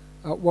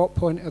 at what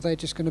point are they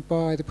just going to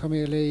buy the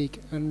Premier League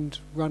and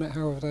run it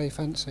however they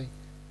fancy?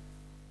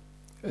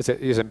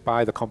 Isn't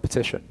buy the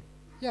competition?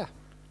 Yeah.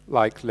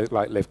 Like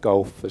Live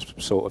Golf has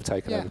sort of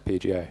taken over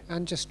PGA.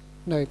 And just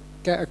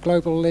get a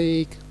global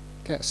league,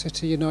 get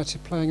City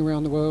United playing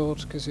around the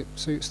world because it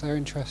suits their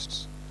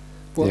interests.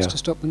 What's to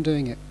stop them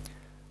doing it?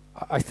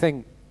 I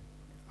think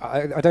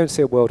I don't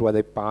see a world where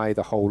they buy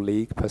the whole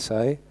league per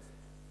se,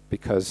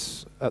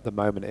 because at the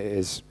moment it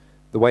is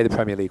the way the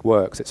Premier League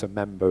works. It's a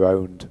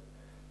member-owned,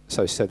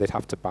 so they'd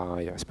have to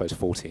buy, I suppose,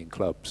 14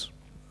 clubs,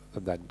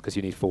 and then because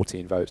you need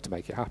 14 votes to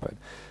make it happen.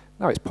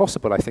 Now it's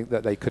possible, I think,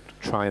 that they could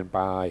try and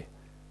buy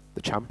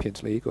the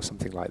Champions League or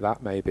something like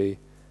that, maybe,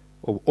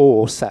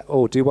 or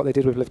do what they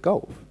did with Live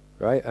Golf,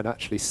 right, and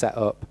actually set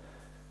up.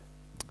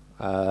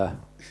 I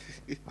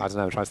don't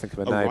know. I'm trying to think of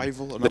a name.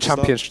 Rival,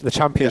 the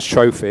Champions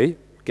Trophy.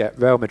 Get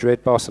Real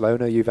Madrid,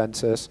 Barcelona,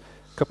 Juventus,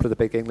 a couple of the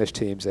big English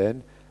teams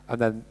in,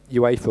 and then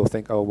UEFA will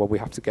think, oh well, we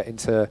have to get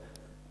into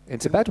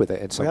bed with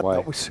it in some way.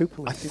 That was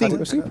Super League. I think it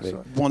was Super League.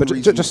 One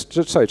reason. Just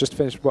to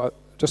finish,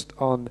 just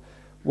on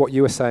what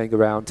you were saying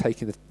around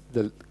taking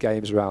the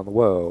games around the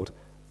world.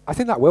 I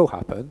think that will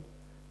happen.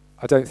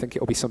 I don't think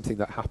it will be something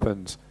that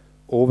happens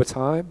all the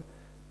time,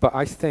 but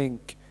I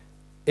think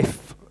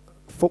if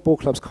football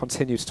clubs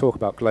continue to talk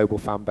about global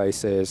fan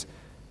bases,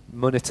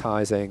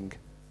 monetizing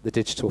the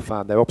digital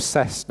fan, they're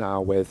obsessed now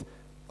with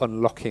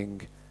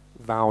unlocking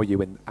value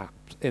in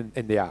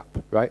the app,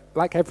 right?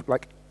 Like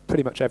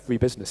pretty much every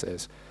business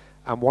is.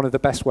 And one of the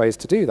best ways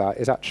to do that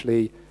is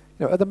actually,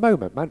 at the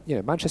moment,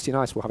 Manchester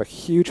United will have a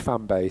huge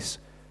fan base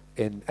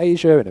in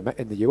Asia and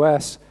in the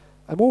US,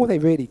 and all they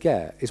really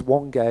get is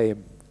one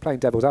game. Playing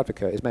devil's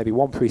advocate is maybe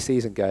one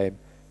pre-season game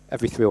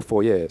every 3 or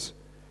 4 years.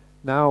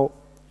 Now,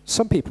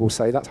 some people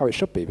say that's how it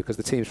should be because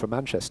the team's from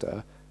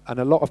Manchester, and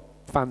a lot of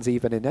fans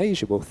even in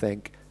Asia will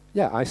think,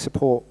 yeah, I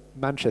support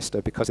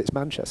Manchester because it's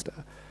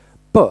Manchester.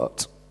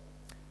 But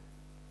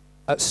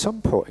at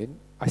some point,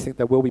 I think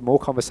there will be more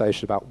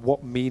conversation about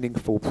what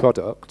meaningful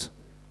product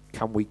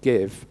can we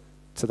give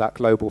to that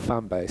global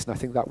fan base, and I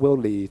think that will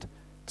lead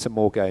to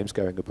more games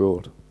going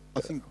abroad,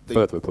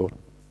 further abroad.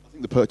 I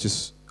think the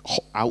purchase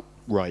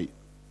outright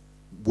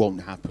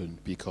won't happen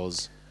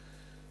because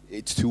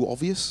it's too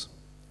obvious.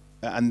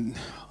 And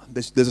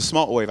there's a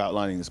smart way of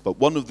outlining this, but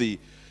one of the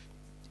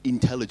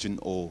intelligent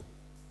or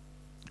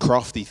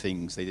crafty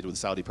things they did with the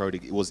Saudi Pro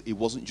League, it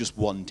wasn't just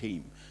one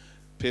team.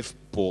 PIF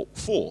bought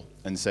 4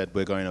 and said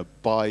we're going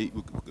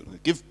to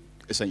give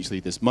essentially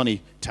this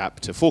money tap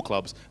to 4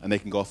 clubs and they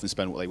can go off and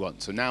spend what they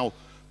want. So now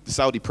the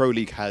Saudi Pro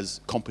League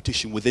has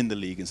competition within the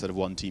league instead of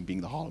one team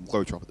being the Harlem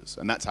Globetrotters.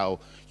 And that's how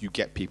you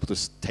get people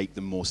to take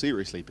them more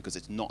seriously, because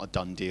it's not a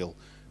done deal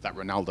that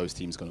Ronaldo's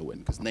team's going to win,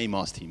 because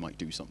Neymar's team might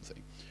do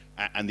something.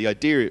 And the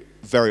idea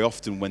very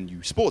often when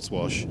you sports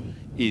wash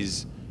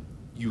is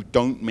you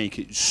don't make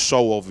it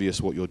so obvious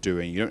what you're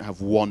doing. You don't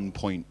have one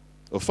point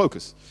of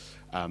focus.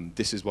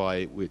 This is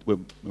why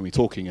when we're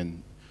talking,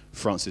 and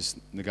Francis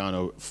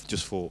Ngannou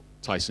just fought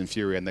Tyson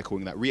Fury, and they're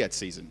calling that Riyadh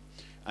season.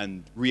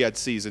 And Riyadh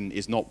season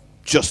is not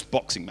just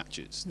boxing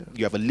matches. Yeah.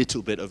 You have a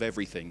little bit of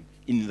everything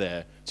in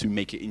there to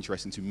make it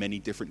interesting to many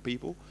different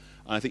people.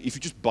 And I think if you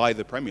just buy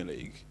the Premier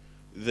League,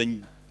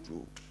 then,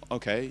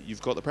 okay,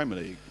 you've got the Premier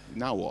League.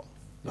 Now what?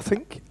 I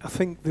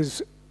think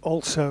there's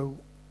also,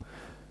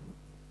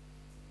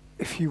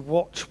 if you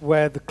watch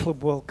where the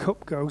Club World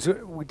Cup goes,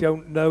 we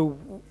don't know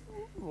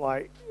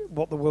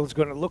what the world's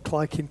going to look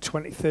like in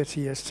 20,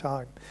 30 years'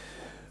 time.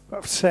 But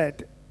I've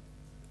said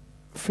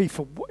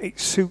FIFA, it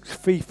suits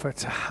FIFA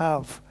to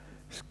have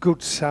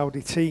good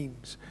Saudi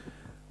teams,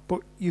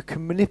 but you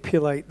can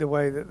manipulate the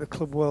way that the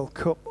Club World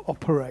Cup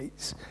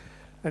operates.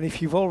 And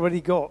if you've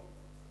already got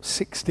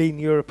 16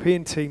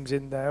 European teams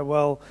in there,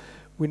 well,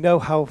 we know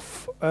how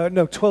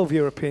 12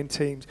 European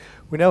teams.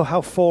 We know how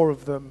 4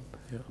 of them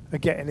are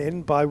getting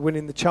in by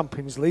winning the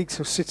Champions League.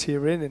 So City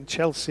are in, and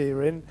Chelsea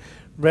are in,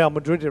 Real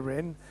Madrid are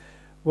in.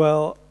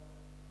 Well,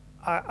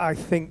 I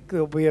think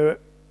there'll be a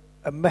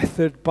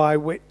method by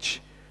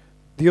which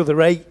the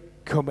other 8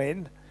 come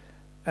in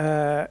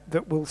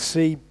that will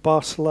see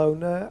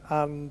Barcelona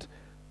and,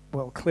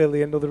 well,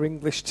 clearly another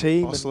English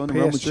team. Barcelona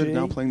and and Real Madrid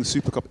now playing the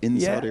Super Cup in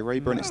Saudi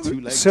Arabia, and it's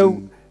 2 legs. So,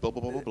 and blah,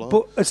 blah, blah, blah, blah.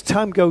 But as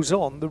time goes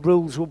on, the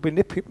rules will be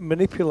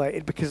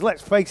manipulated, because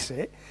let's face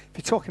it, if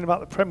you're talking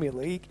about the Premier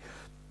League,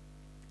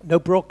 no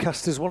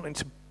broadcasters wanting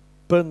to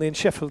Burnley and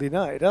Sheffield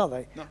United, are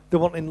they? No. They're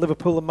wanting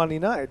Liverpool and Man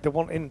United. They're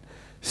wanting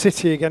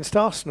City against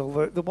Arsenal.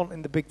 They're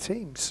wanting the big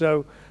teams.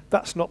 So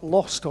that's not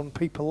lost on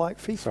people like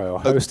FIFA. So our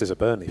host is a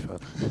Burnley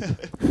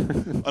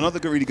fan. Another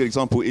really good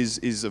example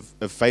is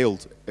a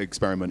failed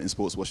experiment in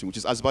sports washing, which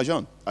is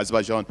Azerbaijan.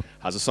 Azerbaijan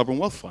has a sovereign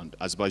wealth fund.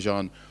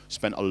 Azerbaijan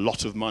spent a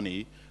lot of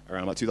money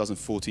around like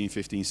 2014,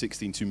 15,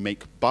 16 to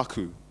make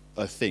Baku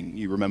a thing.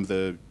 You remember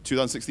the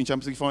 2016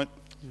 Champions League final?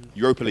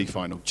 Europa League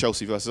final,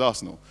 Chelsea versus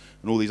Arsenal.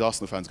 And all these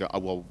Arsenal fans go, oh,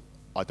 well,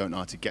 I don't know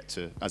how to get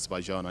to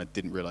Azerbaijan. I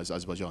didn't realize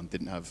Azerbaijan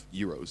didn't have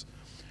Euros.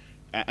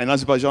 And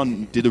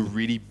Azerbaijan did a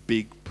really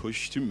big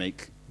push to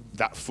make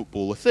that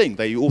football a thing.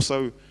 They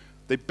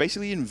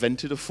basically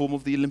invented a form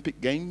of the Olympic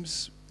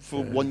Games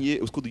for 1 year.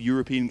 It was called the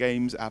European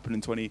Games. It happened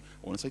in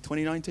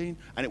 2019.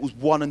 And it was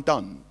one and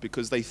done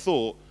because they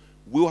thought,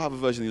 we'll have a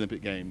version of the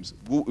Olympic Games.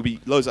 It'll be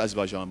loads of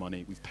Azerbaijan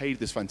money. We've paid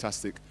this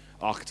fantastic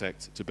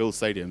architect to build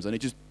stadiums. And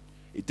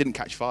it didn't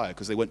catch fire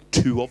because they went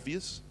too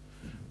obvious.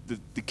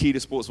 The key to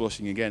sports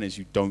washing, again, is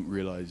you don't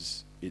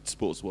realize it's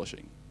sports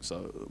washing.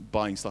 So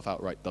buying stuff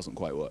outright doesn't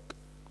quite work.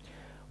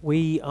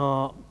 We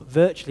are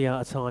virtually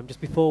out of time.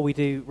 Just before we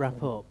do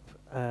wrap up,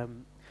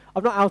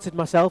 I've not outed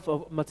myself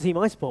or my team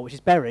I support, which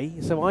is Bury,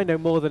 so I know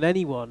more than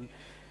anyone.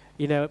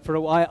 You know,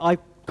 I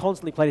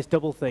constantly play this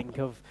double think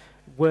of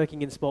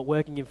working in sport,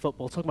 working in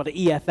football, talking about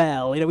the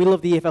EFL. You know, we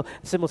love the EFL.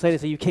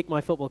 Simultaneously, you kicked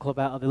my football club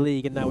out of the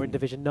league, and now we're in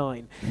Division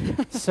 9.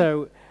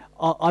 So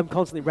I'm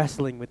constantly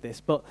wrestling with this.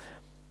 But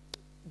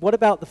what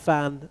about the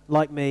fan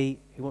like me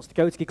who wants to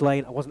go to Gig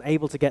Lane? I wasn't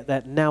able to get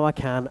there. Now I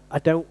can. I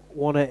don't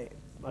want to.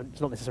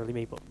 It's not necessarily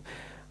me, but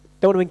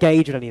don't want to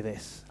engage in any of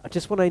this. I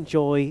just want to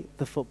enjoy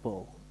the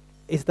football.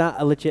 Is that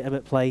a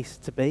legitimate place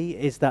to be?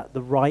 Is that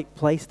the right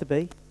place to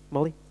be,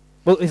 Molly?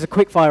 Well, it's a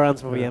quick fire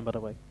answer for Ian, by the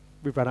way.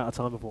 We've run out of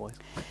time otherwise.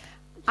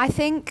 I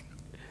think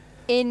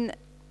in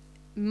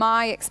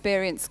my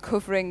experience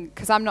covering,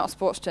 because I'm not a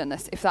sports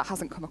journalist, if that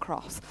hasn't come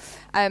across,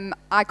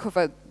 I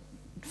cover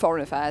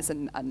foreign affairs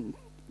and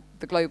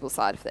the global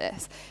side of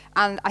this.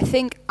 And I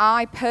think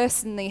I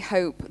personally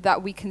hope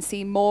that we can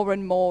see more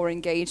and more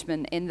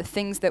engagement in the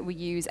things that we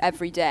use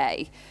every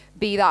day,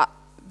 be that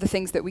the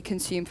things that we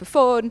consume for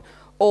fun,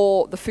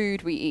 or the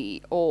food we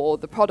eat, or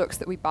the products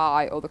that we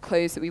buy, or the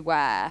clothes that we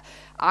wear.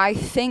 I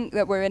think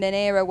that we're in an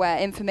era where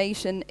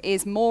information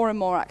is more and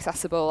more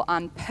accessible,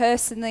 and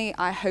personally,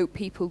 I hope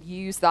people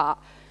use that,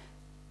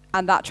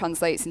 and that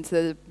translates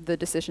into the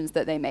decisions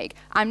that they make.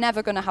 I'm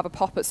never going to have a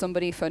pop at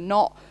somebody for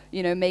not,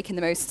 you know, making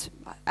the most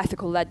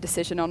ethical-led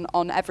decision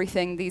on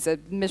everything. These are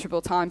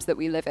miserable times that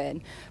we live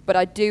in. But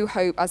I do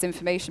hope as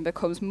information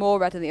becomes more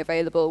readily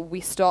available,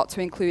 we start to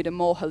include a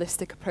more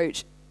holistic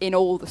approach in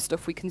all the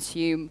stuff we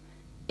consume,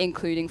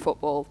 including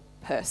football,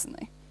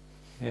 personally.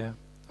 Yeah.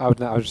 I would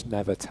just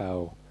never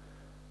tell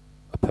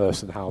a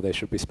person how they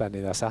should be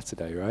spending their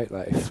Saturday, right?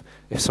 Like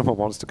if someone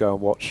wants to go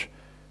and watch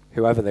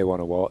whoever they want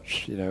to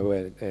watch, you know,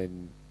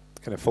 in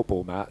a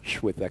football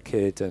match with their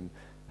kid and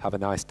have a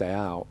nice day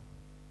out,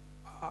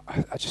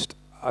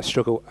 I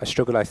struggle,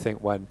 I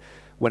think,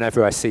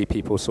 whenever I see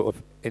people sort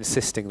of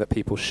insisting that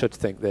people should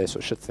think this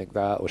or should think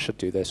that or should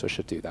do this or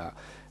should do that.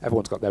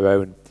 Everyone's got their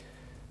own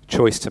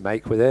choice to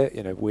make with it.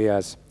 You know, we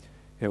as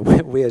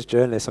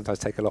journalists sometimes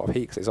take a lot of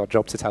heat because it's our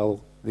job to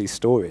tell these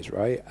stories,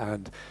 right?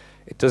 And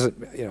it doesn't,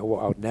 you know,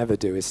 what I would never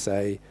do is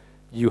say,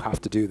 you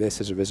have to do this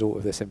as a result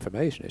of this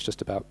information. It's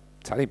just about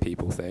telling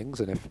people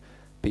things, and if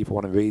people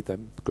want to read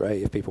them,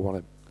 great. If people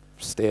want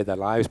to steer their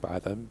lives by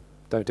them,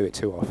 don't do it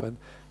too often.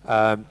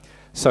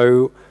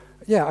 So,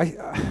 yeah,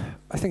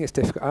 I think it's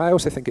difficult. I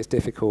also think it's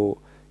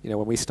difficult, you know,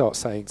 when we start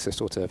saying to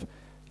sort of,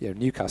 you know,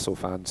 Newcastle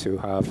fans who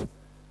have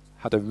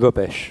had a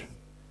rubbish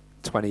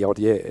 20-odd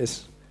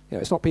years, you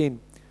know, it's not being,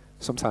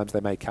 sometimes they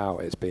make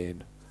out it's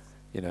being,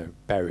 you know,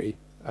 Bury,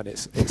 and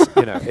it's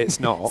you know, it's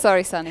not.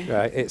 Sorry, Sanny.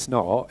 Right, it's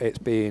not. It's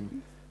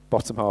been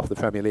bottom half of the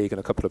Premier League and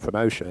a couple of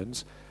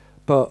promotions.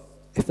 But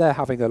if they're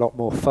having a lot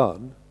more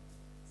fun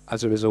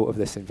as a result of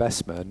this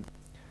investment,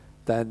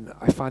 then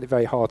I find it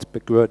very hard to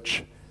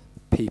begrudge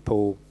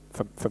people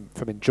from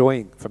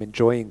enjoying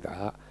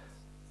that.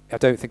 I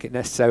don't think it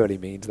necessarily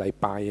means they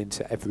buy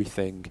into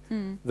everything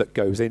that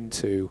goes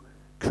into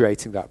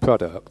creating that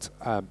product.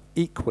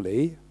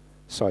 Equally,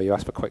 sorry, you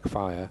asked for quick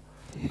fire.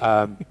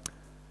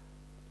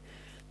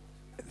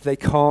 They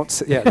can't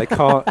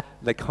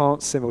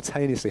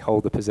simultaneously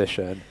hold the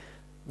position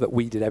that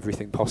we did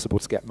everything possible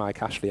to get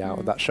Mike Ashley out,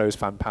 and that shows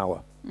fan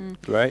power,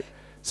 right?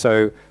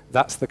 So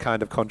that's the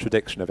kind of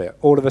contradiction of it.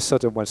 All of a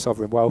sudden, when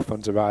sovereign wealth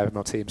funds arrive and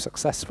our team's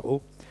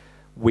successful,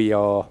 we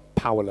are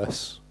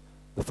powerless.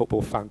 The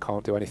football fan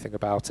can't do anything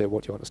about it.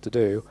 What do you want us to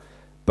do?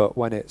 But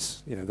when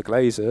it's, you know, the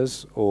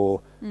Glazers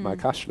or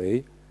Mike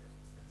Ashley,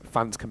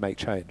 fans can make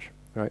change,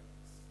 right?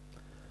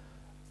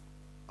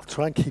 I'll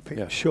try and keep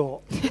it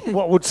short.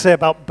 What I would say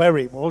about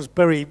Bury was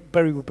Bury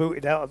were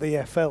booted out of the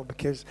EFL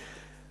because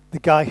the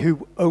guy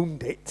who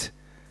owned it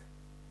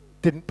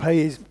didn't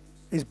pay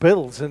his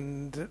bills,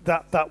 and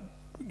that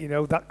you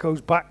know, that goes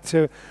back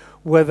to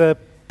whether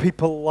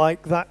people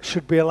like that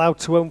should be allowed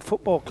to own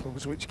football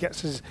clubs, which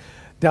gets us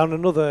down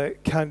another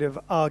kind of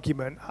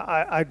argument.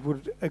 I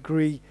would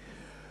agree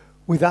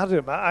with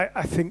Adam,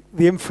 I think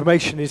the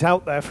information is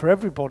out there for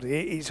everybody.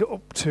 It's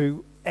up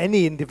to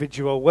any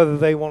individual whether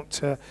they want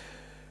to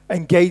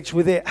engage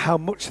with it, how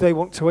much they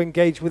want to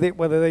engage with it,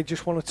 whether they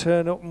just want to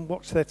turn up and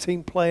watch their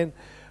team playing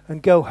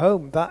and go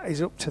home. That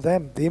is up to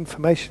them. The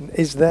information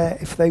is there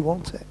if they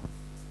want it.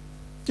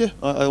 Yeah,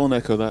 I want to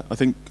echo that. I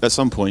think at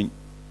some point,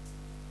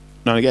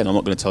 now again, I'm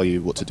not going to tell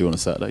you what to do on a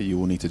Saturday. You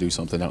will need to do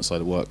something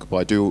outside of work. But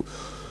I do,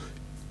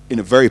 in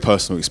a very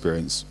personal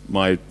experience,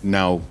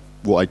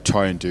 what I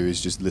try and do is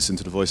just listen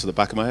to the voice at the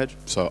back of my head.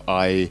 So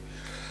I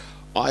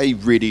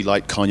really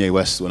liked Kanye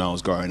West when I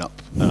was growing up.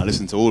 And I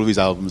listened to all of his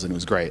albums and it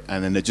was great.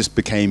 And then it just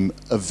became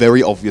a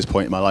very obvious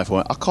point in my life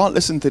where I can't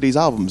listen to these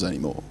albums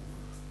anymore.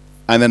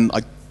 And then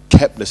I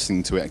kept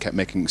listening to it and kept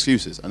making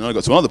excuses. And then I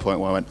got to another point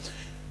where I went,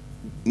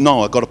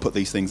 no, I've got to put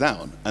these things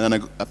down. And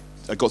then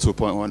I got to a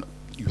point where I went,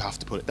 you have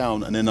to put it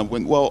down. And then I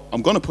went, well,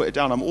 I'm going to put it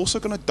down. I'm also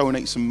going to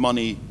donate some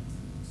money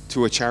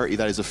to a charity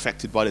that is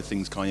affected by the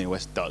things Kanye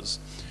West does.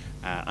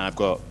 And I've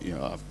got,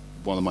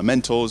 one of my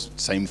mentors,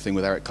 same thing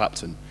with Eric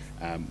Clapton.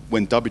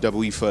 When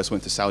WWE first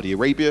went to Saudi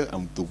Arabia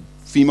and the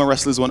female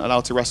wrestlers weren't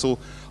allowed to wrestle,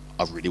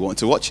 I really wanted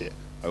to watch it.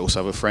 I also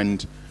have a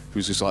friend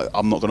who's just like,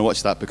 I'm not going to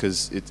watch that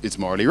because it's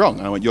morally wrong.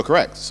 And I went, you're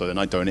correct. So then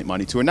I donate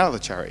money to another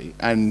charity.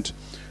 And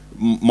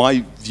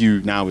my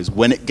view now is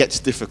when it gets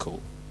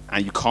difficult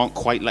and you can't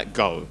quite let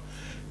go,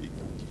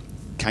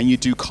 can you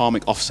do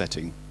karmic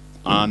offsetting?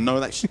 I know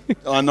that's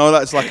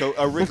like a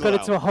wriggle. We've got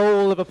into a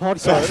whole of a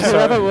podcast,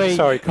 haven't we?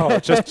 Sorry, Carl.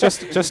 Just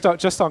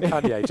on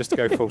Kanye, just to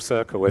go full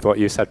circle with what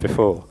you said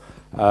before.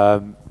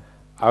 I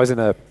was in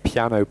a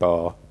piano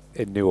bar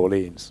in New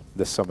Orleans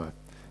this summer,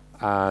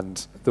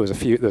 and there was a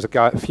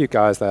few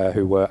guys there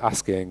who were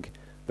asking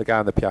the guy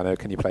on the piano,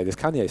 "Can you play this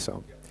Kanye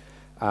song?"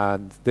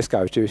 And this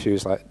guy was Jewish. He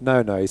was like,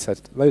 "No." He said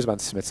loads of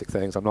anti-Semitic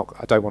things. I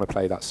don't want to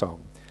play that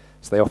song.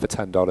 So they offer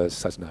 $10,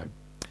 says no.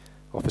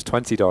 Offers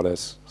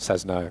 $20,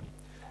 says no.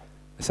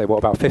 They say, what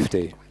about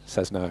 50?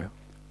 Says no.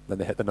 Then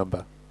they hit the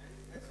number.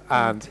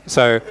 And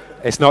so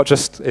it's not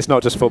just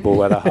football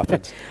where that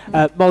happens.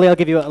 Molly, I'll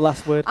give you a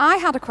last word. I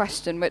had a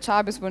question which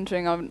I was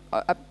wondering on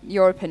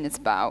your opinions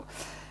about.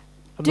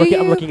 I'm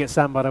looking at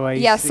Sam, by the way.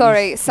 Yeah,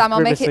 sorry, Sam,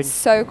 I'll make it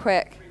so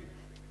quick.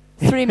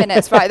 3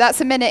 minutes, right, that's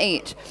a minute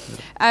each.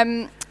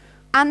 And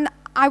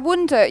I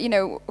wonder,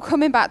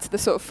 coming back to the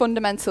sort of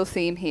fundamental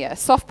theme here,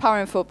 soft power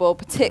in football,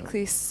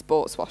 particularly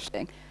sports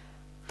washing,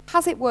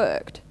 has it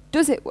worked?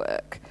 Does it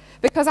work?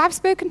 Because I've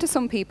spoken to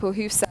some people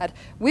who've said,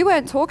 we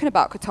weren't talking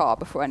about Qatar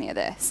before any of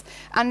this.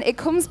 And it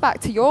comes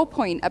back to your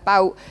point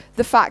about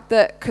the fact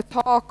that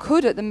Qatar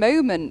could, at the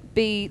moment,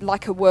 be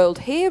like a world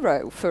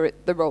hero for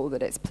the role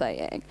that it's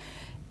playing.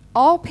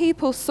 Are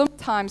people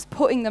sometimes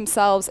putting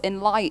themselves in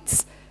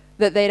lights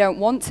that they don't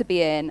want to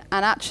be in?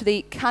 And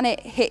actually, can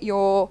it hit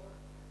your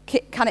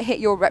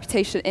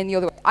reputation in the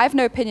other way? I have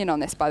no opinion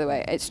on this, by the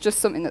way. It's just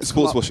something that's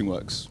sports washing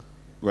works,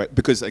 right?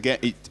 Because again,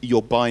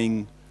 you're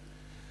buying.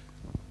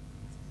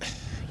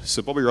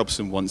 So Bobby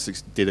Robson once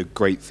did a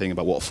great thing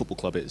about what a football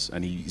club is,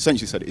 and he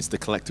essentially said it's the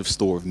collective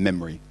store of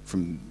memory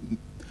from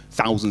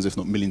thousands, if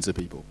not millions, of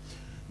people.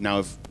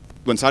 Now,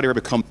 when Saudi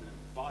Arabia comes to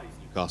buy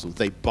Newcastle,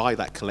 they buy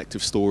that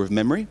collective store of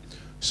memory.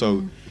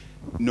 So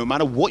no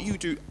matter what you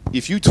do,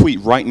 if you tweet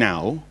right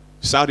now,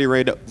 Saudi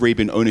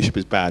Arabian ownership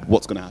is bad,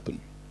 what's going to happen?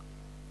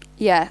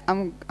 Yeah,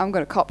 I'm going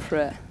to cop for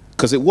it.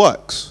 Because it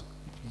works.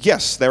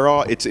 Yes, there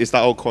are. It's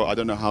that old quote. I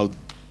don't know how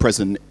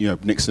President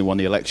Nixon won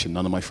the election.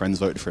 None of my friends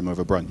voted for him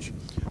over brunch.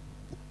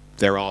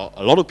 There are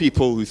a lot of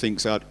people who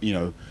think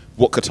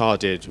what Qatar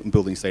did in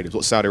building stadiums,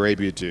 what Saudi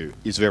Arabia do,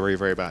 is very,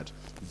 very bad.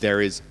 There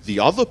is the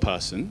other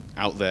person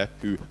out there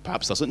who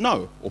perhaps doesn't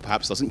know or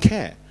perhaps doesn't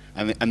care.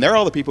 And there are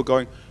other people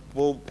going,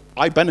 well,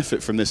 I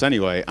benefit from this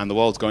anyway, and the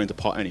world's going to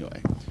pot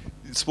anyway.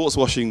 Sports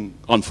washing,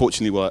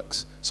 unfortunately,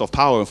 works. Soft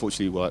power,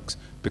 unfortunately, works.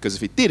 Because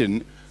if it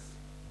didn't,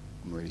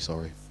 I'm really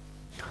sorry.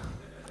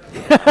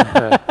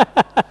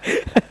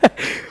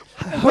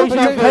 I hope you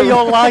pay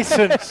your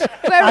license.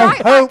 We're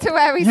right back to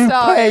where we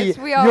started.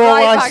 We are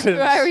right back to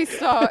where we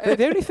started.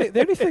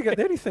 The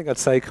only thing I'd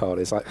say, Carl,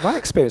 is like my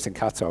experience in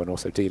Qatar and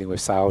also dealing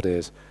with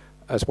Saudis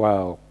as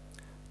well.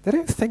 They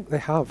don't think they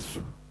have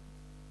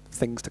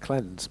things to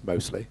cleanse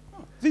mostly.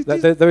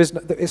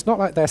 It's not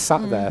like they're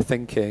sat there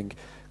thinking,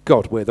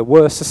 God, we're the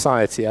worst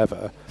society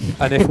ever,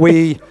 and if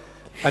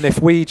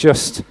we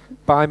just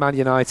buy Man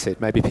United,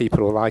 maybe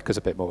people will like us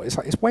a bit more.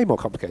 It's way more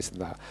complicated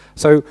than that.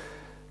 So.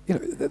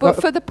 But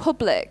for the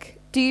public,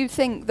 do you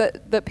think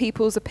that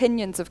people's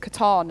opinions of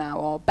Qatar now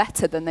are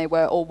better than they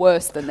were or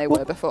worse than they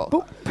were before?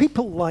 But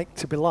people like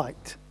to be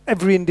liked.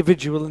 Every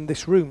individual in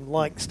this room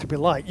likes to be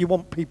liked. You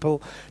want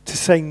people to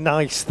say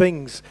nice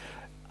things.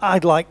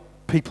 I'd like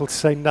people to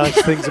say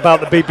nice things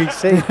about the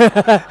BBC.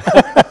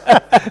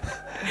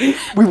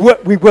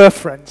 we were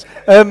friends.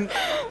 But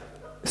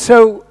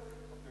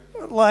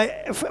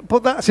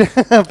that's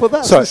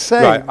the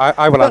same. Right,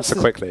 I will answer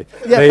quickly.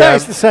 Yeah, that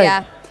is the same.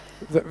 Yeah.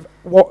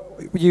 What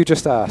you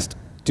just asked,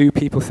 do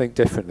people think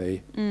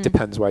differently?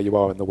 Depends where you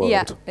are in the world.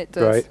 Yeah, it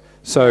does. Right?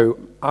 So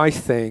I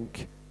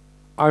think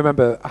I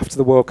remember after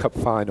the World Cup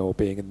final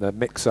being in the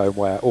mix zone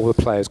where all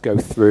the players go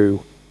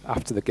through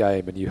after the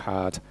game, and you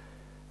had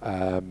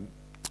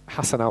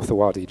Hassan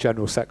Al-Thawadi,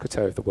 General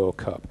Secretary of the World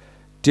Cup,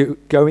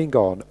 going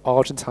on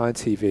Argentine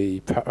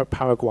TV,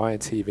 Paraguayan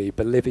TV,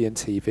 Bolivian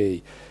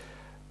TV,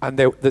 and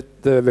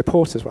the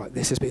reporters were like,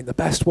 this has been the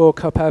best World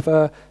Cup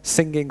ever,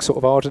 singing sort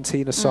of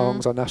Argentina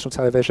songs on national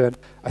television.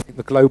 I think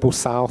the global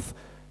south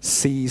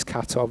sees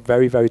Qatar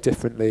very, very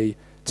differently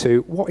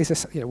to what is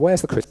this,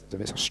 where's the criticism?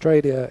 It's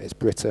Australia, it's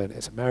Britain,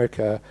 it's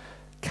America,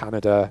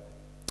 Canada,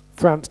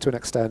 France to an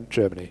extent,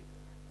 Germany,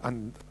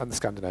 and the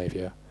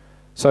Scandinavia.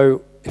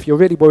 So if you're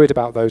really worried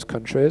about those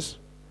countries,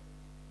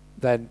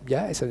 then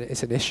yeah, it's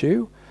an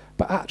issue.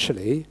 But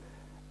actually,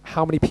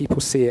 how many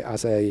people see it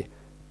as a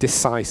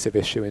decisive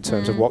issue in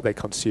terms of what they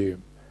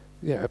consume?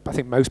 I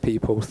think most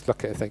people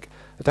look at it and think,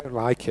 I don't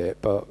like it,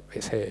 but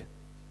it's here.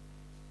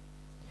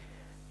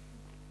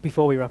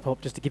 Before we wrap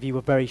up, just to give you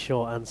a very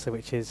short answer,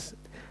 which is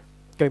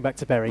going back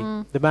to Berry.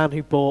 The man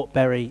who bought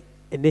Berry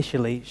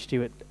initially,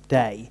 Stuart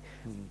Day,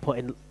 put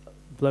in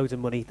loads of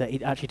money that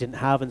he actually didn't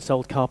have and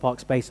sold car park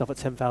space off at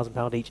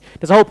 £10,000 each.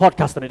 There's a whole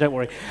podcast on it, don't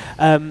worry.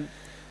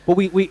 But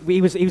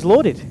he was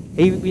lauded.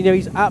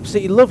 He's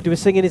absolutely loved. He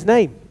was singing his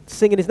name.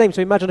 So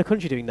imagine a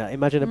country doing that.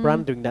 Imagine a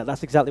brand doing that.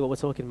 That's exactly what we're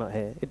talking about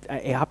here.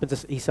 It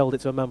happens. He sold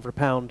it to a man for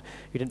 £1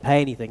 who didn't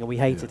pay anything, and we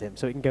hated him.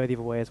 So it can go the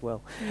other way as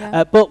well.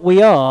 Yeah. But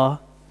we are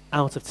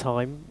out of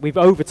time. We've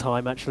over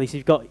time actually, so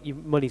you've got your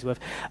money's worth.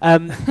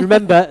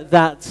 Remember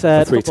that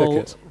free football,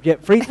 tickets. Yeah,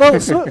 free.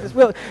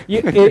 Well,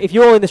 if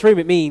you're all in this room,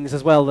 it means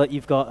as well that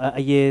you've got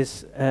a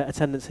year's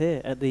attendance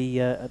here at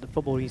the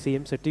football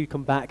museum. So do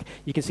come back.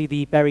 You can see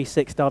the Bury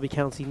 6, Derby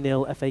County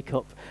 0 FA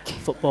Cup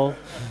football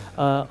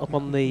up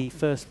on the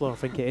first floor, I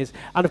think it is.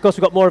 And of course,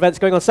 we've got more events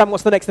going on. Sam,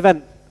 what's the next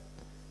event?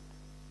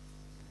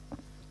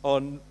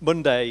 On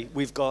Monday,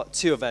 we've got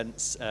 2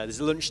 events.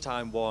 There's a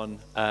lunchtime one,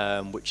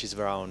 which is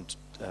around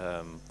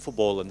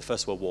football and the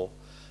First World War,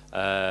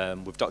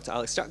 with Dr.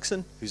 Alex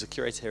Jackson, who's a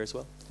curator here as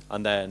well.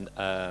 And then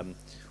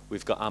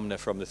we've got Amna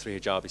from the Three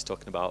Hijabis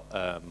talking about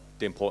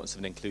the importance of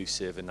an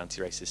inclusive and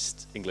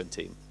anti-racist England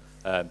team.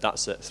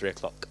 That's at 3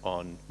 o'clock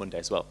on Monday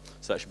as well,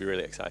 so that should be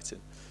really exciting.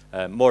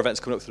 More events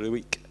coming up through the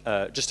week.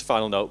 Just a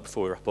final note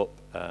before we wrap up.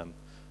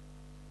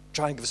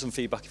 Try and give us some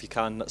feedback if you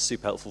can, that's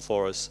super helpful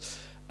for us.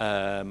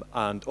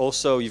 And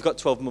also, you've got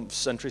 12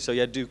 months entry, so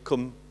yeah, do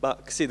come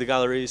back, see the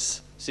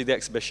galleries, see the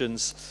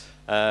exhibitions.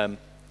 And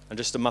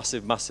just a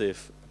massive,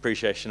 massive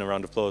appreciation and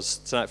round of applause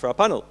tonight for our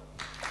panel.